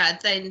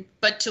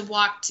but to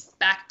walk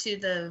back to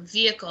the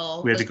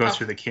vehicle, we had to go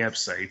through the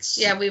campsites.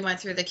 Yeah, we went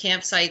through the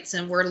campsites,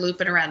 and we're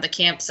looping around the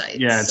campsites.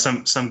 Yeah,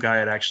 and some guy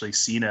had actually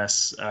seen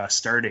us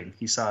starting.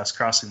 He saw us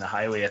crossing the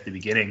highway at the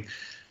beginning,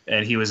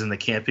 and he was in the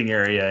camping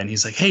area, and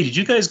he's like, "Hey, did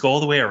you guys go all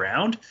the way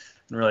around?"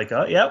 And we're like,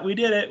 "Oh, yeah, we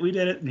did it.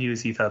 And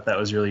he thought that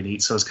was really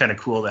neat. So it's kind of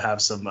cool to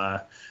have some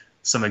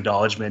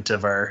acknowledgement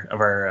of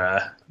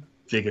our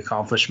big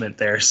accomplishment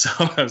there. So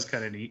that was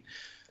kind of neat.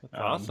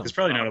 That's awesome. Because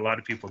probably not a lot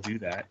of people do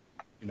that,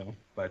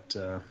 but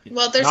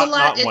well, there's not, a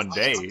lot. Not one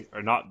day,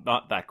 or not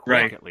that quick,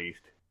 right. At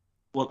least.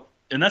 Well,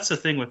 and that's the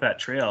thing with that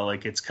trail.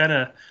 Like, it's kind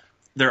of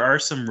there are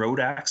some road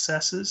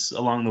accesses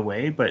along the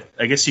way, but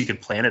I guess you could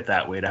plan it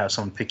that way to have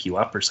someone pick you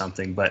up or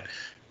something. But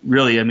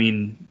really, I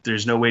mean,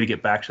 there's no way to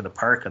get back to the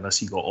park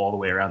unless you go all the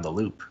way around the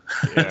loop.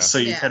 Yeah. So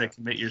you Yeah. kind of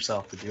commit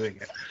yourself to doing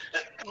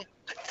it.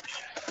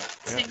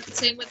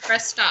 Same with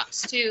rest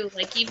stops too.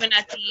 Like even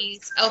at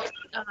these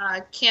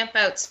camp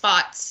out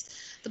spots,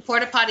 the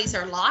porta potties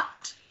are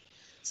locked,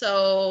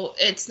 so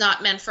it's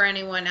not meant for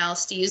anyone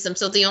else to use them.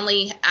 So the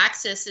only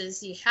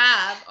accesses you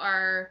have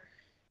are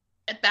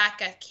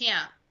back at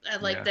camp,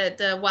 like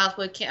the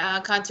Wildwood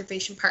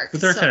Conservation Park.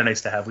 But they're So- kind of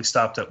nice to have. We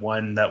stopped at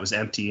one that was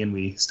empty, and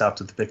we stopped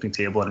at the picnic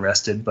table and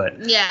rested. But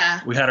Yeah.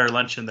 we had our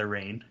lunch in the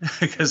rain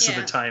because of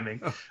Yeah. the timing.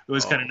 It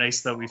was kind of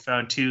nice though. We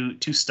found two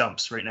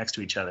stumps right next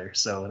to each other,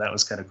 so that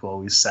was kind of cool.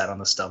 We sat on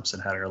the stumps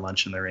and had our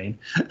lunch in the rain.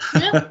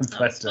 Yeah, that was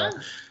But,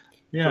 fun.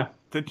 Yeah.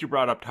 Since you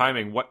brought up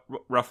timing,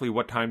 roughly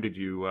what time did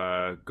you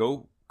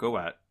go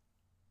at?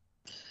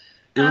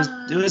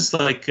 It was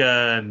like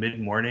mid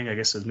morning. I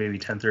guess it was maybe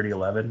 10:30,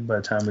 11 by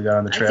the time we got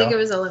on the I trail. think it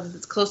was 11.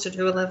 It's closer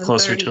to 11.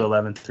 Closer to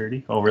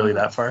 11:30. Oh, really? Mhm.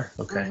 That far?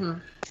 Okay.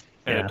 Mhm.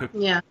 And Yeah. it took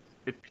Yeah,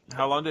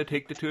 how long did it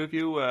take the two of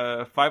you?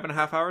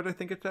 5.5 hours, I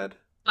think it said.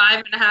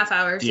 5.5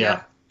 hours.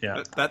 Yeah.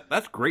 Yeah.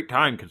 That's great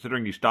time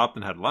considering you stopped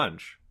and had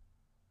lunch.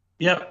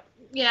 Yep.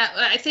 Yeah,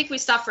 I think we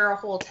stopped for a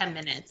whole 10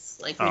 minutes.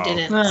 Like we Oh.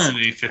 didn't.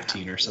 Maybe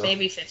 15 or so.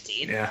 Maybe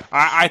 15. Yeah.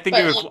 I think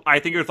But-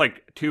 it was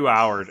like 2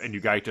 hours, and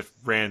you guys just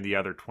ran the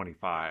other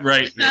 25.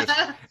 Right.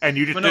 And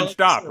you just Well, no, didn't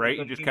stop, it right?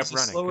 was- You just it kept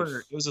was a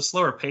running. It was a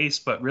slower pace,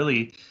 but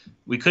really,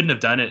 we couldn't have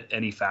done it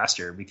any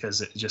faster because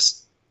it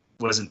just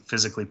wasn't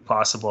physically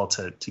possible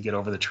to get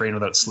over the terrain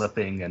without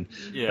slipping. And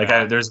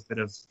Yeah. there's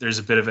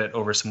a bit of it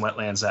over some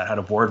wetlands that had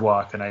a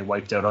boardwalk, and I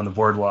wiped out on the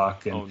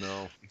boardwalk, and Oh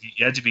no.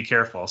 you had to be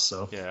careful.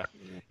 So Yeah.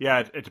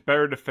 Yeah. It's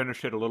better to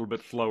finish it a little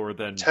bit slower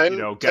than 10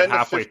 get 10 to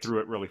halfway 15 through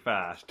it really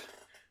fast.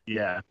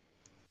 yeah.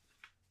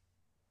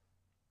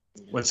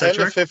 What's 10 that, to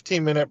George?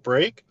 15-minute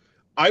break.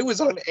 I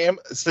was on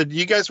said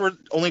you guys were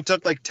only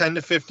took like 10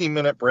 to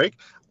 15-minute break.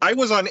 I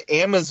was on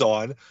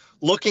Amazon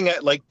looking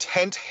at like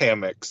tent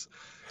hammocks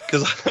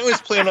because I was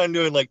planning on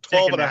doing like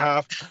 12 and a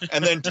half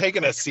and then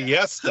taking a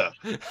siesta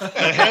and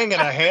hanging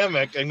a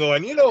hammock and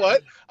going, you know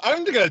what?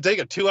 I'm going to take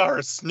a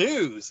 2-hour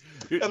snooze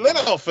and then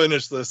I'll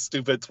finish this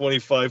stupid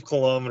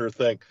 25-kilometer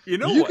thing. You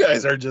know You what?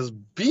 guys are just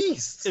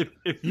beasts.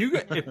 If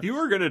you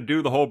were gonna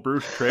do the whole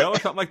Bruce Trail or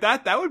something like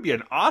that, that would be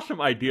an awesome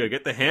idea.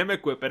 Get the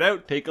hammock, whip it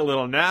out, take a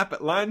little nap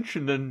at lunch,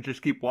 and then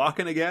just keep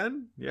walking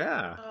again.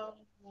 Yeah. Oh,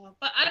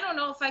 but I don't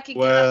know if I could.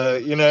 Well,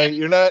 get up you know,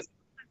 you're not.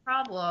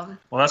 problem.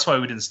 Well, that's why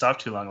we didn't stop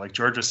too long. Like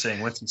George was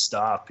saying, once you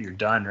stop, you're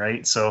done,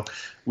 right? So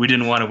we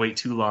didn't want to wait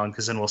too long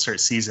because then we'll start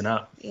seizing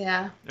up.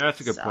 Yeah.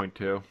 That's a good So- point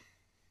too.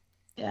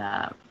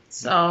 Yeah.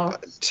 So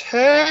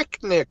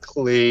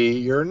Technically,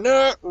 you're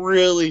not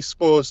really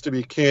supposed to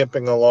be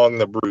camping along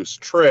the Bruce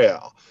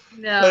Trail.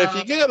 no. But if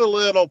you get a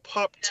little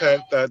pup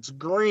tent that's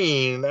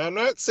green, I'm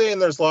not saying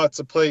there's lots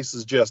of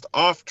places just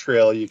off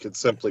trail you could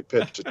simply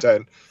pitch a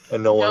tent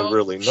and no one No.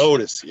 really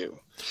notice you.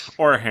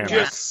 Or a hammock.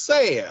 Just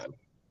saying.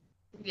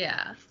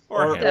 yeah.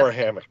 Or a hammock. Or a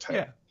hammock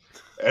tent.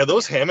 And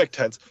those hammock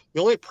tents,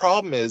 the only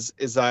problem is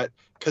that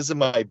because of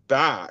my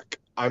back,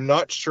 I'm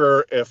not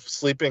sure if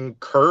sleeping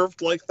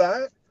curved like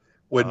that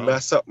would Oh.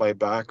 mess up my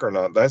back or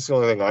not. That's the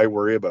only thing I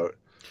worry about.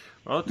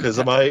 Well, Because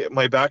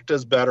my back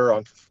does better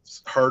on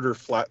harder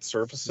flat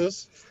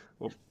surfaces.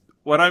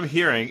 what I'm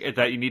hearing is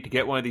that you need to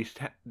get one of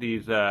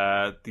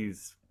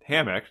these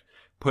hammocks,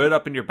 put it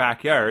up in your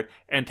backyard,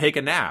 and take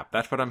a nap.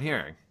 That's what I'm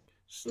hearing.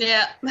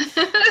 Yeah.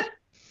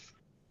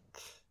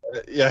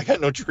 Yeah, I got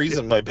no trees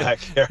in my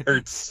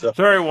backyard. So.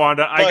 Sorry,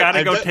 Wanda. I But gotta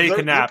I go bet take they're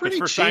a nap. It's pretty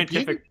for cheap.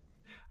 scientific.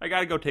 I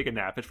gotta go take a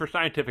nap. It's for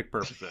scientific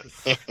purposes.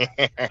 There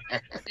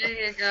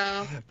you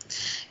go.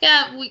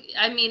 Yeah,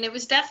 I mean, it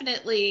was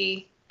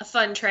definitely a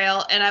fun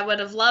trail, and I would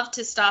have loved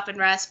to stop and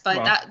rest, but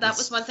Well, that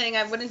was one thing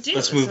I wouldn't do.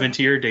 Let's move so-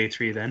 into your day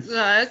 3 then.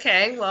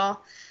 Okay,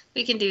 well,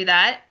 we can do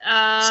that.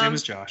 Same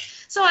as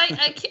Josh. So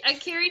I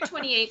carried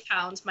 28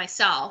 pounds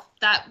myself.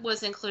 That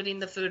was including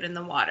the food and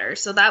the water.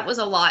 So that was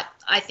a lot,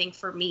 I think,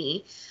 for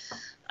me.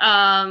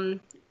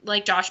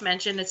 Like Josh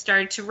mentioned, it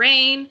started to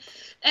rain,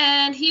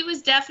 and he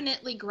was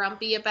definitely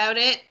grumpy about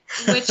it,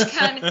 which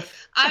kind of,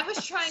 I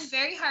was trying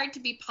very hard to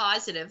be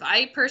positive.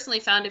 I personally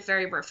found it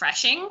very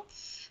refreshing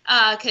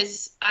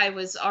because I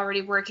was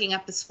already working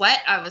up a sweat.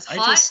 I was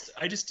hot.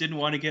 I just didn't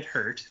want to get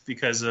hurt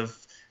because of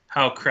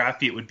how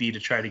crappy it would be to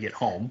try to get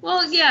home.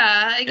 Well,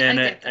 yeah, I And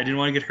I get that. didn't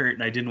want to get hurt,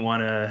 and I didn't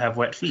want to have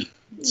wet feet.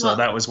 So Well,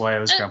 that was why I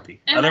was grumpy.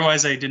 and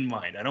Otherwise, I didn't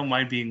mind. I don't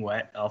mind being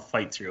wet. I'll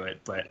fight through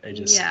it. But I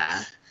just,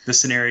 Yeah. the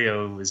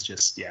scenario was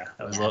just,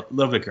 I was Yeah. a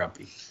little bit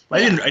grumpy.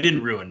 Yeah. I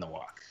didn't ruin the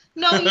walk.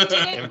 No, you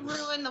didn't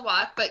ruin the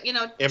walk, but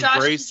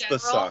Embrace Josh the in general,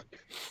 suck.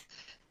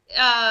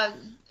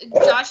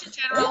 Josh in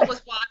general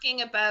was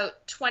walking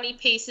about 20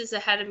 paces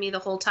ahead of me the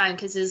whole time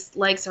because his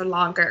legs are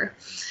longer.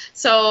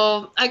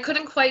 So I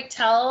couldn't quite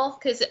tell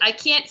because I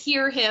can't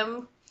hear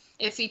him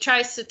if he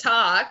tries to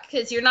talk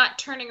because you're not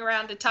turning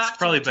around to talk. It's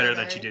probably to each better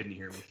other. that you didn't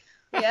hear me.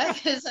 Yeah,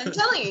 because I'm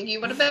telling you, you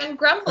would have been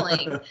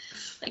grumbling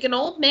like an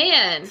old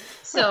man.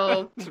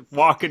 So,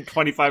 Walking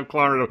 25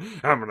 kilometers.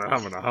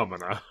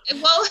 Humana.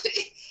 well,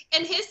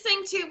 and his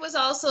thing too was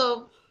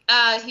also,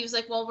 he was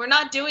like, well, we're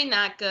not doing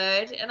that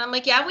good. And I'm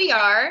like, yeah, we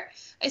are.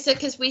 I said,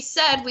 because we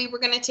said we were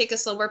going to take a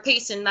slower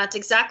pace, and that's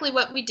exactly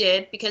what we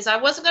did, because I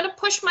wasn't going to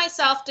push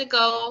myself to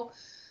go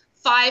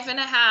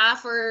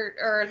 5.5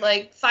 or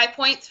like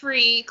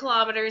 5.3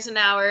 kilometers an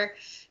hour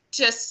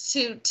just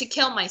to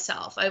kill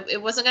myself.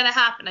 It wasn't going to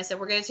happen. I said,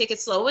 we're going to take it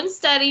slow and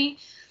steady.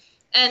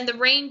 And the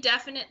rain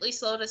definitely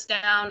slowed us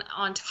down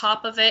on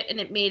top of it, and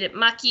it made it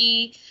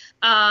mucky.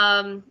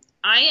 I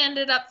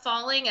ended up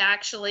falling,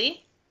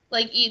 actually,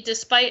 like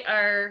despite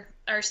our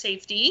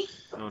safety.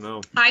 Oh,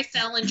 no. I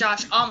fell and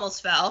Josh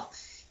almost fell.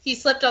 He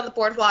slipped on the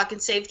boardwalk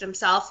and saved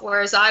himself,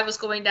 whereas I was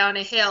going down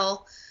a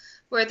hill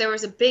where there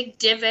was a big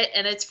divot,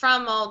 and it's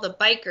from all the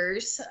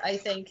bikers, I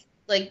think,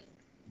 like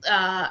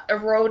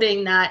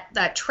eroding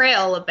that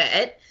trail a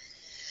bit.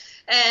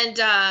 And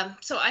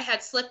so I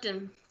had slipped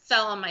and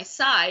fell on my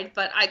side,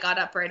 but I got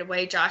up right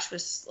away. Josh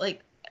was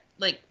like,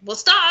 we'll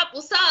stop,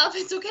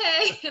 it's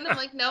okay. And I'm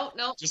like, no.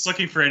 Just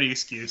looking for any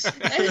excuse.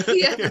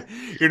 Yeah.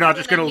 You're not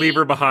just going to leave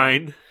her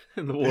behind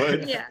in the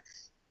woods? Yeah.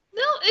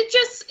 No, it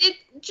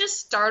just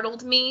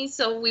startled me.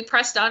 So we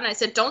pressed on. I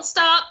said, don't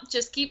stop,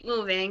 just keep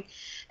moving.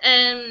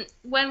 And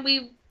when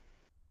we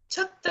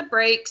took the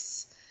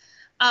breaks,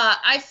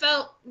 I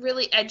felt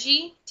really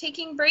edgy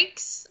taking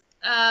breaks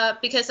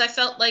because I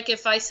felt like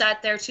if I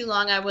sat there too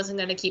long, I wasn't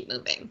going to keep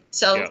moving.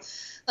 So, yeah.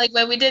 Like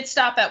when we did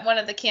stop at one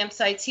of the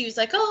campsites, he was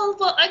like, oh,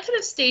 well, I could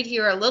have stayed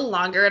here a little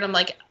longer. And I'm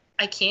like,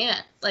 I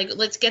can't. Like,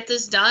 let's get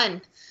this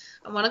done.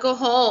 I want to go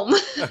home.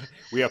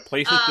 We have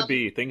places to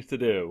be, things to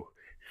do.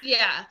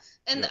 Yeah.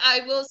 And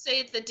I will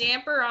say the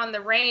damper on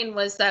the rain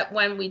was that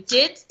when we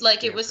did,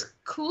 like, it was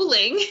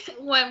cooling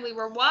when we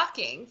were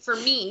walking for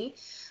me.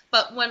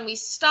 But when we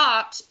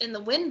stopped and the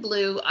wind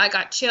blew, I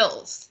got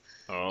chills.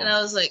 Oh. And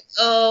I was like,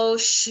 oh,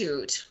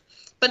 shoot.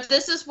 But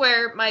this is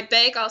where my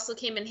bag also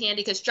came in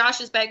handy because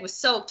Josh's bag was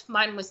soaked.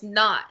 Mine was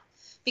not,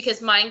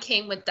 because mine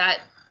came with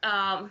that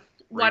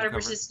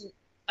water-resistant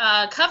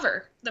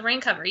cover, the rain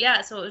cover.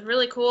 Yeah, so it was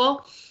really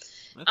cool.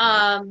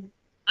 Nice.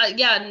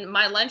 And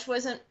my lunch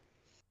wasn't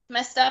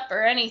messed up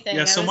or anything.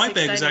 Yeah, so my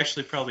bag was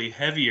actually probably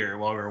heavier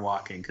while we were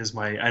walking because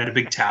I had a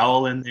big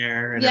towel in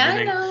there and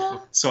everything. I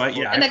know. So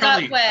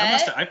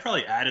I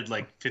probably added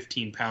like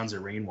 15 pounds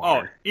of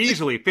rainwater. Oh,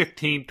 easily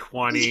 15,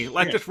 20.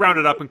 Let's just round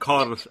it up and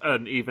call it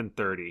an even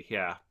 30.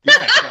 Yeah.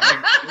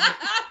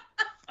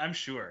 I'm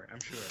sure.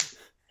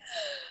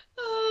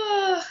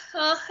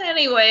 Well,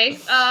 anyway,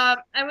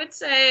 I would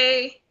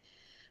say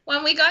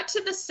when we got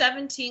to the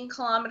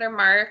 17-kilometer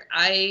mark,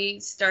 I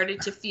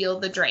started to feel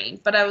the drain.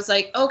 But I was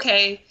like,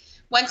 okay,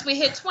 once we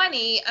hit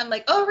 20, I'm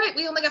like, oh, right,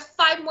 we only got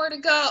 5 more to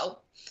go.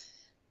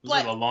 Those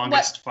are the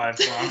longest 5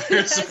 kilometers.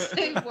 Yes,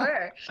 they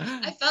were.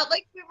 I felt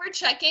like we were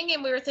checking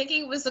and we were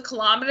thinking it was a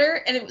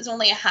kilometer, and it was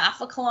only a half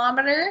a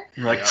kilometer.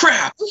 You're like,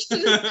 crap!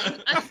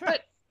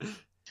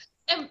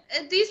 And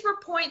these were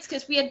points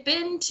because we had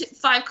been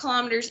 5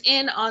 kilometers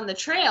in on the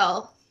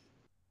trail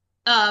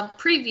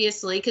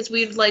previously, because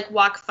we'd like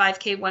walk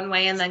 5K one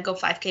way and then go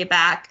 5K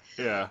back.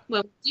 Yeah.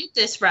 When we did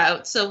this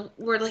route, so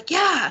we're like,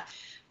 yeah,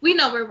 we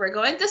know where we're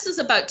going. This is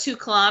about 2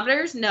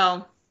 kilometers.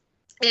 No,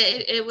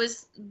 it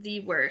was the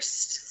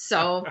worst.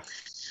 So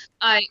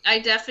I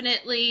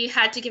definitely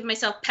had to give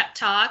myself pep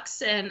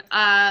talks, and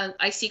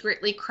I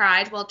secretly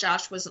cried while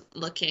Josh wasn't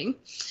looking.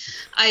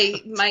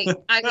 I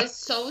was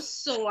so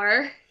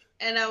sore,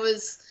 and I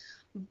was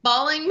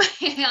bawling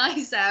my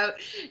eyes out,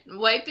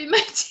 wiping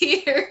my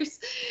tears,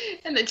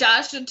 and then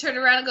Josh would turn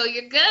around and go,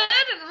 "You're good?"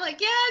 And I'm like,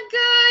 "Yeah,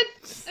 good.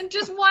 I'm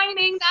just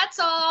whining. That's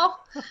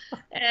all."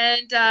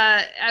 And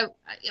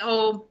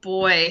oh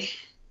boy,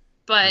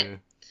 but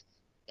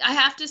I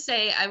have to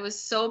say I was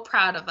so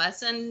proud of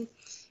us, and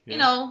you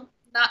know,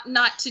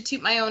 not to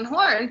toot my own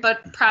horn,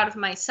 but proud of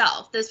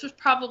myself. This was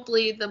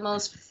probably the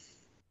most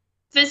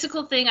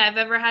physical thing I've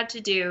ever had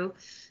to do.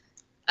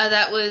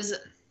 That was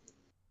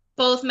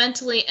both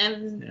mentally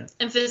and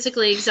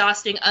physically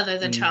exhausting, other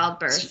than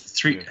childbirth.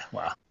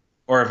 Wow.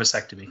 Or a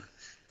vasectomy.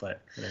 But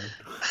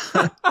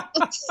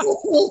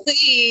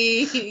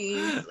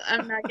please,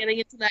 I'm not getting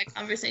into that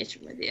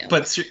conversation with you.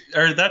 But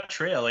that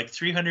trail, like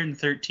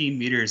 313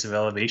 meters of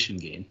elevation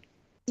gain.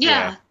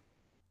 Yeah.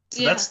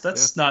 So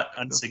that's not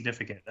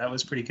insignificant. That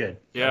was pretty good.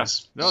 Yeah.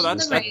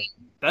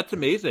 That's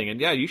amazing.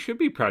 And yeah, you should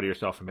be proud of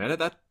yourself,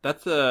 Amanda.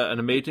 That's an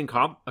amazing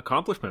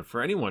accomplishment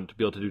for anyone to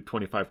be able to do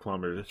 25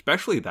 kilometers,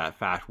 especially that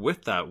fast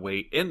with that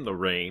weight in the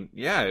rain.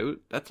 Yeah,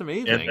 that's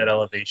amazing. And that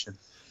elevation.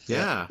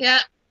 Yeah.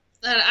 Yeah.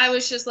 And I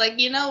was just like,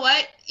 you know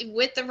what?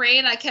 With the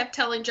rain, I kept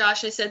telling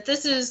Josh, I said,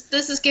 this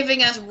is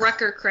giving us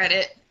Rucker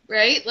credit,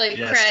 right? Like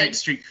cred.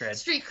 Street cred.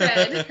 Street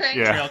cred, right?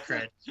 Trail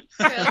cred.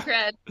 Trail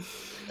cred.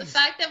 The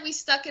fact that we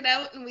stuck it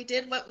out and we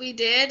did what we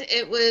did,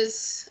 it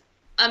was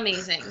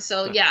amazing.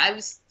 So yeah,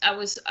 I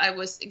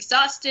was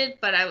exhausted,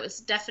 but I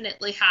was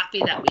definitely happy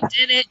that we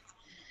did it.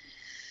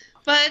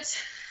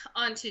 But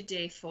on to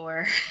day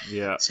 4.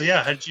 Yeah. So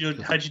yeah, how'd you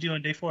do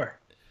on day 4?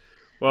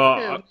 Well,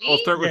 Who, I'll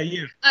me? start Yeah, with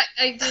you.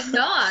 I did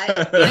not.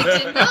 I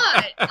did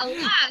not.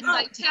 Alas,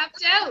 I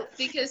tapped out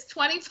because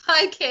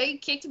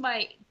 25K kicked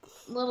my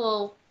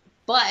little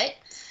butt,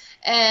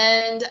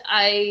 and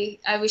I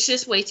was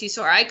just way too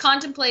sore. I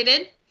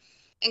contemplated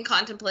and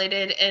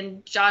contemplated,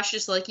 and Josh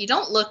is like, "You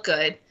don't look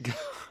good."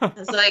 I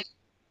was like,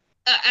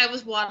 I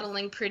was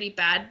waddling pretty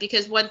bad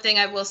because one thing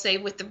I will say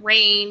with the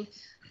rain,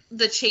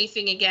 the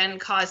chafing again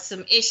caused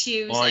some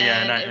issues. Well,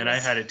 yeah, and I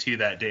was- had it too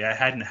that day. I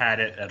hadn't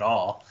had it at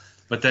all.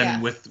 But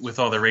then Yeah. with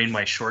all the rain,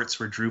 my shorts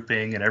were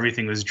drooping and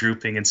everything was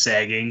drooping and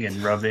sagging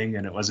and rubbing,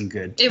 and it wasn't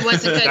good. It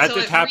wasn't good. that so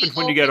just it happens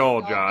when you get reopened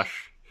old, all my-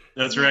 Josh.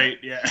 That's right.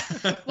 Yeah.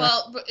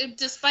 Well,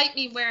 despite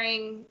me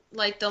wearing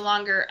like the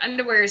longer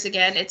underwears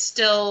again, it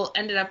still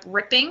ended up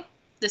ripping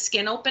the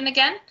skin open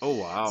again. Oh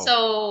wow.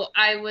 So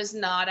I was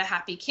not a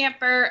happy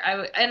camper.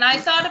 I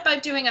thought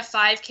about doing a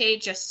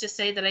 5K just to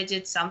say that I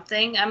did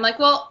something. I'm like,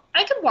 well,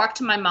 I could walk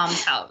to my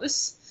mom's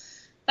house.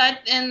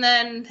 And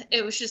then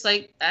it was just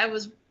like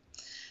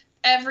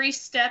every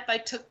step I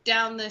took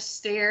down the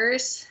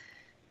stairs.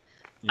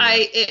 Yeah.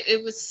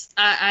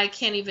 I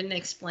can't even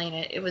explain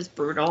it. It was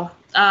brutal.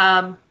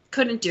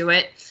 Couldn't do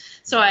it.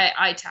 So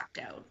I tapped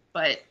out.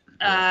 But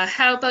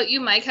how about you,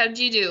 Mike? How did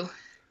you do?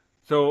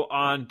 So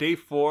on day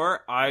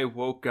 4, I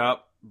woke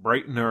up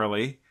bright and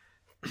early.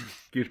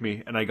 Excuse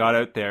me, and I got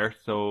out there.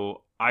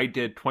 So I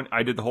did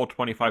the whole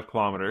 25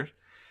 kilometers.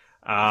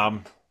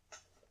 I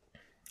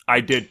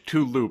did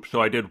 2 loops.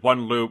 So I did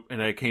 1 loop,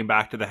 and I came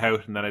back to the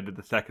house, and then I did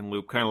the second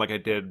loop, kind of like I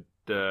did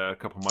a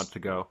couple months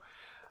ago.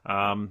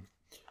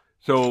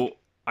 So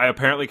I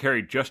apparently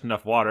carried just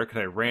enough water because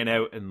I ran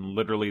out, and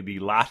literally the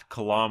last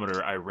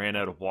kilometer, I ran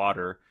out of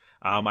water.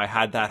 I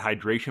had that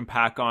hydration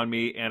pack on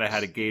me, and I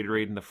had a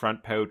Gatorade in the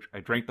front pouch. I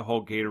drank the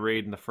whole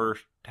Gatorade in the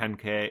first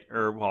 10K,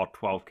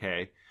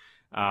 12K.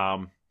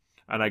 And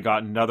I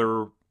got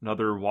another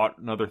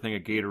thing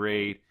of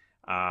Gatorade.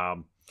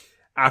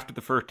 After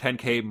the first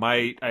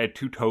 10K, I had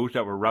 2 toes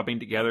that were rubbing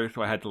together,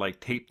 so I had to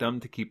like tape them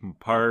to keep them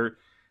apart.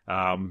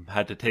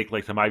 Had to take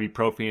like some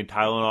ibuprofen and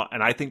Tylenol,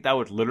 and I think that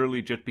was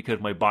literally just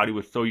because my body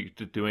was so used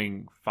to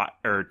doing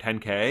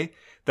 10K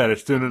that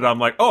as soon as I'm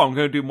like, oh, I'm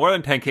going to do more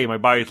than 10K, my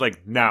body's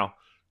like, no,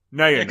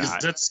 you're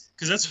not.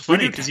 That's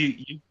funny because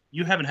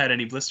you haven't had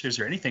any blisters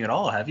or anything at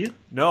all, have you?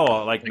 No,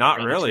 like not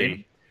really really.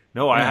 training?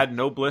 No, I Yeah. had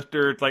no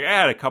blisters. Like I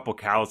had a couple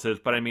calluses,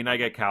 but I mean, I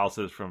get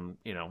calluses from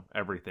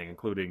everything,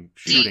 including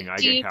shooting. I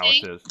do get you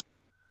calluses.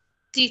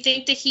 Do you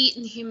think the heat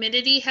and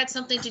humidity had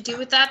something to do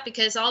with that?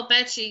 Because I'll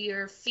bet you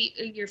your feet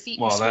were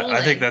Well, swollen.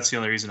 I think that's the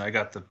only reason I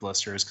got the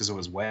blisters because it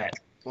was wet.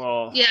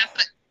 Well, Yeah,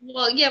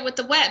 with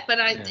the wet, but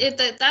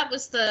that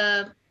was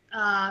the.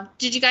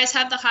 Did you guys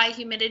have the high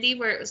humidity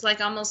where it was like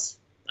almost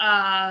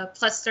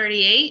plus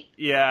 38?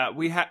 yeah,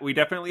 we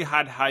definitely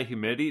had high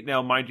humidity.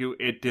 Now, mind you,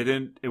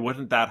 it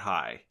wasn't that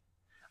high.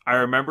 I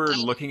remember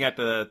looking at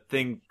the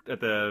thing at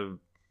the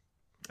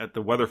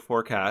weather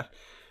forecast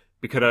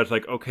because I was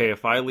like, okay,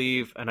 if I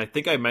leave, and I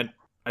think I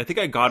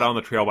got on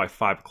the trail by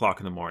 5 o'clock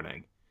in the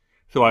morning.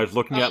 So I was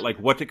looking at like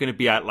what's it going to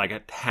be at like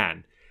at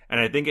 10, and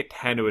I think at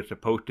 10 it was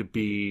supposed to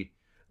be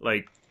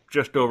like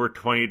just over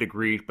 20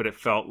 degrees, but it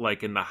felt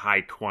like in the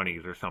high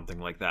 20s or something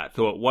like that.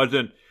 So it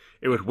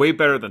was way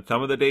better than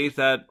some of the days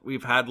that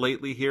we've had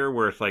lately here,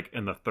 where it's like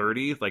in the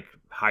 30s, like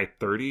high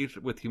 30s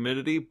with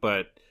humidity,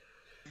 but.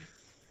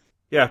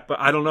 Yeah, but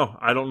I don't know.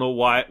 I don't know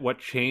what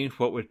changed,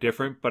 what was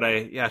different, but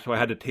so I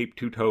had to tape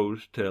 2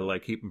 toes to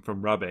like keep them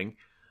from rubbing.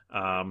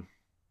 And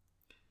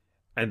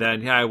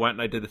then I went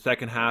and I did the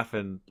second half,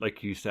 and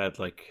like you said,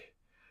 like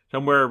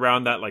somewhere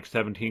around that like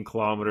 17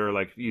 kilometer,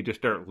 like you just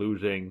start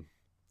losing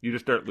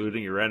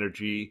your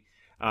energy.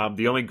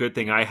 The only good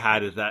thing I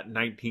had is that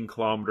 19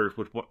 kilometers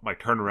was my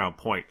turnaround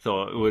point,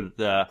 so it was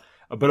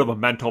a bit of a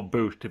mental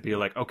boost to be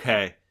like,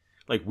 okay,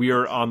 like we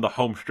are on the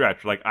home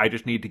stretch. Like I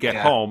just need to get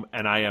home,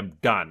 and I am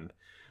done.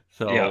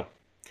 So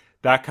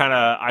I kind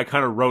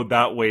of rode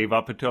that wave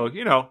up until,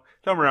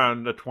 somewhere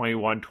around the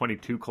 21,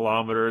 22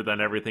 kilometer, then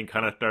everything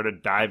kind of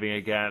started diving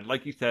again.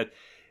 Like you said,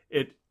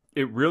 it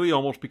really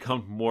almost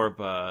becomes more of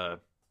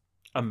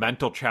a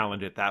mental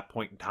challenge at that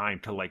point in time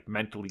to like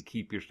mentally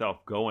keep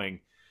yourself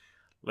going.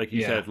 Like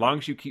you said, as long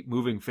as you keep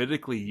moving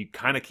physically, you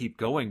kind of keep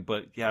going.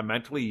 But yeah,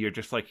 mentally, you're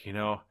just like,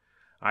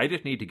 I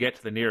just need to get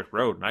to the nearest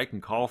road, and I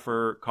can call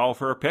for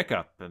a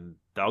pickup, and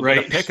I'll get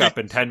a pickup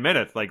in 10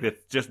 minutes. Like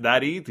it's just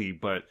that easy.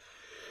 But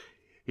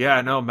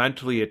yeah, no,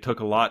 mentally it took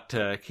a lot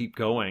to keep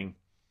going.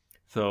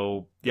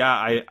 So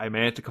yeah, I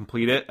managed to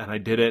complete it, and I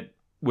did it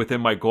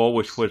within my goal,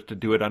 which was to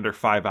do it under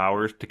 5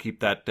 hours to keep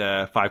that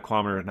 5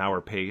 kilometer an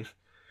hour pace.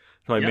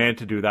 So I managed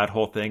to do that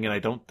whole thing, and I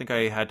don't think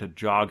I had to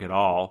jog at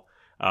all.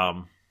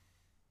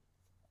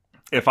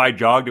 If I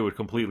jogged, it was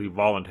completely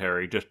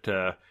voluntary, just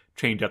to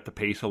change up the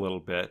pace a little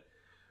bit.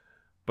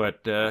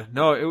 But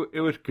no, it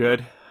was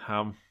good.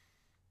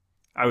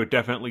 I was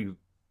definitely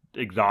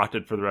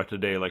exhausted for the rest of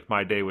the day. Like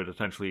my day was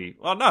essentially,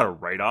 well, not a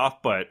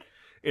write-off, but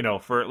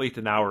for at least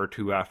an hour or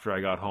two after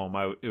I got home,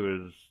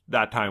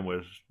 that time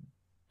was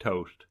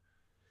toast.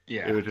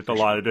 Yeah, it was just a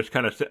lot of just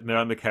kind of sitting there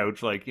on the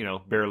couch, like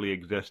barely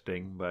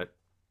existing. But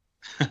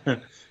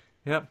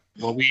Yep.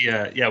 Well,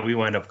 we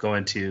wound up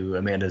going to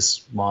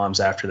Amanda's mom's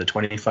after the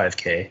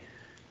 25K.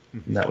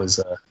 And that was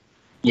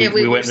we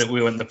went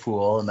in the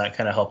pool, and that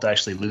kind of helped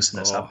actually loosen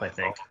us up, I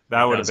think.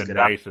 That would have was a been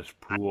good nice, this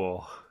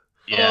pool.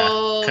 Yeah,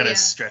 Oh, kind yeah. of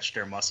stretched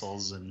our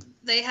muscles and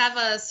They have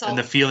a and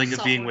the feeling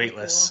of being saltwater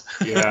weightless.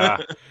 pool. Yeah.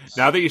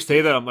 Now that you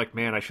say that, I'm like,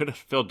 man, I should have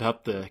filled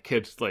up the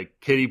kids' like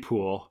kiddie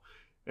pool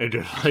and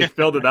just like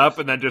filled it up,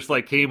 and then just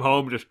like came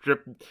home, just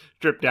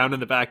drip down in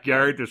the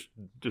backyard,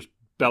 just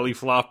belly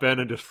flop in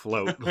and just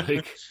float.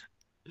 Like,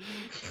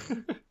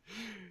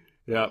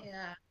 yeah.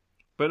 Yeah.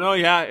 But no,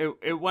 yeah,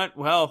 it went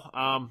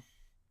well.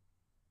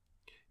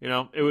 You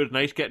know, it was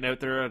nice getting out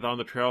there on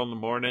the trail in the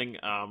morning.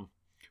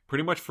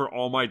 Pretty much for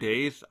all my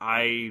days,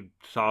 I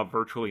saw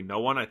virtually no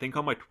one. I think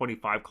on my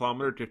 25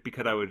 kilometer, just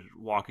because I was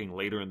walking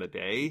later in the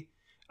day,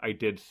 I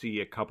did see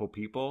a couple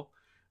people.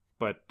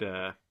 But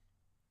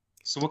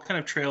So what kind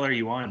of trail are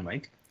you on,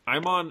 Mike?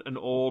 I'm on an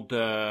old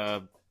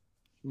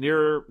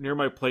near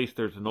my place.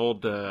 There's an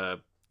old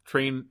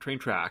train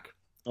track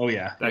Oh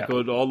yeah, that yeah.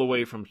 goes all the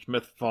way from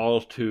Smith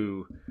Falls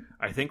to,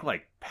 I think,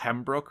 like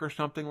Pembroke or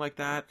something like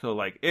that. So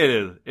like it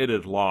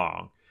is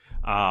long.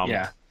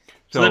 Yeah.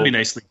 So that'd be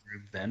nicely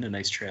groomed then, a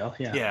nice trail.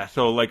 Yeah. Yeah,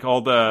 so like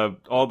all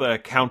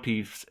the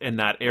counties in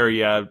that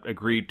area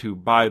agreed to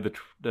buy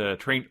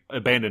the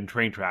abandoned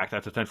train track.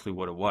 That's essentially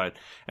what it was,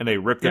 and they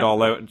ripped it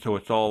all out, and so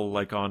it's all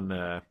like on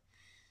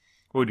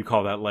what would you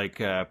call that? Like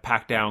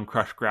packed down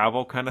crushed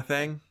gravel kind of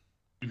thing.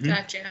 Mhm.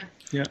 Gotcha.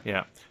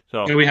 Yeah.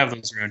 So Yeah, we have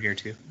those around here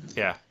too.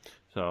 yeah.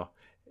 So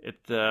it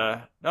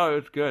no, it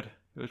was good.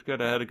 It was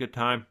good. I had a good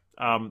time.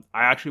 I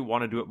actually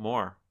want to do it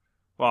more.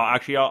 Well,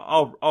 actually,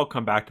 I'll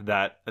come back to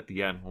that at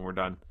the end when we're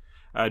done.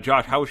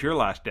 Josh, how was your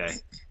last day?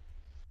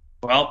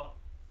 Well,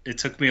 it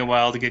took me a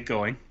while to get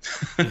going.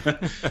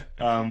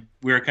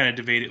 We were kind of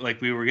debating, like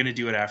we were going to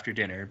do it after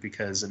dinner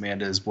because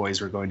Amanda's boys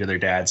were going to their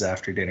dad's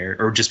after dinner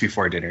or just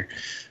before dinner.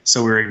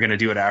 So we were going to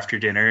do it after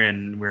dinner,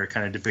 and we were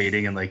kind of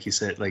debating. And like you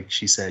said, like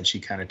she said, she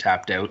kind of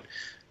tapped out.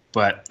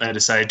 But I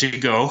decided to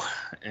go,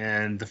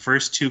 and the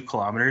first 2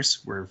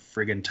 kilometers were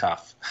friggin'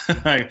 tough.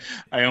 I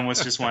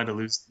almost just wanted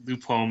to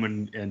loop home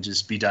and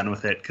just be done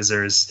with it because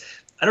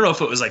I don't know if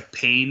it was like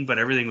pain, but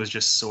everything was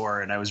just sore,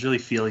 and I was really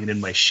feeling it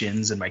in my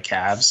shins and my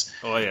calves.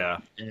 Oh yeah.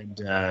 And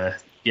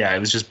it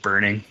was just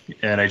burning,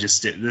 and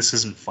this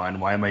isn't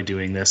fun. Why am I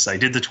doing this? I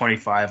did the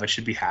 25. I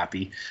should be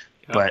happy,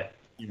 but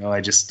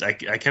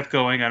I kept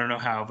going. I don't know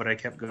how, but I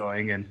kept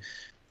going, and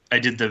I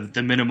did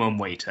the minimum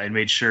weight. I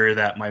made sure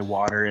that my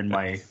water and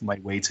my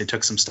weights, I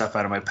took some stuff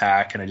out of my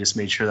pack, and I just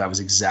made sure that was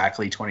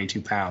exactly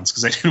 22 pounds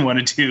because I didn't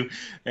want to do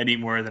any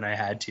more than I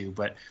had to.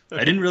 But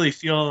I didn't really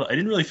feel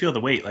the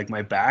weight. Like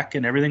my back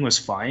and everything was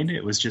fine.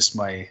 It was just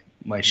my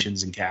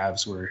shins and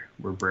calves were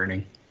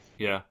burning.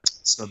 Yeah.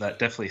 So that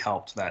definitely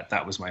helped.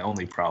 That was my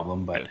only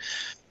problem. But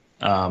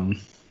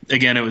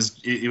again, it was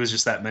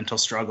just that mental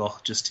struggle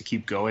just to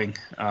keep going.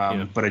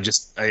 But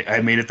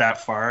I made it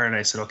that far, and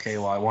I said, okay,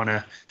 well, I want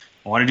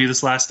to do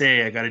this last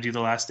day. I got to do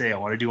the last day. I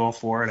want to do all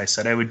 4, and I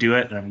said I would do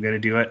it, and I'm going to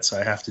do it, so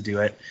I have to do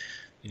it.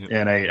 Yep.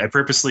 And I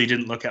purposely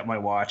didn't look at my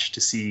watch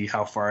to see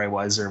how far I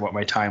was or what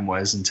my time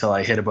was until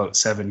I hit about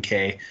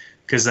 7K,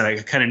 because then I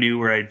kind of knew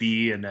where I'd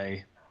be, and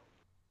I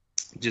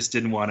just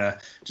didn't want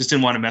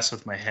to mess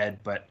with my head.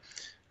 But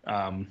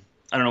I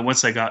don't know.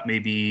 Once I got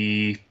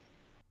maybe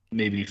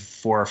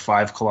 4 or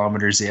 5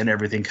 kilometers in,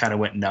 everything kind of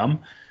went numb.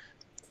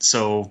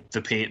 So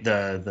the pain,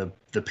 the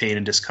pain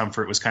and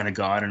discomfort was kind of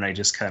gone, and I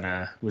just kind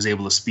of was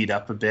able to speed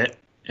up a bit,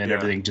 and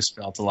everything just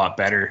felt a lot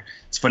better.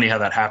 It's funny how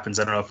that happens.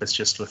 I don't know if it's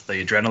just with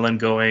the adrenaline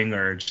going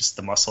or just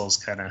the muscles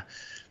kind of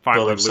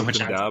finally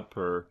loosened up,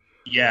 or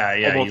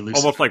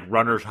almost like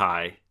runner's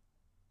high.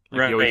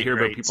 Like you always hear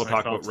about people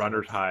talk about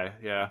runner's high.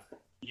 Yeah.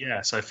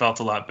 So I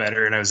felt a lot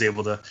better, and I was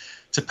able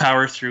to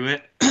power through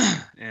it,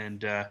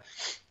 and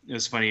it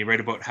was funny. Right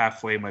about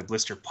halfway, my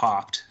blister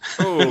popped.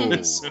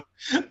 Oh.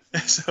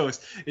 so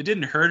it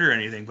didn't hurt or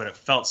anything, but it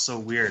felt so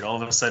weird.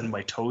 All of a sudden,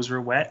 my toes were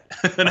wet,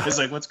 and I was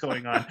like, "What's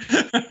going on?"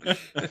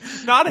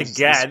 Not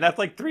again. That's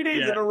like 3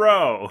 days in a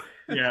row.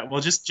 Yeah, well,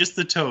 just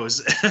the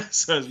toes,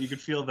 so you could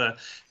feel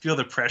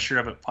the pressure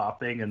of it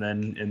popping, and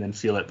then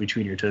feel it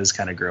between your toes.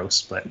 Kind of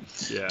gross, but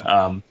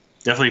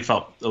definitely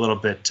felt a little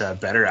bit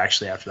better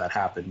actually after that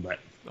happened. But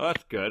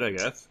that's good, I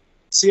guess.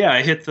 So yeah,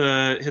 I hit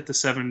the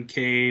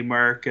 7K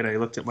mark, and I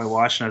looked at my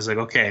watch, and I was like,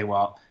 okay,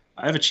 well,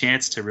 I have a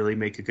chance to really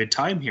make a good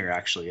time here.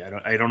 Actually,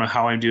 I don't know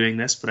how I'm doing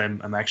this, but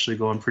I'm actually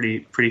going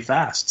pretty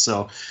fast.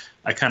 So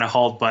I kind of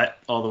hauled butt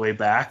all the way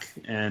back,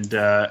 and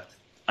I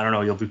don't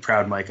know, you'll be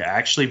proud, Mike. I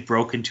actually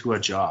broke into a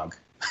jog.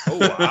 Oh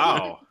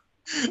wow!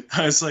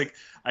 I was like,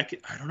 I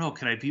don't know,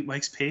 can I beat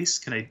Mike's pace?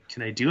 Can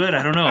I do it?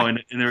 I don't know. And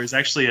there was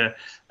actually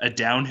a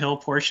downhill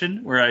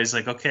portion where I was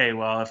like, okay,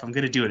 well, if I'm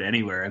going to do it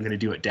anywhere, I'm going to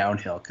do it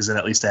downhill, because then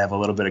at least I have a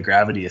little bit of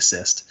gravity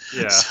assist.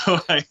 Yeah.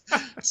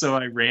 So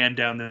I ran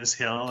down this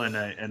hill, and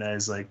I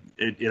was like,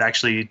 it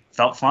actually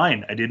felt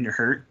fine. I didn't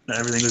hurt.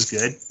 Everything was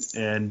good.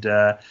 And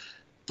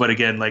but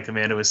again, like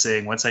Amanda was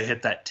saying, once I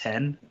hit that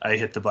 10, I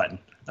hit the button.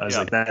 I was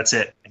like, that's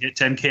it. I hit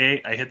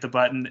 10K, I hit the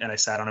button, and I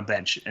sat on a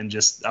bench and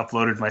just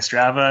uploaded my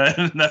Strava,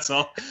 and that's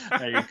all.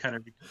 I kind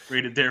of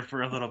recuperated there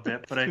for a little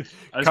bit, but I was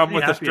Come pretty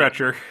with a happy.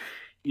 stretcher.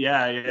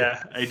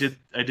 Yeah. I did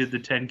the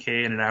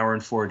 10K in an hour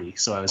and 40,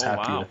 so I was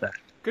happy with that.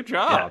 Good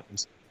Yeah, job. it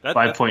was That-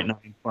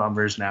 5.9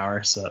 kilometers an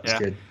hour, so that was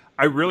good.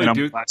 I really And I'm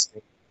do. last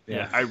day.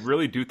 Yeah, I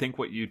really do think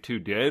what you two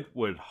did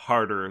was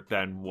harder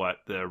than what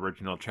the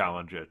original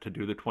challenge is. To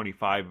do the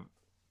 25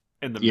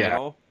 in the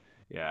middle.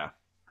 Yeah.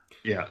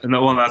 Yeah, and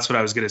that's what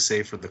I was going to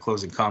say for the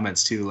closing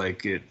comments too.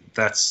 Like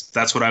that's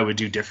what I would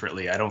do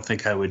differently. I don't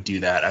think I would do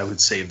that. I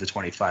would save the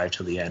 25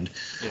 till the end.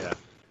 Yeah.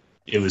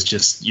 It was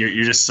just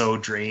you're just so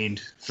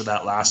drained for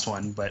that last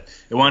one, but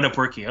it wound up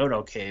working out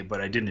okay.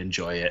 But I didn't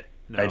enjoy it.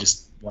 No. I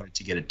just wanted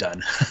to get it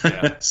done.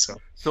 Yeah.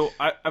 So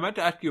I meant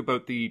to ask you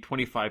about the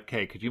 25K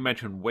because you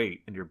mentioned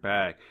weight in your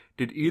bag.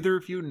 Did either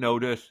of you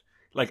notice,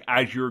 like,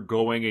 as you're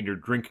going and you're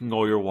drinking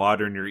all your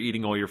water and you're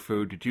eating all your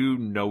food, did you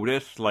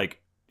notice,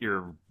 like,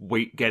 your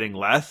weight getting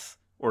less,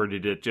 or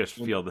did it just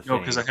feel the same? No,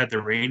 because I had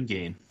the rain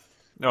gain.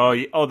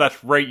 Oh,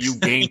 that's right. You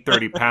gained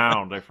 30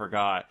 pounds. I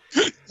forgot.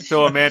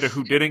 So, Amanda,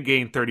 who didn't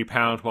gain 30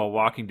 pounds while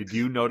walking, did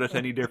you notice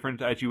any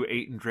difference as you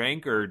ate and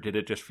drank, or did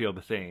it just feel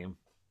the same?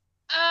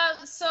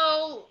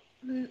 So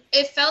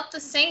it felt the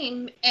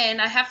same, and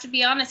I have to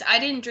be honest, I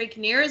didn't drink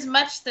near as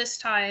much this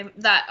time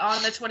that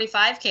on the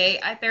 25K.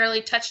 I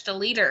barely touched a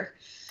liter.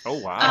 Oh,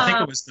 wow. I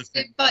think it was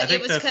the. But it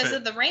was because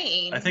of the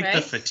rain. I think right?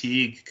 the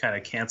fatigue kind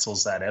of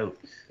cancels that out.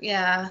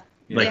 Yeah.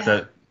 Like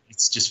it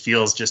just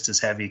feels just as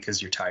heavy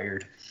because you're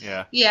tired.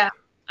 Yeah. Yeah,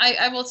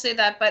 I will say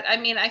that, but I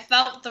mean, I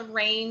felt the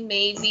rain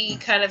made me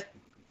kind of,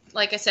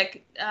 like I said,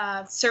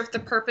 serve the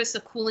purpose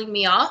of cooling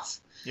me off.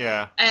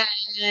 Yeah.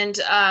 And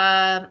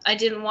I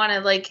didn't want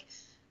to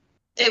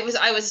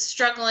I was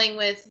struggling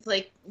with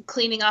like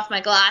cleaning off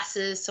my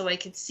glasses so I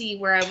could see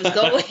where I was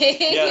going.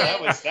 Yeah,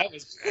 that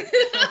was.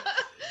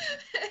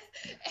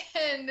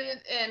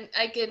 and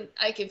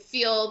I can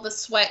feel the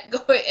sweat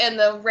going and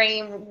the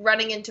rain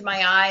running into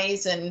my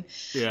eyes, and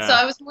so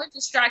I was more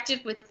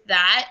distracted with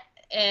that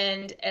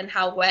and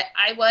how wet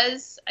I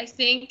was, I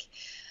think,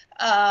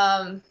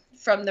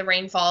 from the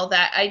rainfall,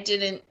 that I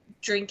didn't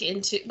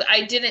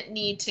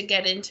need to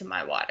get into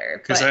my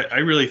water. Because I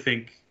really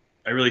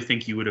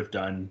think you would have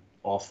done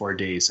all 4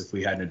 days if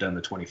we hadn't done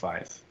the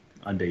 25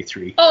 on day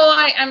 3. Oh,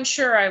 I'm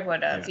sure I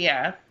would have.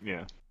 Yeah.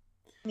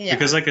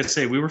 Because like I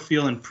say, we were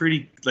feeling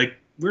pretty, like,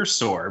 we're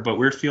sore, but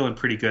we're feeling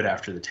pretty good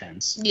after the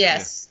 10s.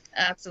 Yes,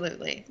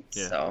 absolutely.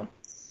 Yeah. So,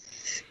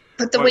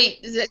 but the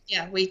weight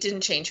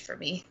didn't change for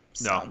me.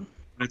 So. No.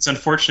 It's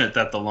unfortunate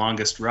that the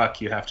longest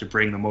ruck you have to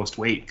bring the most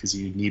weight because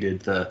you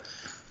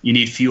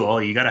need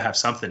fuel. You got to have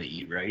something to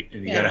eat, right?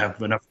 And you got to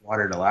have enough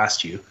water to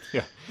last you.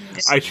 Yeah.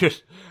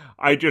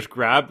 I just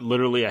grabbed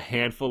literally a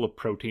handful of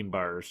protein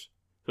bars.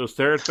 So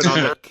Sarah's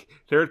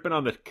been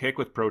on this kick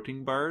with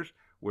protein bars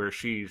where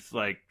she's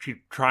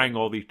trying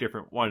all these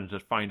different ones to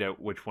find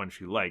out which one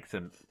she likes,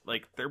 and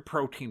like they're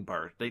protein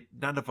bars.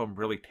 None of them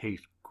really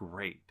taste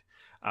great.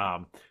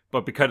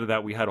 But because of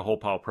that, we had a whole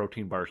pile of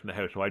protein bars in the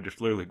house. So I just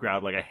literally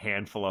grabbed like a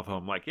handful of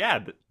them. Like,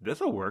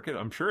 this will work.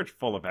 I'm sure it's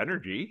full of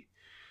energy.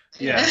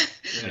 Yeah.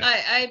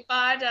 I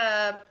bought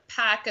a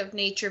pack of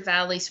Nature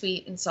Valley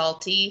Sweet and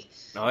Salty.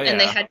 Oh, yeah.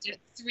 And they had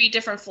 3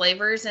 different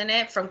flavors in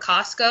it from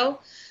Costco.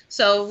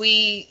 So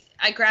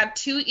I grabbed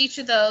 2 each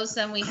of those.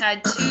 Then we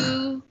had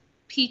 2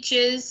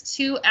 peaches,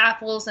 2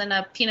 apples, and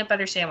a peanut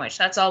butter sandwich.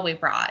 That's all we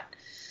brought.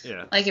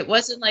 Yeah. Like, it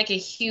wasn't like a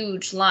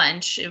huge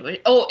lunch. It was,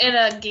 and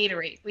a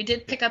Gatorade. We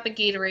did pick up a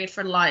Gatorade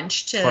for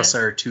lunch plus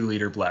our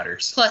 2-liter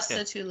bladders. Plus the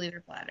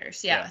 2-liter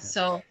bladders. Yeah.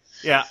 So.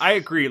 Yeah, I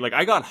agree. Like,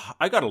 I got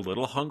a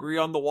little hungry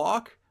on the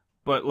walk,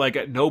 but like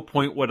at no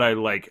point would I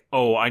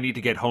I need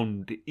to get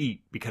home to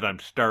eat because I'm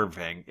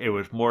starving. It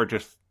was more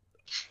just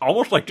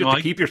almost like to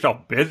keep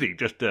yourself busy,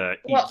 just to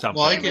eat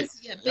something. Well,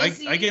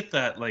 I get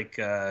that like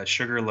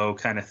sugar low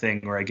kind of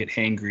thing where I get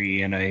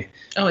hangry and I.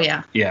 Oh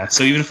yeah. Yeah.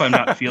 So even if I'm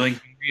not feeling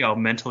hungry, I'll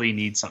mentally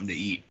need something to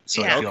eat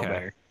so I feel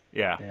better.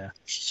 Yeah.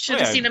 Should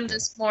have seen him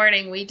this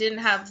morning. We didn't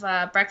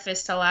have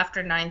breakfast till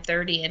after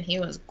 9:30, and he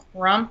was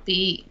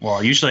grumpy.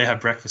 Well, usually I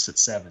have breakfast at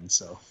 7,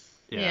 so.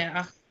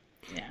 Yeah.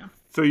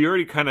 So you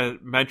already kind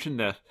of mentioned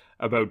this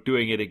about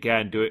doing it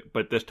again,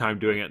 but this time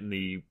doing it in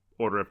the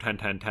order of 10,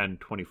 10, 10,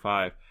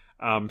 25.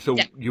 So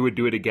you would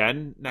do it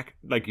again?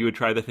 You would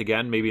try this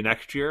again maybe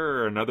next year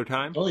or another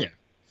time? Oh, yeah.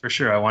 For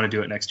sure. I want to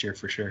do it next year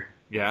for sure.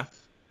 Yeah.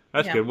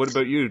 That's good. What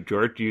about you,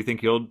 George? Do you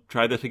think you'll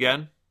try this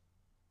again?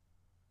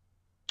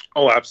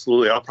 Oh,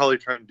 absolutely. I'll probably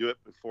try and do it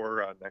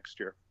before next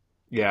year.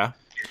 Yeah.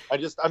 I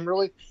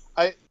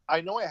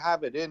know I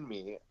have it in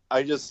me.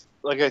 I just,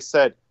 like I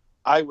said,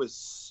 I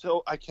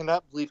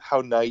cannot believe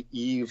how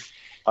naive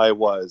I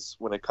was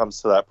when it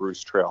comes to that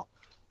Bruce Trail.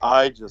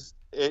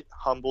 It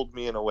humbled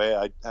me in a way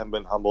I haven't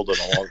been humbled in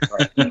a long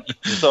time.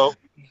 So,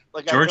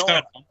 George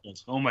got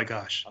humbled. Oh my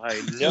gosh.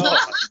 I know.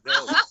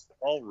 It's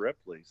all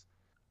Ripley's.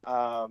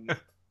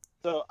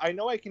 So I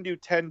know I can do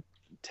 10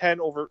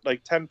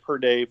 per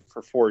day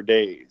for 4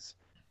 days.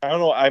 I don't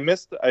know. I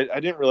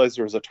didn't realize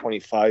there was a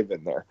 25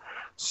 in there.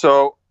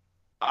 So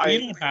You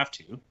don't have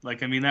to.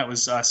 Like, I mean, that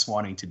was us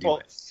wanting to do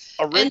it.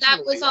 Originally, And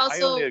that was I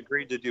also- only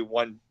agreed to do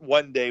one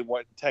day,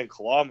 10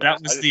 kilometers.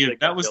 That was I didn't think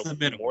that I'd was be able the to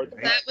do minimum. more than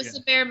right? That was Yeah. the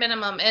bare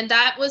minimum, and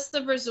that was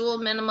the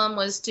Risoul minimum,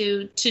 was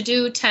to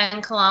do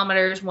 10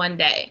 kilometers one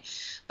day.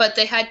 But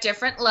they had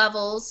different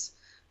levels.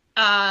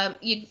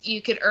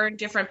 You could earn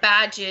different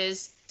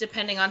badges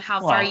depending on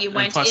how far you and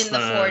went plus in the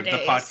 4 days.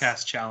 The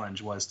podcast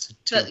challenge was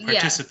to Yeah.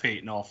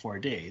 participate in all 4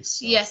 days.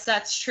 So. Yes,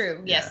 that's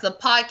true. Yes, Yeah. the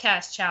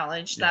podcast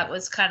challenge that Yeah.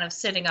 was kind of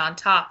sitting on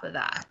top of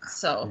that.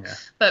 So, Yeah.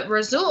 but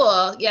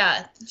Risoul,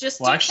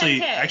 just Well, do actually,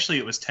 10K.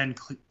 it was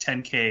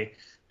 10K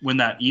when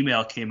that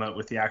email came out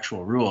with the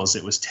actual rules.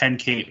 It was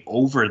 10K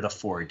over the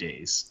 4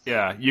 days.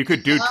 Yeah, you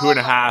could do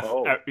 2.5.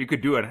 Oh. You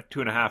could do a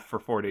 2.5 for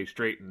 4 days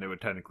straight, and it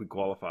would technically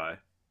qualify.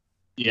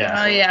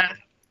 Yeah. Oh yeah.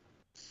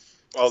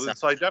 Well,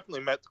 so I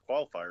definitely met the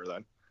qualifier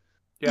then.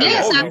 Yeah,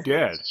 Yes, oh, I- you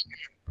did.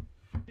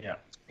 Yeah.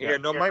 Yeah,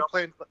 no, my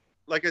plan,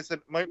 like I said,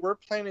 we're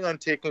planning on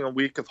taking a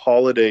week of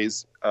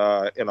holidays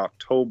in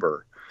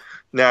October.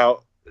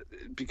 Now,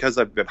 because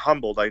I've been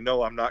humbled, I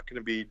know I'm not going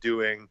to be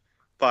doing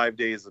 5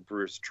 days of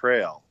Bruce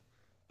Trail.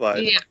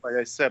 But Yeah. like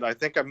I said, I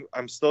think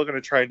I'm still going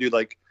to try and do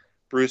like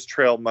Bruce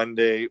Trail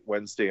Monday,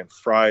 Wednesday, and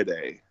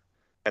Friday,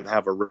 and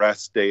have a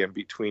rest day in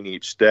between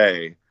each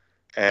day,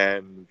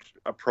 and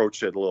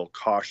approach it a little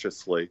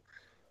cautiously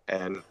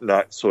and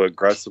not so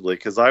aggressively.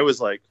 Because I was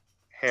like,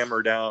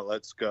 hammer down,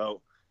 let's go.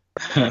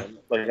 And,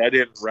 like, I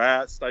didn't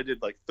rest. I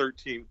did like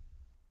 13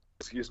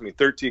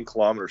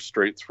 kilometers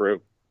straight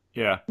through.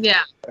 Yeah.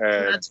 Yeah,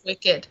 And that's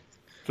wicked.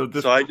 So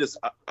this. so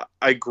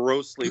I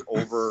grossly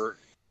over,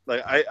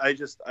 like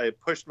I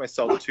pushed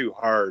myself too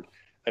hard,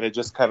 and it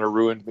just kind of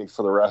ruined me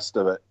for the rest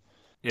of it.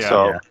 Yeah.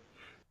 So Yeah.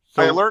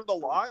 So- I learned a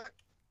lot,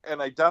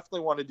 and I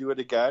definitely want to do it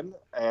again.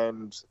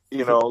 And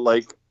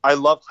like, I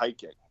love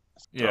hiking.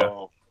 Yeah.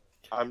 So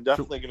I'm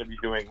definitely going to be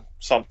doing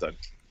something.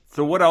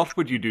 So what else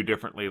would you do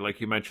differently?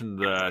 Like you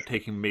mentioned,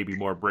 taking maybe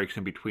more breaks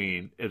in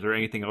between. Is there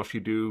anything else you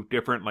do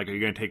different? Like, are you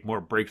going to take more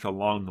breaks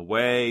along the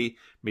way?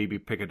 Maybe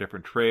pick a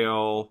different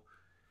trail?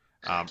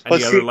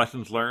 Any other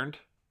lessons learned?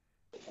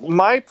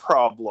 My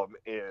problem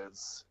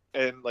is,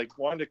 and like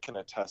Wanda can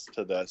attest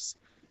to this,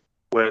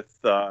 with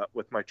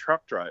my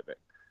truck driving,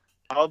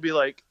 I'll be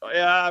like, oh,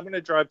 yeah, I'm going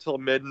to drive till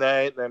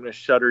midnight, and I'm going to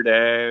shut her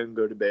down,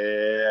 go to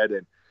bed,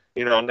 and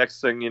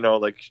next thing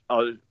like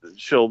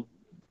she'll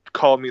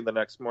call me the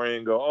next morning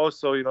and go, oh,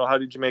 so how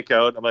did you make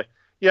out? And I'm like,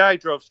 yeah, I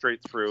drove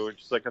straight through. And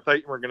she's like, I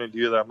thought you were going to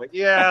do that. I'm like,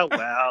 yeah,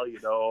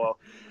 well,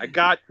 I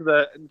got to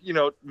the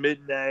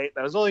midnight,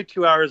 and I was only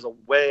 2 hours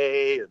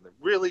away, and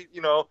really,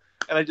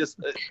 and I just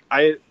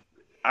I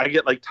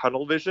get like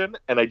tunnel vision,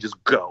 and I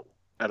just go,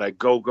 and I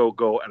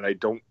go, and I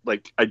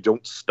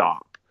don't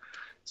stop.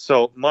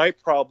 So my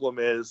problem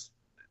is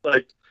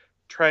like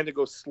trying to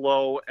go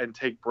slow and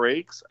take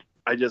breaks.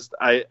 I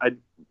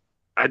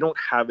don't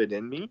have it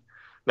in me.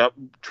 Now,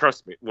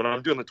 trust me, when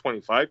I'm doing the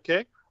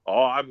 25K,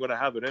 I'm going to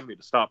have it in me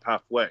to stop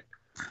halfway.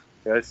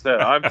 Like I said,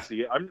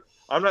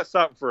 I'm not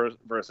stopping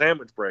for a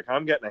sandwich break.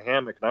 I'm getting a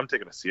hammock and I'm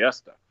taking a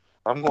siesta.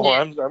 I'm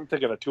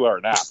taking a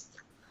 2-hour nap.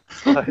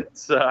 But,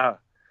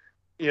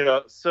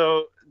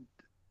 so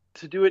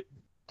to do it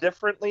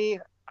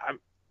differently,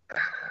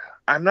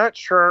 I'm not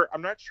sure.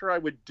 I'm not sure I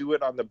would do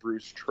it on the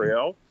Bruce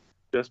Trail,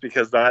 just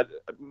because that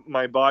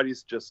my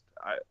body's just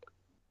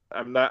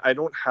I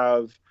don't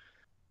have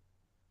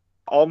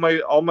all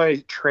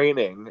my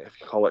training, if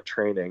you call it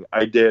training,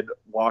 I did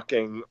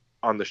walking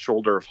on the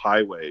shoulder of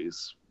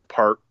highways,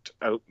 parked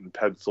out in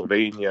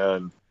Pennsylvania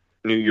and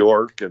New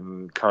York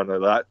and kind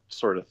of that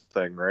sort of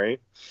thing,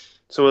 right?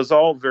 So it was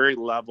all very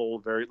level,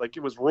 very like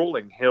it was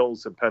rolling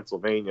hills in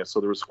Pennsylvania, so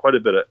there was quite a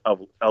bit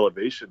of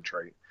elevation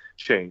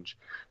change.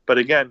 But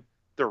again,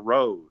 they're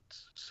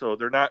roads, so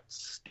they're not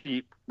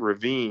steep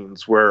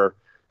ravines where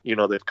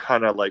they've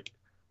kind of like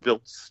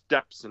built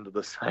steps into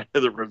the side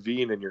of the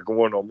ravine and you're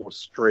going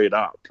almost straight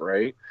up,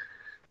 right?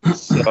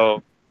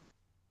 So,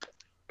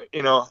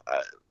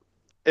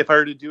 if I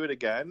were to do it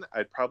again,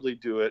 I'd probably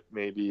do it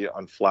maybe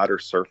on flatter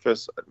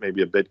surface,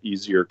 maybe a bit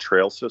easier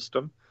trail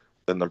system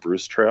than the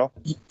Bruce Trail.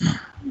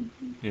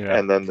 Yeah.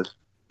 And then the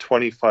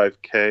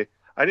 25K,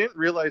 I didn't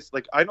realize,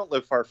 like, I don't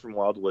live far from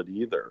Wildwood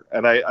either.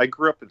 And I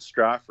grew up in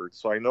Stratford,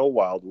 so I know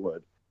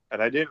Wildwood.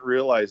 And I didn't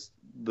realize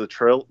the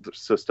trail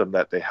system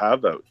that they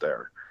have out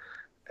there.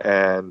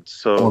 And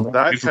so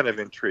that kind of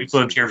intrigues me.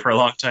 We've lived here for a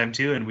long time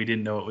too, and we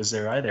didn't know it was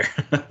there either.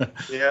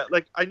 Yeah,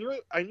 like I knew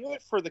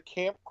it for the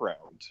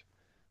campground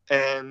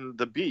and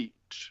the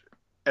beach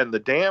and the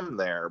dam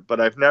there, but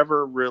I've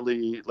never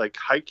really, like,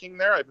 hiking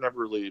there. I've never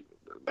really,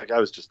 like, I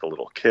was just a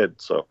little kid,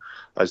 so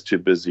I was too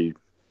busy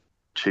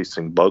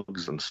chasing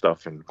bugs and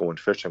stuff and going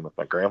fishing with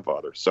my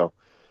grandfather. So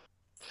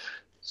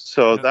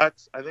I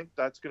think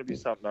that's going to be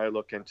something I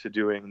look into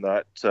doing,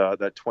 that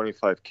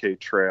 25K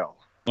trail.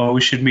 Well,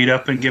 we should meet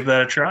up and give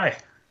that a try.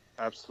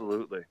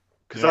 Absolutely.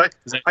 Because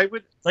Yeah. I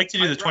would like to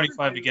do the I'd rather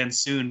 25 do- again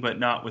soon, but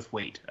not with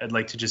weight. I'd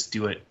like to just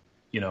do it,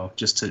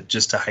 just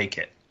to hike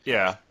it.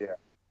 Yeah.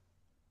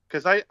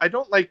 because I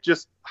don't like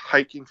just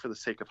hiking for the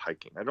sake of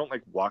hiking. I don't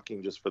like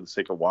walking just for the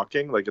sake of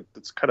walking. Like,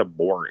 it's kind of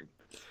boring.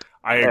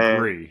 I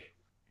agree.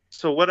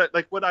 So what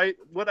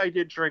I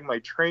did during my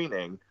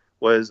training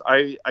was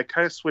I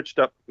kind of switched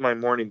up my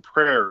morning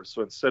prayer.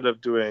 So instead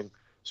of doing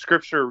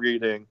scripture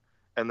reading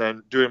and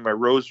then doing my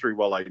rosary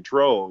while I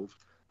drove,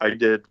 I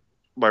did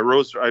my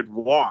rosary. I'd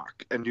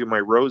walk and do my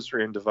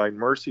rosary and Divine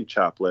Mercy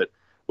Chaplet,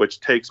 which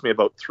takes me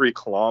about 3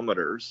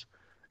 kilometers.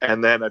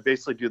 And then I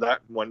basically do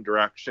that in one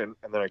direction,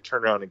 and then I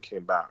turned around and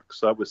came back.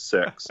 So that was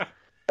 6.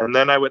 And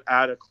then I would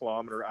add a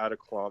kilometer,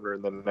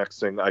 and then the next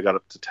thing I got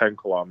up to 10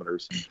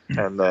 kilometers.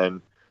 And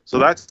then, so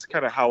that's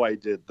kind of how I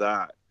did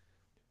that.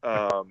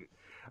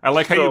 I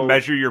like how you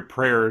measure your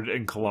prayers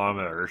in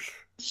kilometers.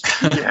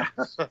 Yeah.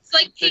 It's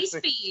like pace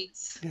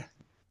speeds.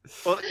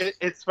 Well,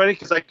 it's funny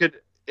because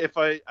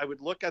I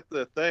would look at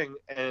the thing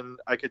and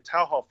I could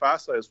tell how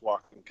fast I was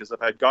walking, because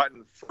if I'd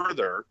gotten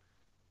further,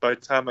 by the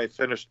time I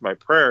finished my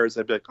prayers,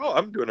 I'd be like, oh,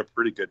 I'm doing a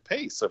pretty good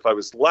pace. If I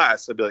was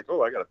less, I'd be like,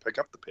 oh, I got to pick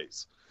up the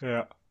pace.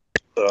 Yeah.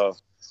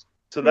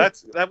 So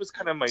that was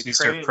kind of my So you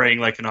training. start praying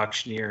like an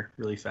auctioneer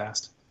really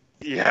fast.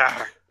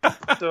 Yeah.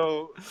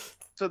 So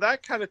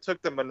that kind of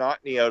took the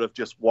monotony out of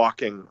just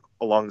walking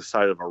along the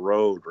side of a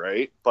road,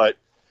 right? But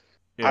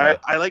Yeah.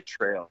 I like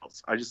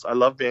trails. I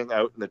love being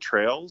out in the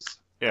trails.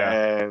 Yeah.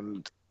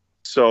 And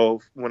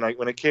so when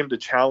it came to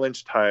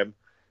challenge time,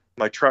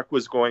 my truck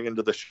was going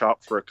into the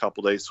shop for a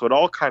couple days, so it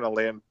all kind of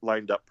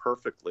lined up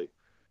perfectly.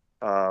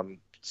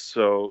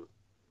 So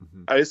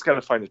I just got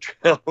to find a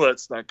trail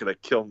that's not going to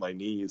kill my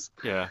knees.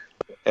 Yeah.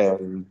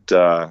 And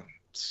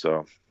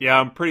so. Yeah,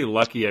 I'm pretty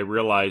lucky. I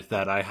realized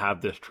that I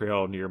have this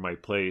trail near my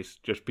place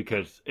just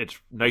because it's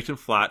nice and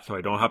flat, so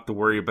I don't have to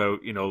worry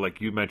about,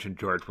 like you mentioned,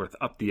 George, with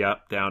up,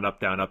 down, up,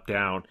 down, up,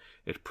 down.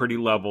 It's pretty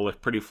level, it's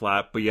pretty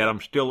flat, but yet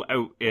I'm still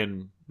out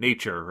in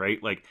nature,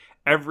 right? Like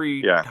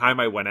every time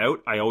I went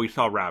out, I always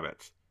saw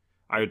rabbits.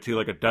 I would see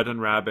like a dozen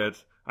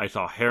rabbits. I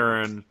saw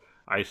herons.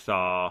 I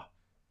saw,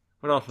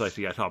 what else did I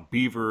see? I saw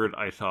beavers.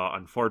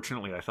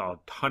 Unfortunately, I saw a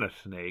ton of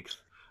snakes.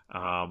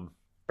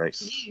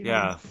 Nice.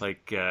 Yeah,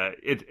 like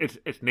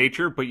it's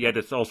nature, but yet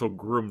it's also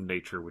groomed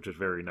nature, which is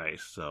very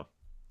nice. So,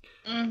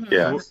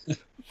 yeah.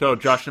 So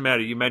Josh and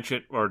Amanda, you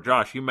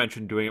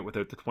mentioned doing it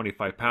without the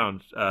 25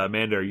 pounds.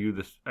 Amanda, are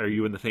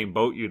you in the same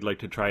boat? You'd like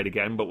to try it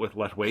again, but with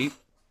less weight,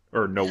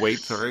 or no weight?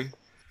 Sorry.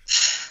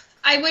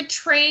 I would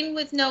train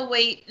with no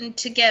weight and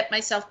to get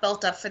myself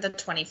built up for the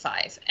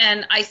 25,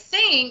 and I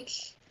think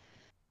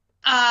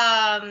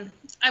I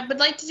would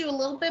like to do a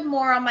little bit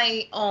more on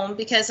my own,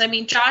 because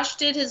Josh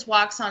did his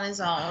walks on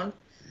his own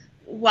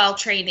while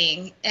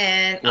training,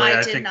 and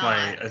I did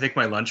not. I think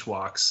my lunch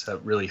walks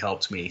have really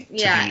helped me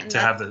to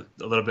have a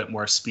little bit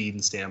more speed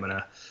and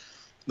stamina.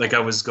 Like I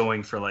was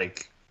going for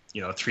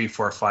 3,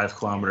 4, 5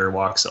 kilometer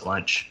walks at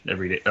lunch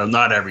every day.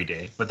 Not every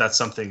day, but that's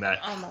something that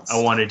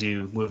I want to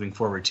do moving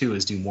forward too,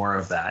 is do more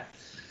of that.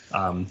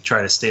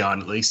 Try to stay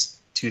on at least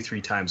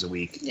 2-3 times a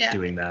week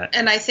doing that.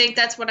 And I think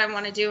that's what I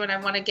want to do, and I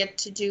want to get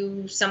to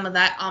do some of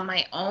that on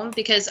my own,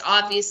 because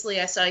obviously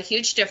I saw a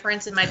huge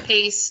difference in my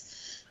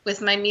pace with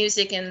my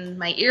music and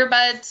my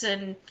earbuds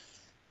and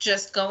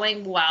just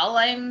going while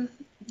I'm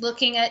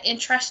looking at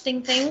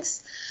interesting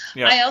things.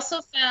 Yeah. I also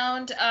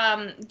found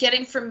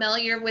getting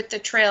familiar with the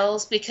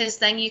trails, because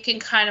then you can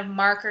kind of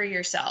marker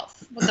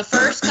yourself. Well, the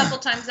first couple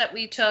times that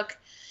we took,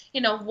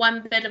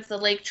 one bit of the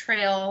lake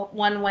trail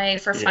one way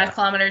for 5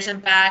 kilometers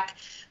and back,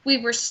 we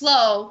were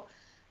slow,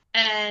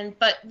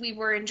 but we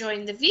were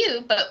enjoying the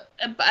view. But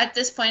at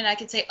this point, I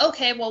could say,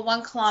 okay, well,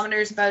 1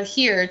 kilometer is about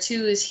here,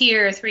 2 is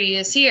here, 3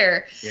 is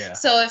here. Yeah.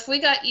 So if we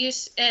got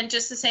used, and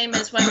just the same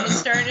as when we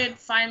started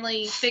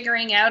finally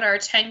figuring out our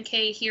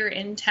 10K here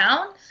in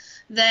town,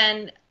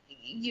 then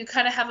you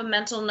kind of have a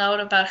mental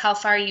note about how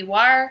far you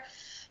are.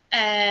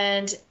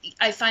 And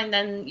I find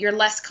then you're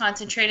less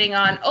concentrating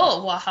on,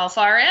 how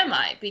far am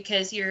I?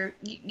 Because you're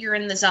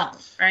in the zone,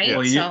 right? Yeah.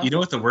 Well, you know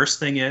what the worst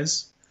thing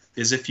is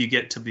if you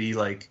get to be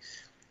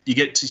you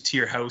get to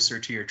your house or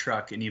to your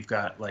truck and you've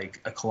got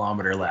a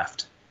kilometer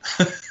left.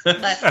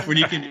 when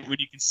you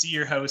can see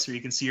your house or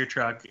you can see your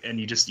truck, and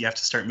you have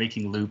to start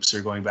making loops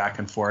or going back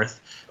and forth.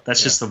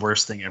 That's just the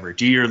worst thing ever.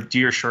 Do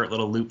your short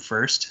little loop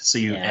first, so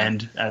you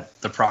end at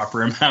the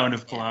proper amount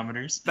of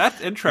kilometers. That's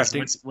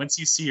interesting. Once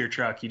you see your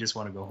truck, you just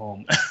want to go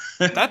home.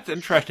 That's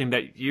interesting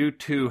that you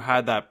two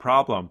had that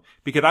problem,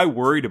 because I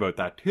worried about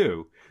that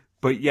too.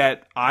 But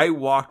yet I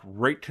walked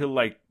right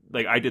to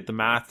I did the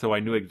math, so I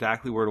knew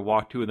exactly where to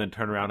walk to and then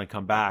turn around and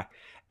come back.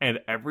 And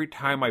every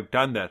time I've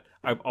done that,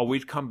 I've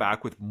always come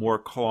back with more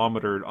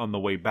kilometers on the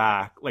way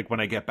back,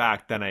 when I get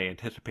back, than I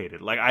anticipated.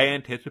 I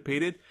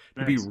anticipated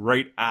to be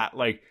right at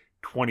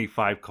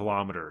 25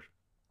 kilometers.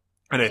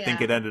 And I think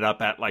it ended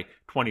up at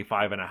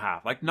 25 and a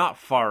half. Not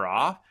far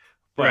off.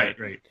 But,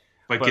 right.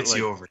 But gets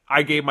you over.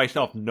 I gave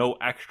myself no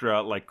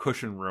extra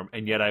cushion room,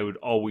 and yet I would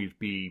always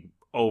be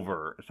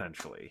over,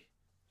 essentially.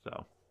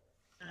 So.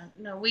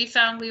 No, we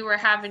found we were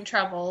having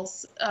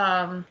troubles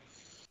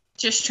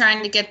just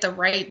trying to get the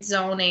right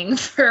zoning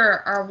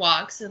for our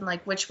walks and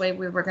which way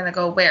we were going to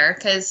go where,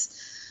 because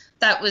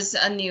that was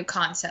a new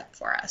concept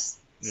for us.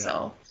 Yeah.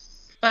 So,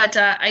 but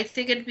I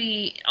think it'd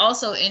be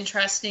also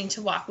interesting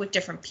to walk with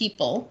different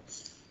people,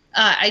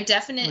 I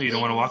definitely. Oh, you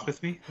don't want to walk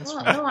with me? That's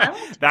Well, fine. no, I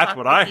like to That's walk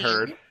what with I you.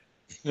 heard.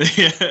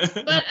 Yeah.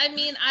 But I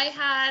mean, I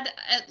had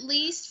at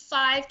least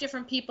 5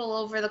 different people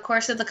over the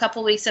course of the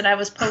couple weeks that I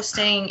was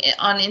posting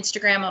on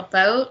Instagram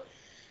about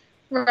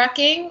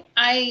rucking.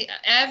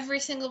 Every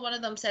single one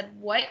of them said,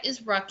 "What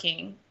is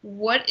rucking?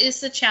 What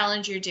is the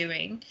challenge you're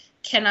doing?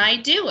 Can I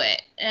do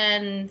it?"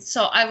 And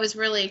so I was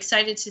really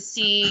excited to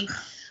see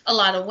a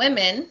lot of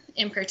women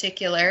in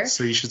particular.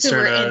 So you should who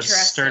were start a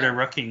interested.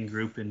 rucking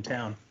group in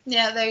town.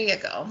 Yeah, there you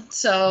go.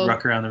 So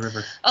Ruck around the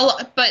river.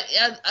 but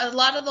a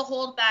lot of the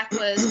holdback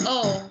was,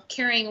 oh,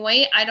 carrying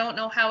weight. I don't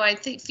know how I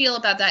feel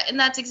about that, and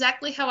that's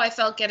exactly how I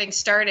felt getting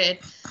started.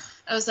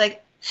 I was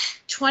like,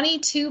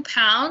 22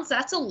 pounds.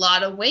 That's a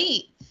lot of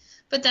weight.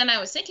 But then I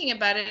was thinking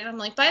about it, and I'm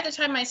like, by the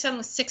time my son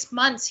was 6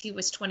 months, he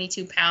was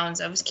 22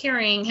 pounds. I was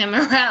carrying him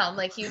around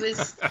like he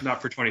was.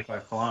 Not for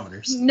 25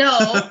 kilometers.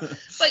 No,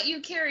 but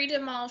you carried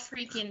him all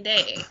freaking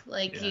day.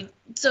 Like Yeah.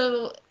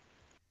 So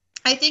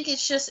I think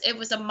it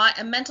was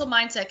a mental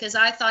mindset, because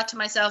I thought to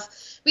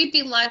myself, we'd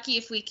be lucky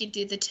if we could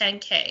do the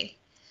 10K.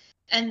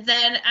 And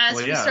then as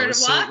we started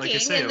walking,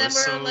 and then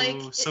we're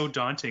like, so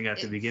daunting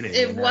at the beginning.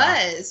 it and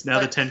was. Now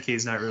the but- 10K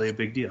is not really a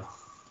big deal.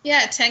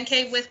 Yeah,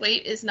 10K with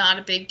weight is not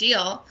a big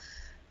deal.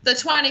 The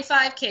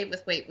 25K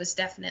with weight was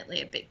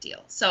definitely a big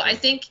deal. So I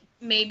think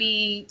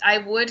maybe I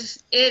would,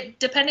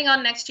 depending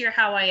on next year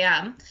how I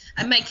am,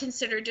 I might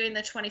consider doing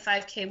the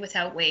 25K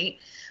without weight.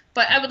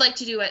 But I would like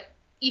to do it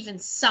even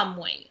some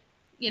weight.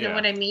 You know Yeah.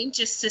 what I mean?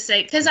 Just to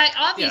say, because I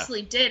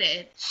obviously did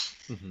it.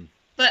 Mhm.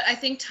 But I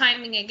think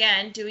timing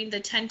again, doing the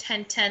 10,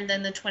 10, 10,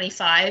 then the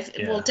 25,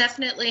 Yeah. we'll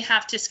definitely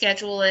have to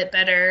schedule it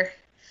better.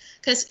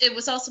 Because it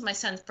was also my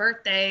son's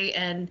birthday,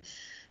 and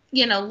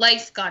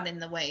life got in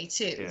the way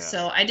too. Yeah.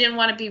 So I didn't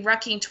want to be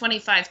rucking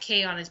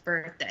 25K on his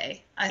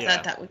birthday. I Yeah.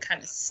 thought that would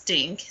kind of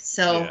stink.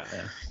 So,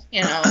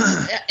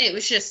 Yeah. it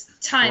was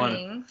just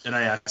timing. And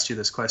I asked you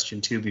this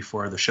question too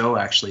before the show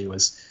actually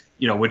was,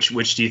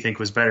 which do you think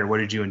was better? What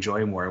did you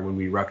enjoy more, when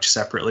we rucked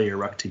separately or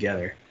rucked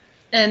together?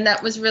 And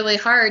that was really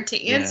hard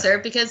to answer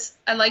because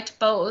I liked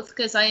both,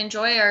 because I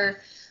enjoy our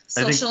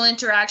social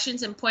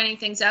interactions and pointing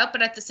things out.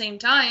 But at the same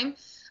time,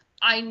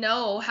 I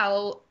know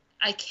how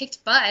I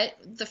kicked butt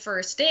the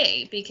first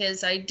day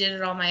because I did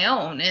it on my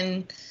own,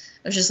 and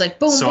I was just like,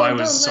 boom, So boom, I boom,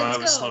 was let's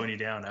go. slowing you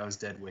down. I was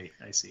dead weight.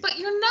 I see. But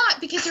you're not,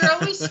 because you're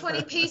always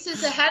 20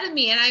 paces ahead of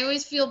me, and I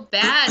always feel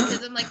bad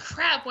because I'm like,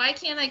 crap, why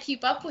can't I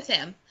keep up with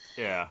him?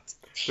 Yeah.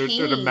 There's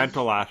a Pain.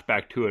 mental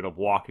aspect to it of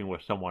walking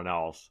with someone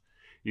else.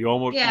 You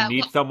almost Yeah, you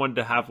need someone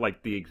to have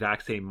like the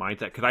exact same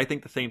mindset. Because I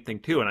think the same thing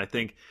too. And I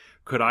think,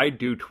 could I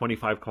do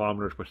 25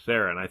 kilometers with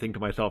Sarah? And I think to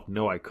myself,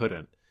 no, I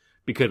couldn't.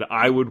 Because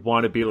I would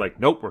want to be like,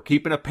 nope, we're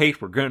keeping a pace.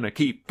 We're going to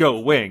keep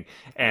going.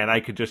 And I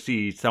could just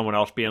see someone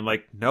else being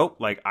like, nope,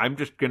 like I'm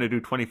just going to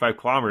do 25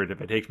 kilometers if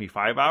it takes me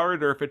 5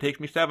 hours or if it takes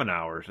me 7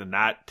 hours. And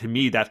that, to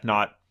me, that's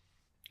not,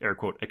 air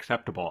quote,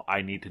 acceptable.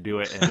 I need to do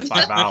it in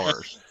 5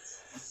 hours.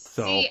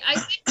 So, See, I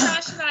think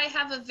Josh and I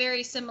have a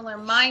very similar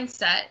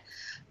mindset,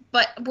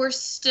 but we're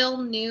still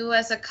new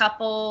as a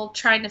couple,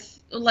 trying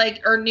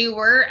to or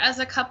newer as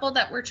a couple,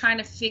 that we're trying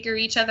to figure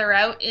each other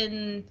out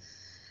in,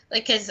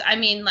 because I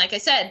mean, like I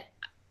said,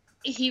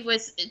 he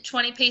was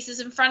 20 paces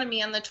in front of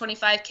me on the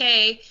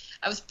 25K.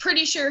 I was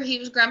pretty sure he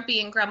was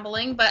grumpy and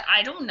grumbling, but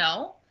I don't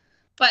know.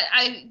 But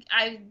I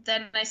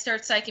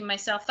start psyching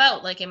myself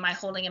out. Like, am I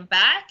holding him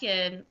back?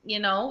 And,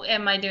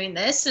 am I doing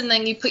this? And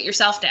then you put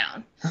yourself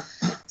down.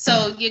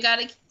 So you got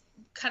to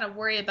kind of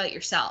worry about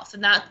yourself.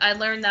 And that I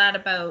learned that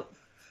about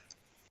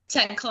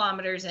 10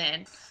 kilometers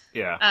in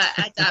yeah.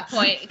 at that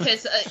point,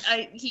 because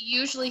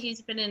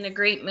he's been in a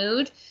great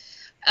mood.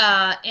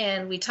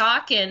 And we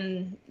talk,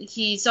 and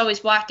he's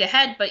always walked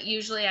ahead, but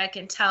usually I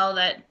can tell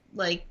that,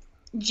 like,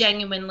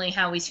 genuinely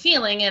how he's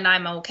feeling, and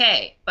I'm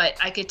okay. But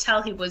I could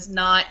tell he was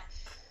not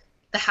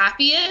the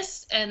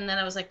happiest, and then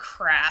I was like,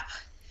 crap.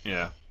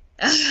 Yeah.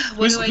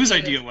 Whose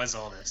idea was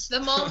all this?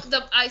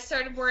 I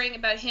started worrying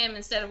about him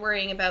instead of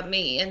worrying about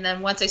me, and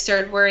then once I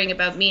started worrying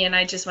about me, and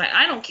I just went,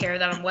 I don't care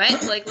that I'm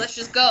wet, like, let's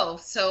just go.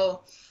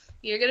 So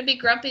you're gonna be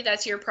grumpy,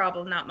 that's your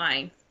problem, not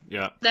mine.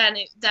 Yeah. Then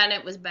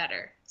it was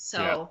better.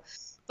 So Yeah.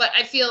 But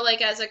I feel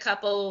like as a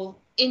couple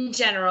in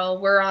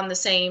general, we're on the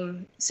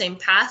same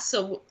path,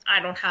 so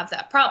I don't have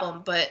that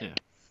problem. But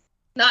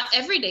not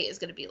every day is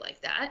going to be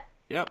like that.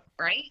 Yep.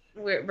 Right?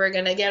 We're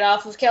going to get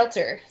off of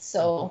kilter.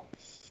 So,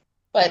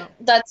 but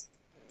that's,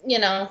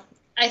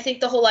 I think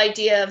the whole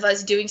idea of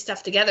us doing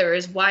stuff together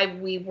is why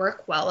we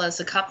work well as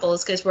a couple,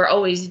 is because we're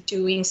always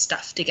doing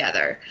stuff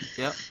together.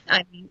 Yep.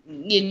 I mean,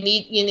 you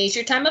need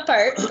your time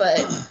apart,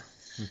 but.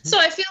 So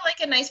I feel like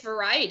a nice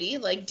variety,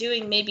 like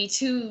doing maybe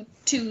two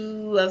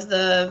of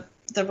the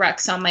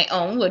rucks on my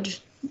own would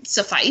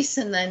suffice,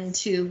 and then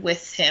 2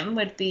 with him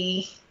would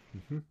be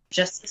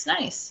just as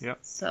nice. Yep.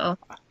 So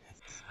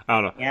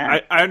I don't know. Yeah.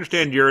 I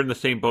understand you're in the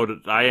same boat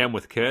as I am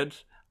with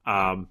kids.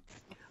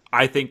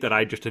 I think that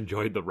I just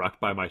enjoyed the ruck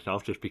by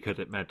myself just because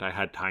it meant I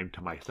had time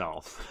to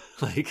myself.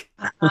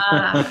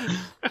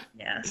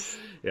 yes.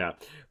 Yeah.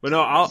 But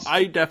no,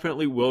 I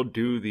definitely will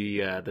do the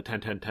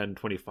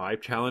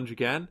 10-10-10-25 challenge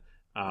again.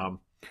 I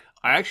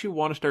actually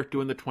want to start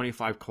doing the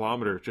 25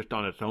 kilometers just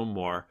on its own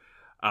more.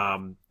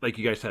 Like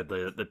you guys said,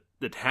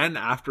 the 10,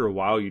 after a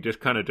while, you just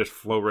kind of just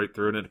flow right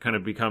through, and it kind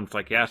of becomes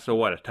like, yeah, so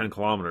what? It's 10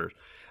 kilometers.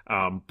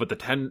 But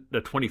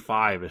the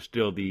 25 is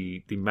still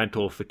the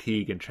mental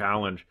fatigue and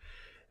challenge.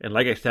 And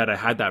like I said, I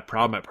had that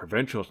problem at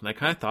provincials, and I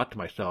kind of thought to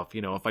myself,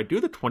 if I do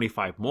the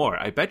 25 more,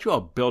 I bet you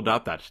I'll build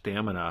up that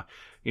stamina,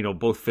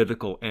 both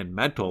physical and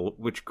mental,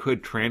 which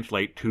could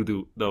translate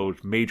to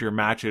those major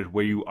matches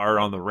where you are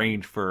on the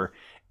range for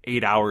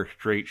 8 hours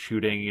straight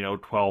shooting,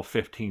 12,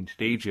 15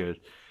 stages.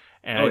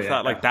 And I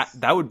thought like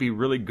that would be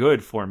really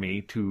good for me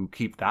to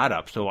keep that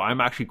up. So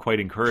I'm actually quite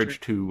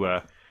encouraged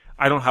to,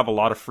 I don't have a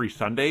lot of free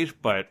Sundays,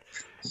 but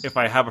if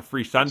I have a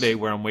free Sunday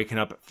where I'm waking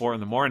up at 4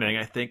 a.m,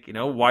 I think,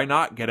 why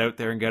not get out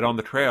there and get on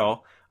the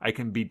trail? I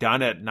can be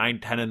done at 9,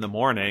 10 in the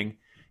morning.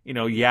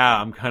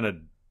 I'm kind of,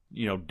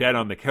 dead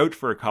on the couch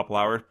for a couple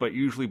hours, but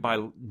usually by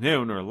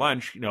noon or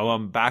lunch,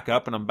 I'm back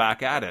up and I'm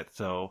back at it.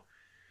 So.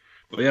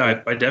 Well,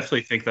 yeah, I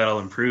definitely think that'll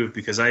improve,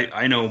 because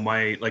I know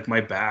my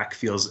back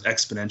feels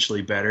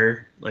exponentially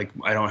better. Like,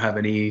 I don't have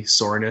any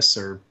soreness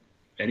or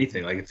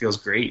anything. Like, it feels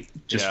great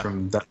just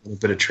from that little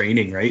bit of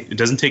training, right? It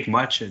doesn't take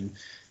much, and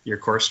your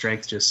core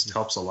strength just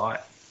helps a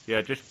lot.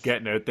 Yeah, just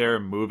getting out there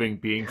and moving,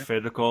 being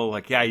physical.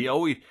 Like,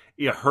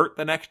 you hurt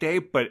the next day,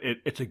 but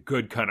it's a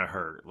good kind of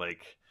hurt.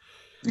 Like,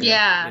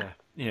 yeah.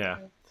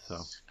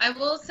 So I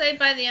will say,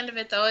 by the end of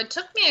it, though, it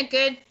took me a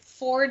good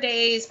 4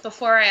 days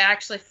before I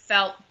actually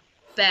felt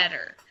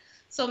better.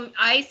 So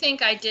I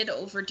think I did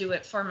overdo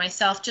it for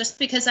myself, just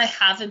because I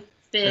haven't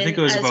been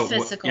physical. I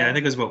think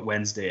it was about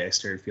Wednesday I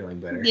started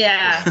feeling better.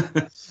 Yeah.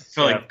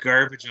 Felt like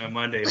garbage on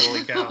Monday.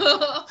 Holy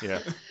cow.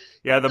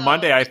 Yeah, the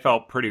Monday I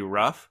felt pretty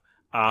rough.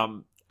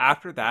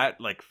 After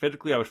that, like,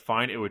 physically I was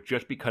fine. It was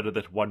just because of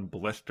this one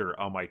blister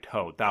on my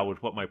toe. That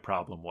was what my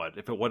problem was.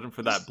 If it wasn't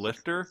for that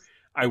blister,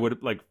 I would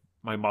have, like,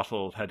 my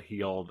muscles had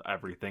healed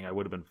everything. I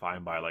would have been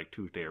fine by like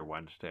Tuesday or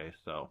Wednesday.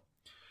 So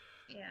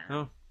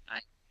yeah.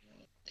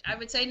 I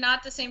would say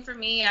not the same for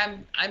me.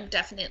 I'm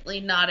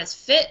definitely not as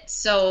fit,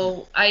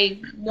 so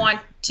I want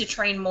to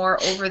train more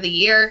over the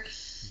year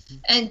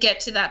and get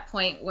to that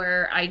point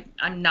where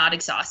I'm not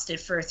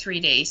exhausted for 3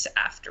 days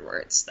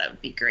afterwards. That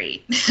would be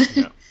great.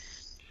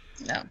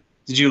 No.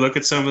 Did you look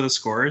at some of the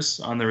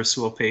scores on the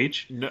Rasul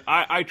page? No,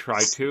 I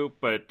tried to,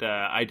 but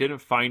I didn't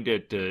find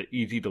it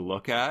easy to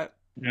look at.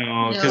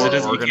 No, because it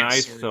doesn't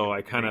organized, so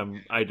I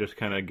just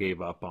kind of gave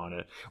up on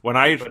it. When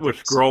I was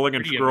scrolling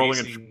and scrolling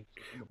and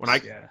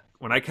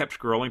when I kept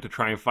scrolling to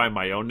try and find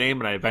my own name,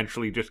 and I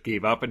eventually just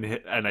gave up and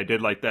I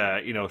did like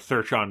the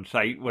search on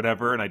site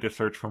whatever, and I just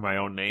searched for my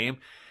own name.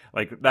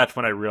 Like, that's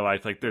when I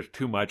realized, like, there's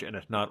too much and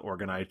it's not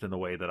organized in the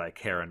way that I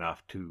care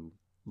enough to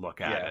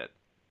look at it.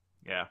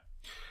 Yeah,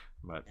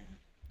 but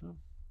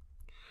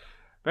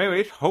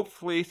anyways,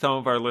 hopefully some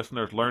of our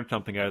listeners learned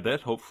something out of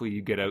this. Hopefully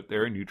you get out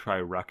there and you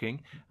try rucking.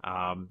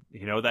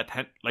 That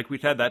 10, like we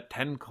said, that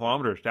 10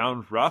 kilometers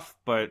sounds rough,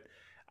 but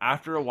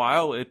after a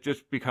while it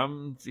just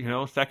becomes,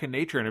 second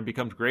nature, and it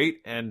becomes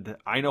great. And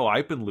I know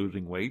I've been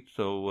losing weight,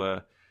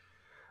 so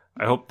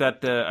I hope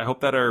that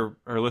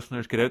our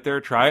listeners get out there,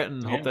 try it,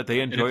 and hope that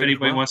they enjoy it. If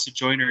anybody wants to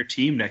join our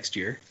team next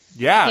year.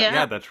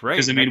 Yeah, that's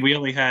right. Because we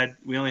only had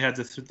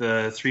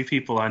the 3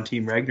 people on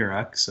Team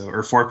Ragnarok,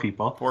 or 4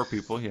 people. 4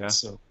 people, yeah.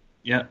 So.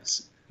 Yeah.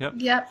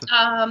 Yep.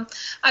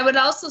 I would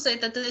also say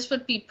that this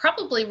would be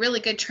probably really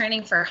good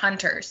training for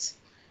hunters.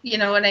 You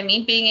know what I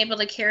mean? Being able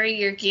to carry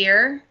your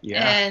gear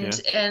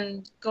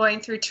and going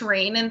through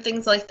terrain and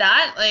things like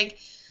that. Like,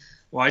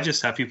 well, I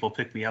just have people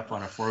pick me up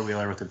on a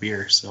 4-wheeler with a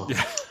beer. So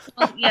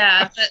but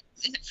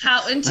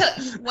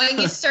when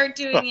you start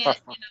doing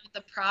it,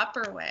 the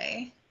proper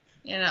way,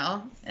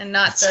 and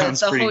not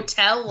the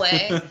hotel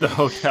way. The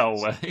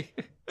hotel way.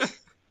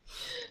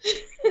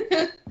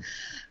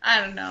 I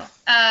don't know.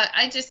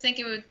 I just think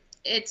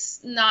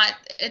it's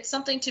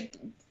something to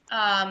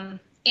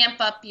amp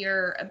up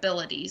your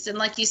abilities. And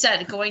like you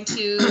said, going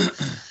to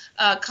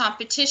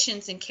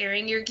competitions and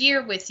carrying your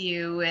gear with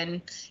you,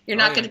 and you're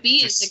not going to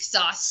be as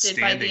exhausted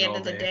by the end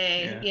of the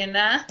day.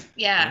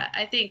 Yeah.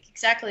 I think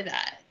exactly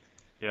that.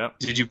 Yep.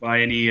 Did you buy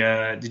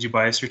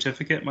a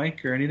certificate,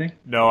 Mike, or anything?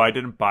 No, I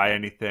didn't buy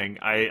anything.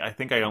 I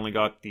think I only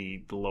got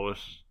the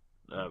lowest,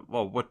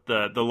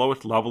 the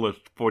lowest level is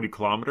 40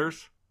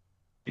 kilometers.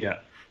 Yeah.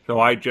 So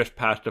I just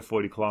passed the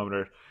 40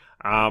 kilometers.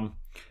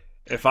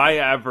 If I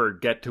ever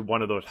get to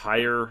one of those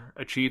higher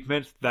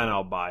achievements, then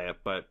I'll buy it.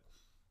 But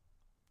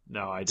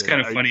no, I didn't. It's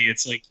kind of funny.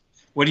 It's like,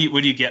 what do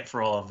you get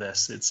for all of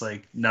this? It's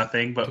like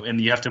nothing,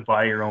 and you have to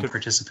buy your own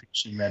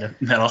participation medal.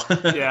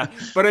 Yeah,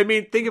 but I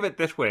mean, think of it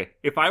this way: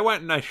 if I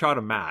went and I shot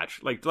a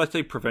match, like let's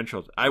say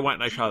provincials, I went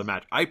and I shot a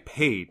match. I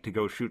paid to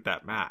go shoot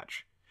that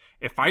match.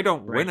 If I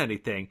don't win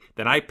anything,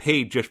 then I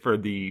paid just for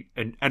the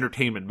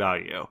entertainment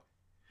value.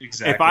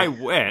 Exactly. If I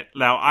went,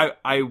 now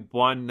I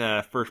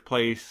won first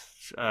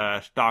place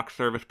stock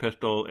service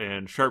pistol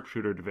in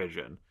sharpshooter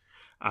division.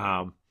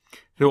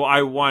 So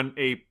I won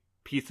a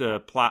piece of a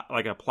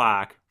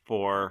plaque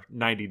for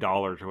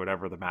 $90 or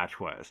whatever the match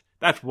was.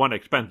 That's one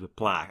expensive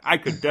plaque. I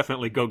could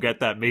definitely go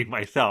get that made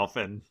myself,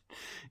 and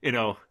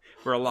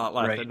for a lot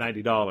less than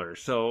 $90.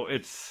 So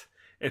it's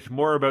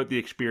more about the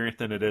experience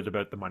than it is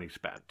about the money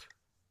spent.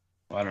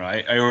 I don't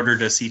know. I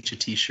ordered us each a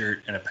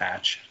T-shirt and a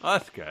patch. Oh,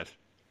 that's good.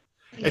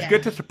 It's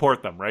good to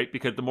support them, right?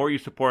 Because the more you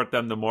support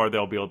them, the more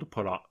they'll be able to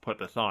put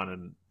this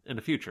on in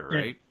the future,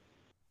 right?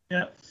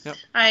 Yeah. Yep.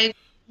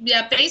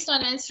 Based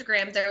on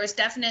Instagram, there was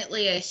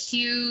definitely a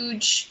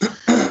huge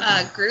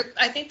group.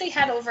 I think they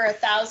had over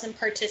 1,000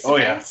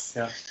 participants.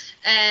 Oh, yeah.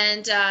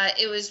 And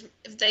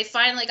they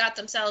finally got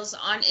themselves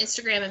on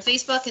Instagram and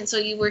Facebook, and so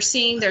you were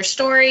seeing their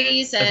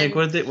stories. And I think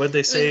what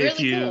they say, really if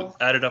you cool.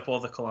 added up all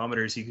the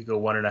kilometers, you could go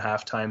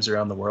 1.5 times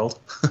around the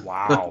world.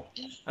 Wow,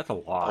 that's a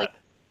lot.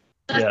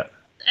 Yeah.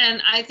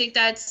 And I think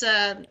that's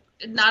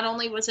not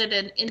only was it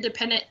an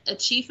independent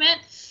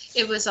achievement,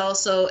 it was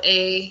also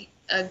a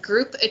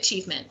group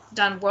achievement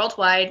done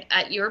worldwide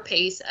at your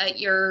pace, at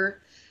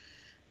your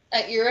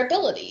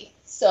ability.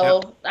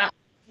 So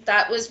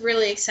that was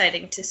really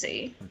exciting to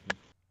see.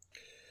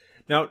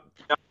 Now,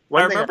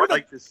 one thing I'd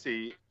like to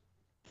see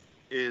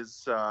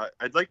is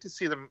I'd like to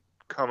see them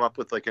come up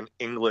with like an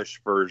English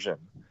version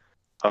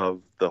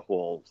of the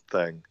whole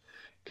thing,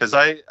 because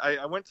I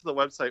went to the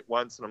website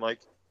once and I'm like,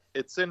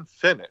 it's in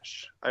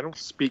Finnish. I don't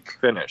speak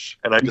Finnish,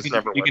 and You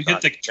can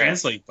hit the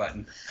translate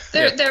button.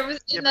 There was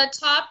in the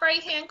top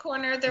right hand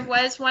corner, there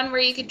was one where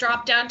you could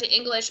drop down to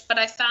English, but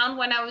I found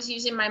when I was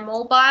using my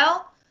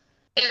mobile,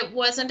 it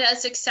wasn't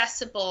as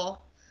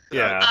accessible.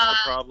 Yeah. The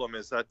problem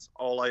is that's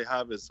all I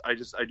have is I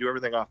do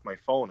everything off my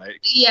phone.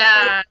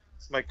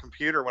 My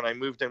computer, when I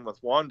moved in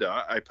with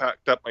Wanda, I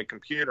packed up my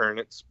computer and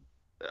it's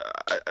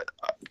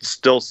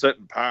still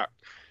sitting packed.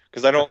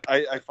 Because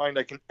I find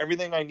I can,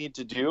 everything I need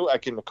to do, I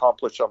can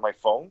accomplish on my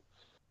phone.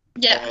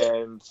 Yeah.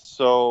 And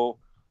so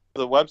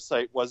the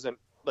website wasn't,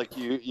 like,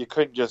 you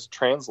couldn't just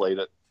translate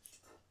it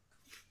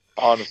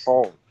on a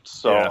phone.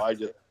 So Yeah. I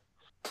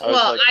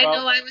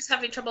know I was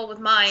having trouble with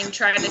mine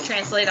trying to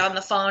translate on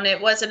the phone.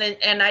 It wasn't,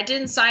 and I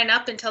didn't sign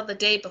up until the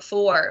day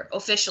before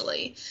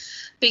officially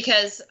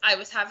because I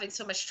was having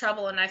so much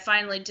trouble, and I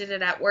finally did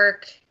it at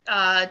work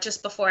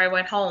just before I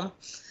went home.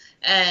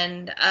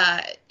 And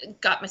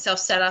got myself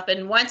set up.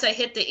 And once I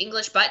hit the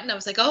English button, I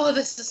was like, oh,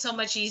 this is so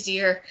much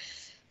easier.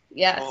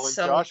 Yeah. Well,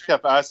 so Josh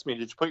kept asking me,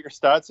 did you put your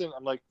stats in?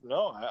 I'm like,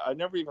 no, I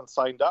never even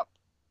signed up.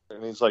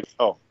 And he's like,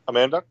 oh,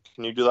 Amanda,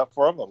 can you do that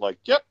for him? I'm like,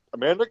 yep.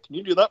 Amanda, can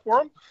you do that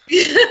for him?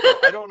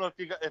 I don't know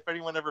if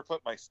anyone ever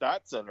put my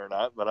stats in or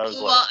not, but I was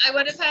I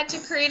would have had to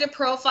create a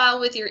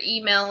profile with your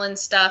email and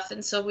stuff,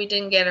 and so we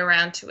didn't get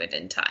around to it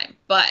in time.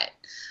 But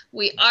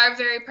we are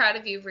very proud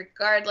of you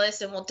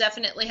regardless, and we'll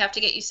definitely have to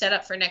get you set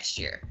up for next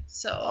year.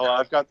 So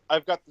I've got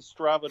the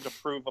Strava to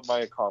prove of my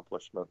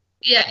accomplishment.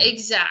 Yeah,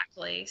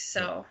 exactly.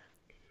 So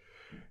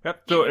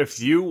Yep. So if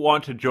you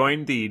want to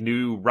join the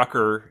new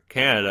Rucker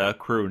Canada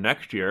crew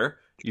next year,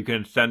 you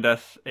can send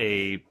us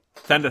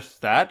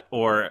that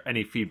or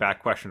any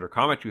feedback, questions, or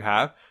comments you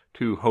have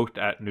to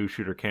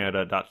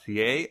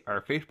host@newshootercanada.ca,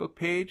 our Facebook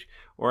page,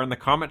 or in the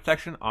comment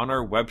section on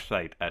our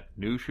website at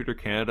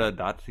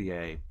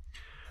newshootercanada.ca.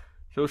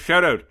 So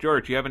shout out,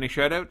 George, you have any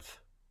shout outs?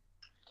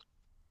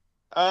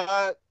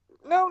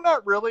 No,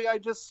 not really. I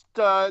just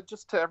to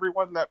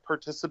everyone that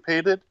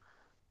participated.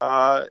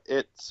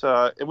 It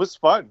was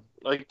fun.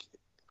 Like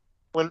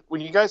when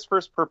you guys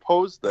first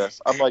proposed this,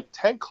 I'm like,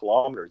 10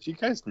 kilometers. You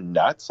guys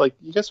nuts? Like,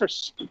 you guys are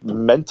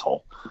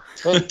mental.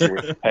 10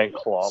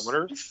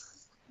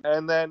 kilometers.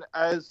 And then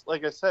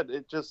like I said,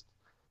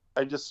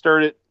 I just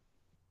started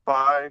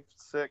 5,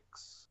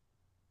 6.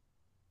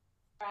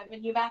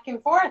 Driving you back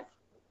and forth.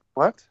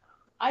 What?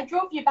 I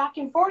drove you back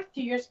and forth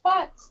to your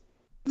spots.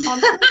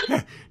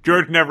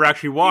 George never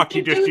actually walked.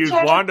 He just used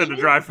Wanda to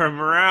drive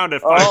him around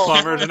at 5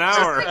 kilometers an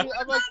hour. I'm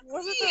like,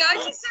 what is I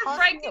just said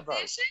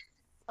recognition.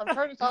 I'm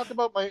trying to talk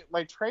about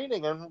my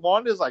training, and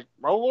Wanda's like,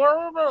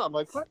 I'm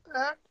like, what the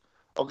heck?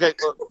 Okay,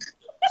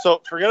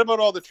 so forget about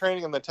all the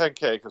training in the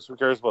 10K, because who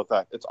cares about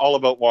that? It's all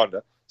about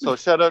Wanda. So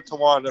shout out to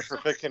Wanda for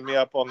picking me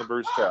up on the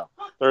Bruce Trail.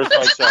 There's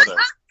my shout out.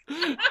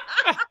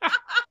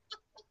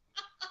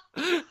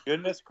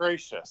 Goodness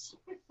gracious.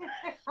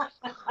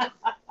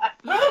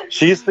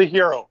 She's the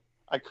hero.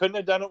 I couldn't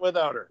have done it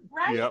without her.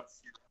 Right? Yep.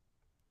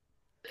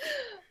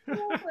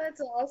 Oh,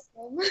 that's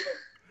awesome.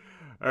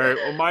 All right.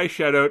 Well, my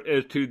shout out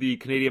is to the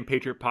Canadian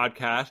Patriot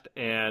Podcast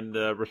and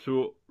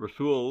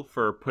Rasul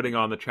for putting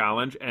on the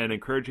challenge and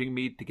encouraging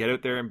me to get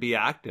out there and be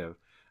active.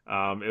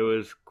 It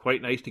was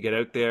quite nice to get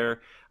out there.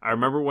 I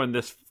remember when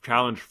this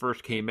challenge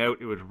first came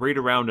out, it was right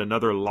around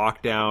another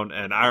lockdown,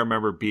 and I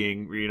remember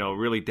being,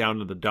 really down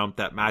to the dump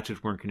that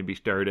matches weren't going to be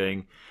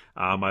starting.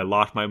 I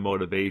lost my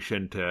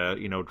motivation to,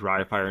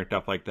 dry fire and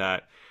stuff like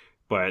that.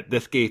 But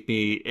this gave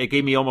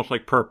me almost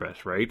like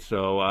purpose, right?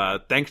 So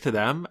thanks to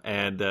them,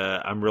 and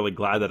I'm really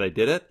glad that I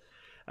did it.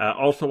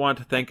 Also want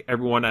to thank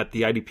everyone at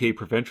the IDPA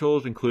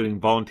Provincials,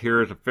 including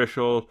volunteers,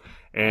 officials,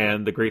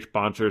 and the great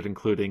sponsors,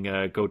 including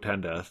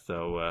GoTenda.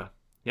 So,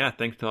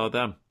 thanks to all of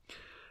them.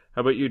 How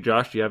about you,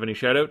 Josh? Do you have any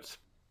shout-outs?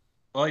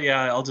 Well,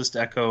 yeah, I'll just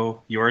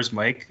echo yours,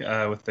 Mike,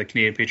 with the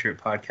Canadian Patriot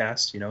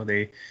podcast. You know,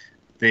 they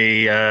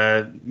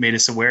made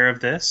us aware of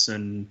this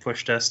and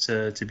pushed us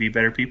to be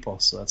better people.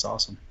 So that's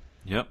awesome.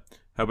 Yep.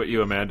 How about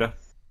you, Amanda?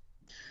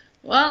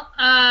 Well,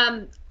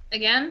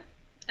 again,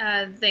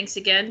 thanks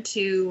again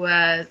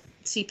to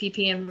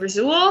CPP and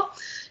Rizul.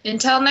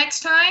 Until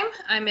next time,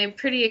 I'm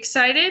pretty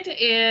excited,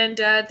 and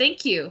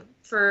thank you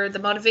for the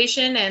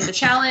motivation and the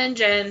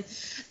challenge. And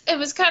it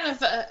was kind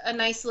of a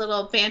nice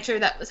little banter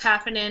that was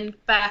happening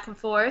back and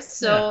forth.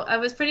 So I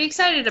was pretty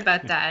excited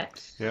about that.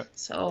 Yep.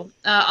 So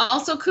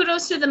also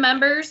kudos to the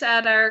members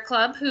at our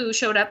club who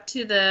showed up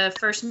to the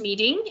first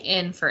meeting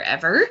in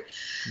forever.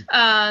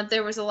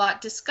 There was a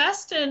lot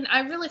discussed, and I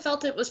really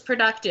felt it was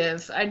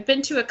productive. I'd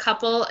been to a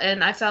couple,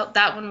 and I felt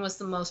that one was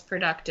the most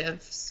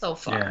productive so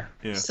far.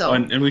 Yeah. So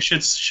and we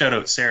should shout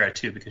out Sarah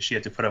too, because she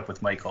had to put up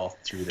with Mike all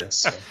through this.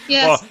 So.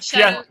 yes,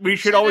 Well, we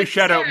should always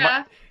shout out.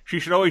 Sarah. She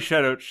should always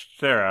shout out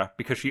Sarah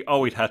because she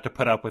always has to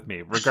put up with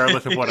me,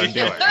 regardless of what I'm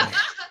doing.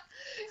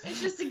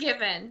 It's just a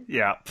given.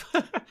 Yeah.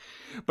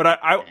 But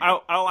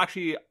I'll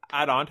actually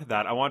add on to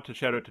that. I want to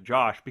shout out to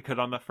Josh because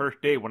on the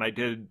first day when I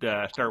did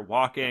start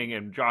walking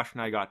and Josh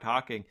and I got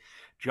talking,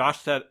 Josh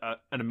set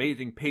an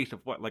amazing pace of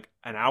like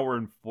an hour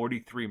and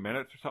 43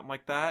 minutes or something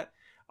like that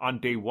on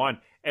day one.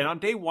 And on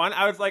day one,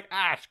 I was like,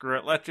 screw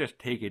it. Let's just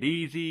take it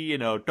easy.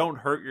 Don't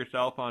hurt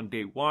yourself on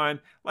day one.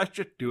 Let's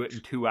just do it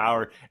in 2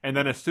 hours. And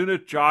then as soon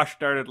as Josh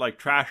started like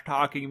trash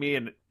talking me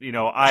and,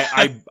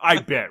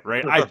 I bit,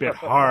 right? I bit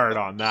hard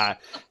on that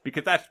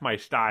because that's my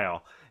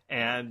style.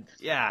 And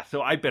yeah,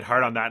 so I bit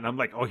hard on that. And I'm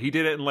like, he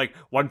did it in like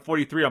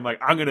 1:43. I'm like,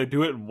 I'm going to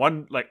do it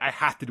in I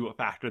have to do it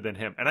faster than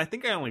him. And I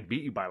think I only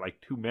beat you by like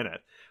 2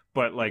 minutes.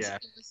 But like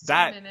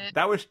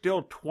that was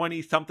still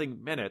 20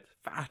 something minutes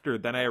faster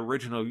than I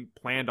originally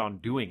planned on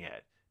doing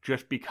it,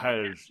 just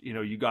because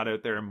you got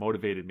out there and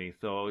motivated me.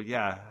 So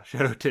yeah,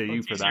 shout out to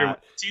you for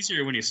that. It's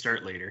easier when you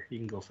start later. You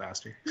can go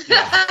faster.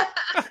 Yeah.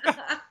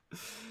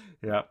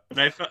 Yeah.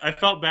 But I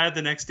felt bad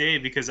the next day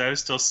because I was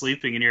still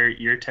sleeping and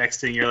you're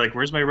texting. You're like,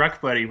 "Where's my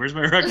ruck buddy? Where's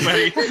my ruck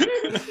buddy?"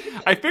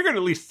 I figured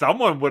at least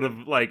someone would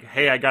have like,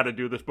 "Hey, I got to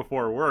do this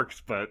before it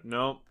works," but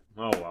no.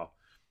 Oh well.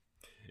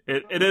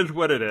 It is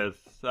what it is.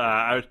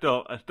 I'm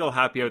still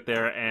happy out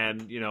there,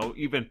 and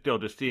even still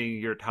just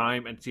seeing your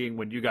time and seeing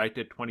when you guys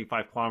did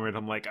 25 kilometers,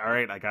 I'm like, all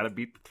right, I got to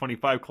beat the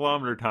 25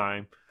 kilometer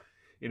time.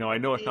 I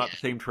know it's not the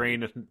same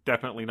terrain, it's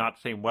definitely not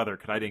the same weather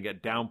because I didn't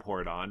get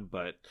downpoured on,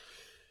 but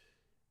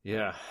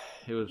yeah,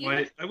 it was.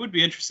 Well, I would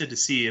be interested to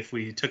see if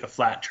we took a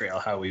flat trail,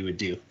 how we would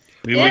do.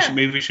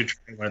 Maybe we should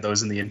try one of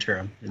those in the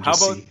interim. And how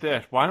about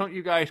this? Why don't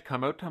you guys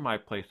come out to my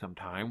place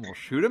sometime? We'll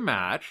shoot a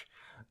match.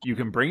 You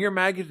can bring your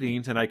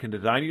magazines, and I can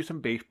design you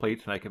some base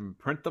plates, and I can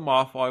print them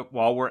off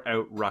while we're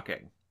out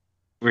rucking.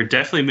 We're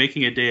definitely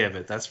making a day of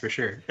it. That's for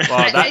sure.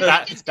 Well,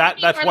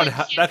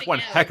 that's one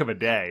heck of a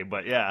day.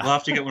 But yeah, we'll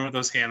have to get one of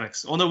those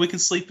hammocks. Oh no, we can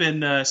sleep in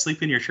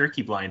your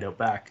turkey blind out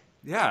back.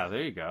 Yeah,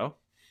 there you go.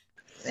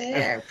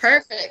 There,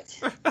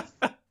 perfect.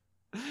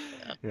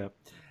 Yeah.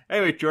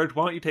 Anyway, George,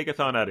 why don't you take us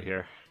on out of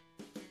here?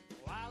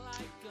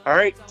 All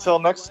right. Till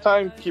next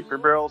time, keep your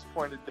barrels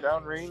pointed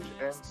downrange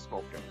and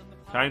smoking.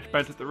 Time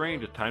spent at the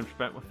range is time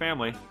spent with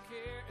family.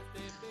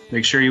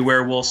 Make sure you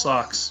wear wool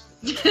socks.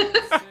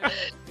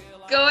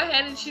 Go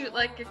ahead and shoot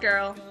like a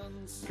girl.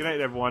 Good night,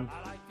 everyone.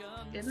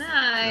 Good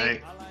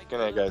night. Good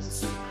night,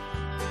 guys.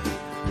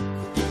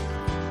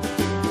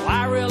 Well,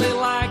 I really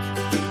like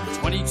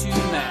 22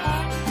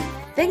 now.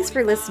 Thanks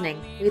for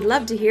listening. We'd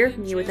love to hear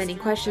from you with any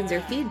questions or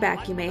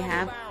feedback you may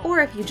have, or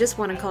if you just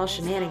want to call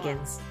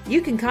shenanigans.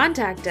 You can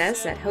contact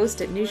us at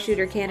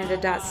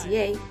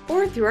host@newshootercanada.ca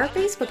or through our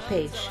Facebook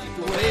page.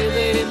 The way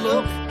they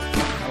look,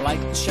 I like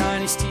the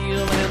shiny steel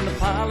and the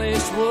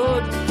polished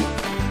wood.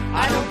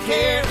 I don't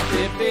care if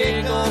they're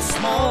big or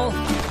small,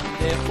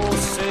 they're for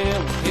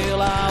sale.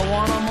 Hell, I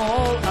want them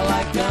all. I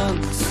like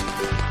guns.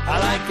 I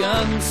like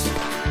guns.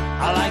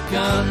 I like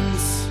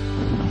guns.